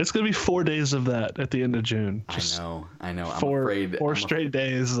 It's gonna be 4 days of that at the end of June. I know. I'm afraid. 4 straight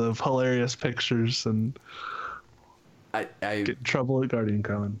days of hilarious pictures, and I get in trouble at Guardian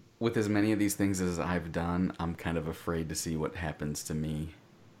Con. With as many of these things as I've done, I'm kind of afraid to see what happens to me.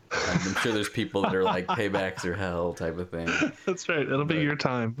 I'm sure there's people that are like, paybacks are hell type of thing. That's right. It'll be your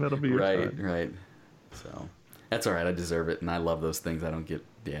time. It'll be your time. Right. So that's all right. I deserve it, and I love those things. I don't get.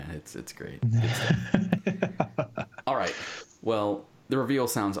 Yeah, it's great. All right. Well, the reveal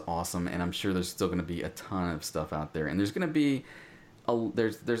sounds awesome, and I'm sure there's still going to be a ton of stuff out there, and there's going to be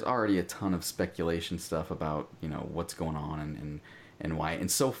there's already a ton of speculation stuff about what's going on and why. And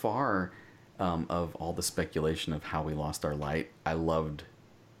so far, of all the speculation of how we lost our light, I loved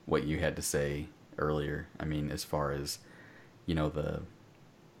what you had to say earlier. I mean, as far as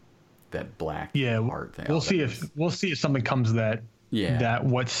that black heart thing. We'll see if something comes of that. Yeah. That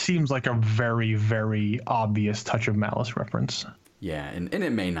what seems like a very, very obvious touch of malice reference. Yeah, and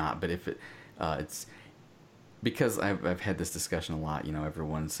it may not, but if it's because I've had this discussion a lot.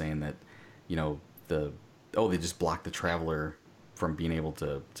 Everyone's saying that they just blocked the Traveler from being able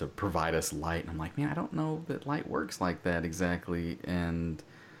to provide us light, and I'm like, man, I don't know that light works like that exactly, and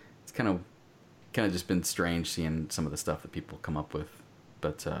it's kind of just been strange seeing some of the stuff that people come up with,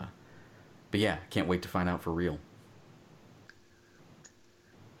 but yeah, can't wait to find out for real.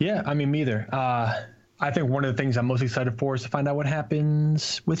 Yeah, I mean, me either. I think one of the things I'm most excited for is to find out what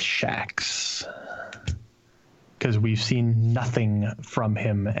happens with Shaxx, because we've seen nothing from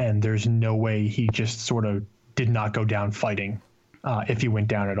him, and there's no way he just sort of did not go down fighting, if he went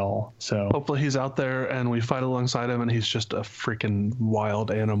down at all. So hopefully he's out there and we fight alongside him, and he's just a freaking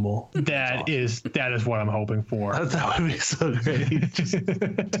wild animal. That is what I'm hoping for. That would be so great. Just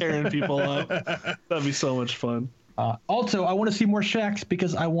tearing people up. That'd be so much fun. Also, I want to see more Shaxx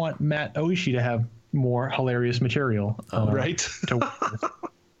because I want Matt Oishi to have more hilarious material. Right.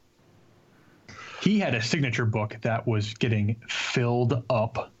 He had a signature book that was getting filled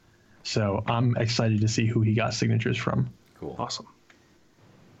up. So I'm excited to see who he got signatures from. Cool. Awesome.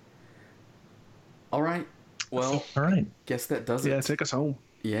 All right. Well, all right. Guess that does it. Yeah, take us home.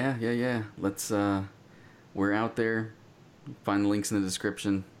 Yeah. Let's we're out there. Find the links in the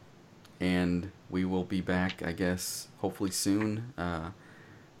description, and we will be back, I guess, hopefully soon,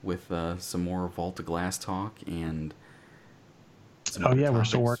 with some more Vault of Glass talk and. We're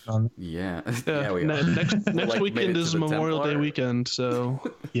still working on. Yeah. We next weekend is Memorial Day weekend, so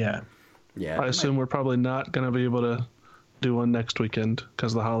yeah. I assume we're probably not going to be able to do one next weekend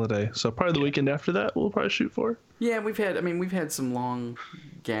because of the holiday. So probably the weekend after that we'll probably shoot for. Yeah, we've had some long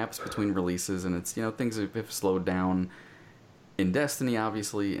gaps between releases, and it's things have slowed down in Destiny,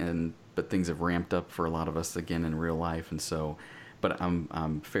 obviously, but things have ramped up for a lot of us again in real life, and so. But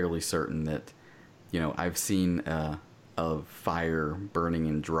I'm fairly certain that I've seen a fire burning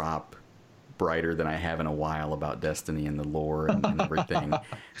and drop brighter than I have in a while about Destiny and the lore and everything.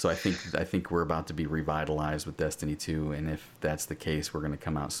 So I think we're about to be revitalized with Destiny 2, and if that's the case, we're going to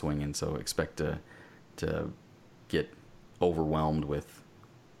come out swinging. So expect to get overwhelmed with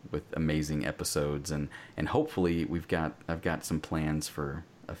amazing episodes, and hopefully I've got some plans for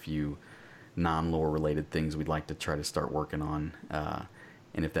a few non-lore related things we'd like to try to start working on.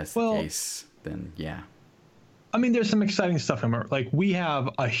 And if that's the case, then yeah. I mean, there's some exciting stuff. Like, we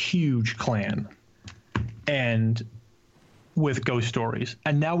have a huge clan, and with Ghost Stories,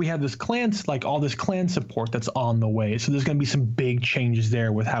 and now we have this clan, like all this clan support that's on the way. So there's going to be some big changes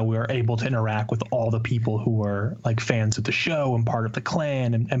there with how we're able to interact with all the people who are like fans of the show and part of the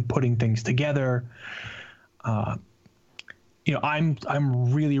clan and putting things together. I'm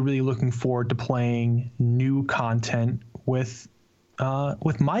really, really looking forward to playing new content with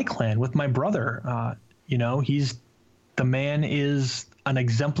my clan, with my brother. The man is an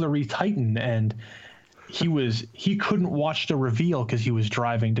exemplary Titan, and he couldn't watch the reveal because he was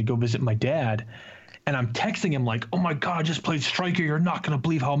driving to go visit my dad. And I'm texting him like, "Oh my God, I just played Striker. You're not going to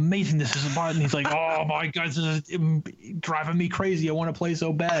believe how amazing this is." And he's like, "Oh my God, this is driving me crazy. I want to play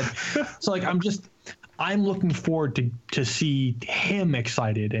so bad." So like, I'm looking forward to see him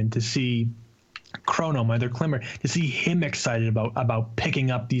excited, and to see Chrono, my other Climber, to see him excited about picking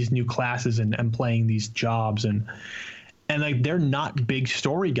up these new classes and playing these jobs, and like, they're not big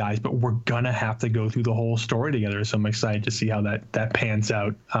story guys, but we're gonna have to go through the whole story together. So I'm excited to see how that pans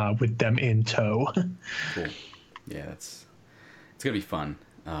out with them in tow. Cool. Yeah, it's gonna be fun.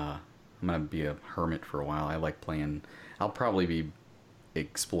 I'm gonna be a hermit for a while. I like playing. I'll probably be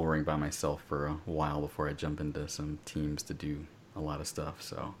exploring by myself for a while before I jump into some teams to do a lot of stuff.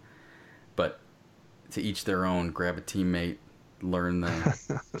 So, but to each their own. Grab a teammate, learn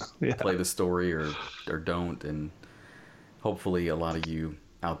the play the story or don't, and hopefully a lot of you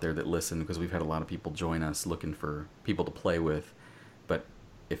out there that listen, because we've had a lot of people join us looking for people to play with. But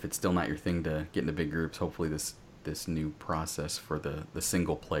if it's still not your thing to get into big groups, hopefully this new process for the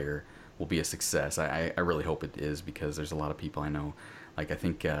single player will be a success. I really hope it is, because there's a lot of people I know. Like, I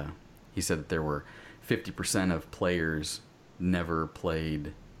think he said that there were 50% of players never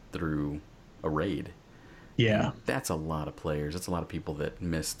played through a raid. Yeah. And that's a lot of players. That's a lot of people that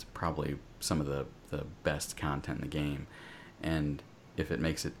missed probably some of the best content in the game. And if it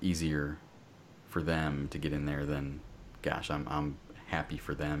makes it easier for them to get in there, then gosh, I'm happy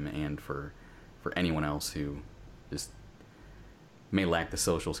for them, and for anyone else who just may lack the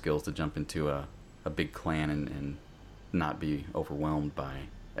social skills to jump into a big clan and not be overwhelmed by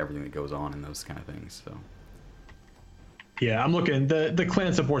everything that goes on and those kind of things. So yeah, I'm looking. The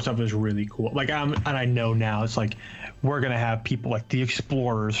clan support stuff is really cool. Like, I know now it's like we're gonna have people like the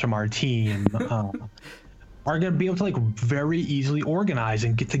explorers from our team are gonna be able to like very easily organize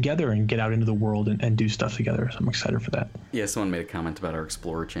and get together and get out into the world and do stuff together. So I'm excited for that. Yeah, someone made a comment about our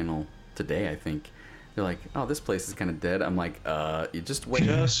Explorer channel today, I think. They're like, "Oh, this place is kind of dead." I'm like, you just wait.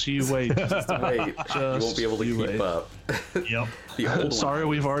 Just you wait. Just wait. You won't be able to keep up. Yep. The old Sorry,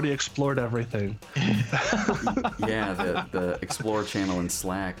 we've already explored everything. Yeah, the Explorer channel in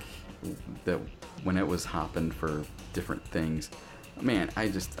Slack, that when it was hopping for different things, man,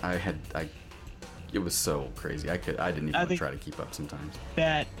 it was so crazy. I didn't even want to try to keep up sometimes.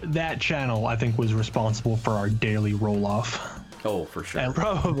 That channel, I think, was responsible for our daily roll-off. Oh, for sure. And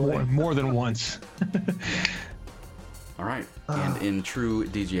probably more than once. All right, and in true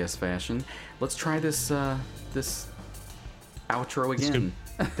DGS fashion, let's try this outro again.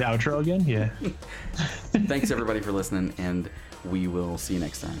 The outro again? Yeah. Thanks everybody for listening, and we will see you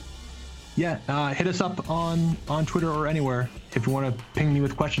next time. Yeah, hit us up on Twitter or anywhere if you want to ping me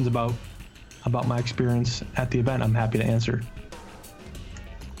with questions about my experience at the event. I'm happy to answer.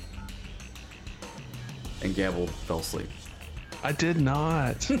 And Gabble fell asleep. I did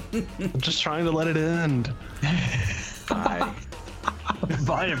not. I'm just trying to let it end. Bye.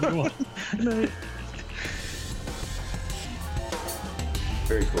 Bye, everyone. Good night.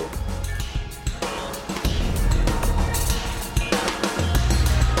 Very cool.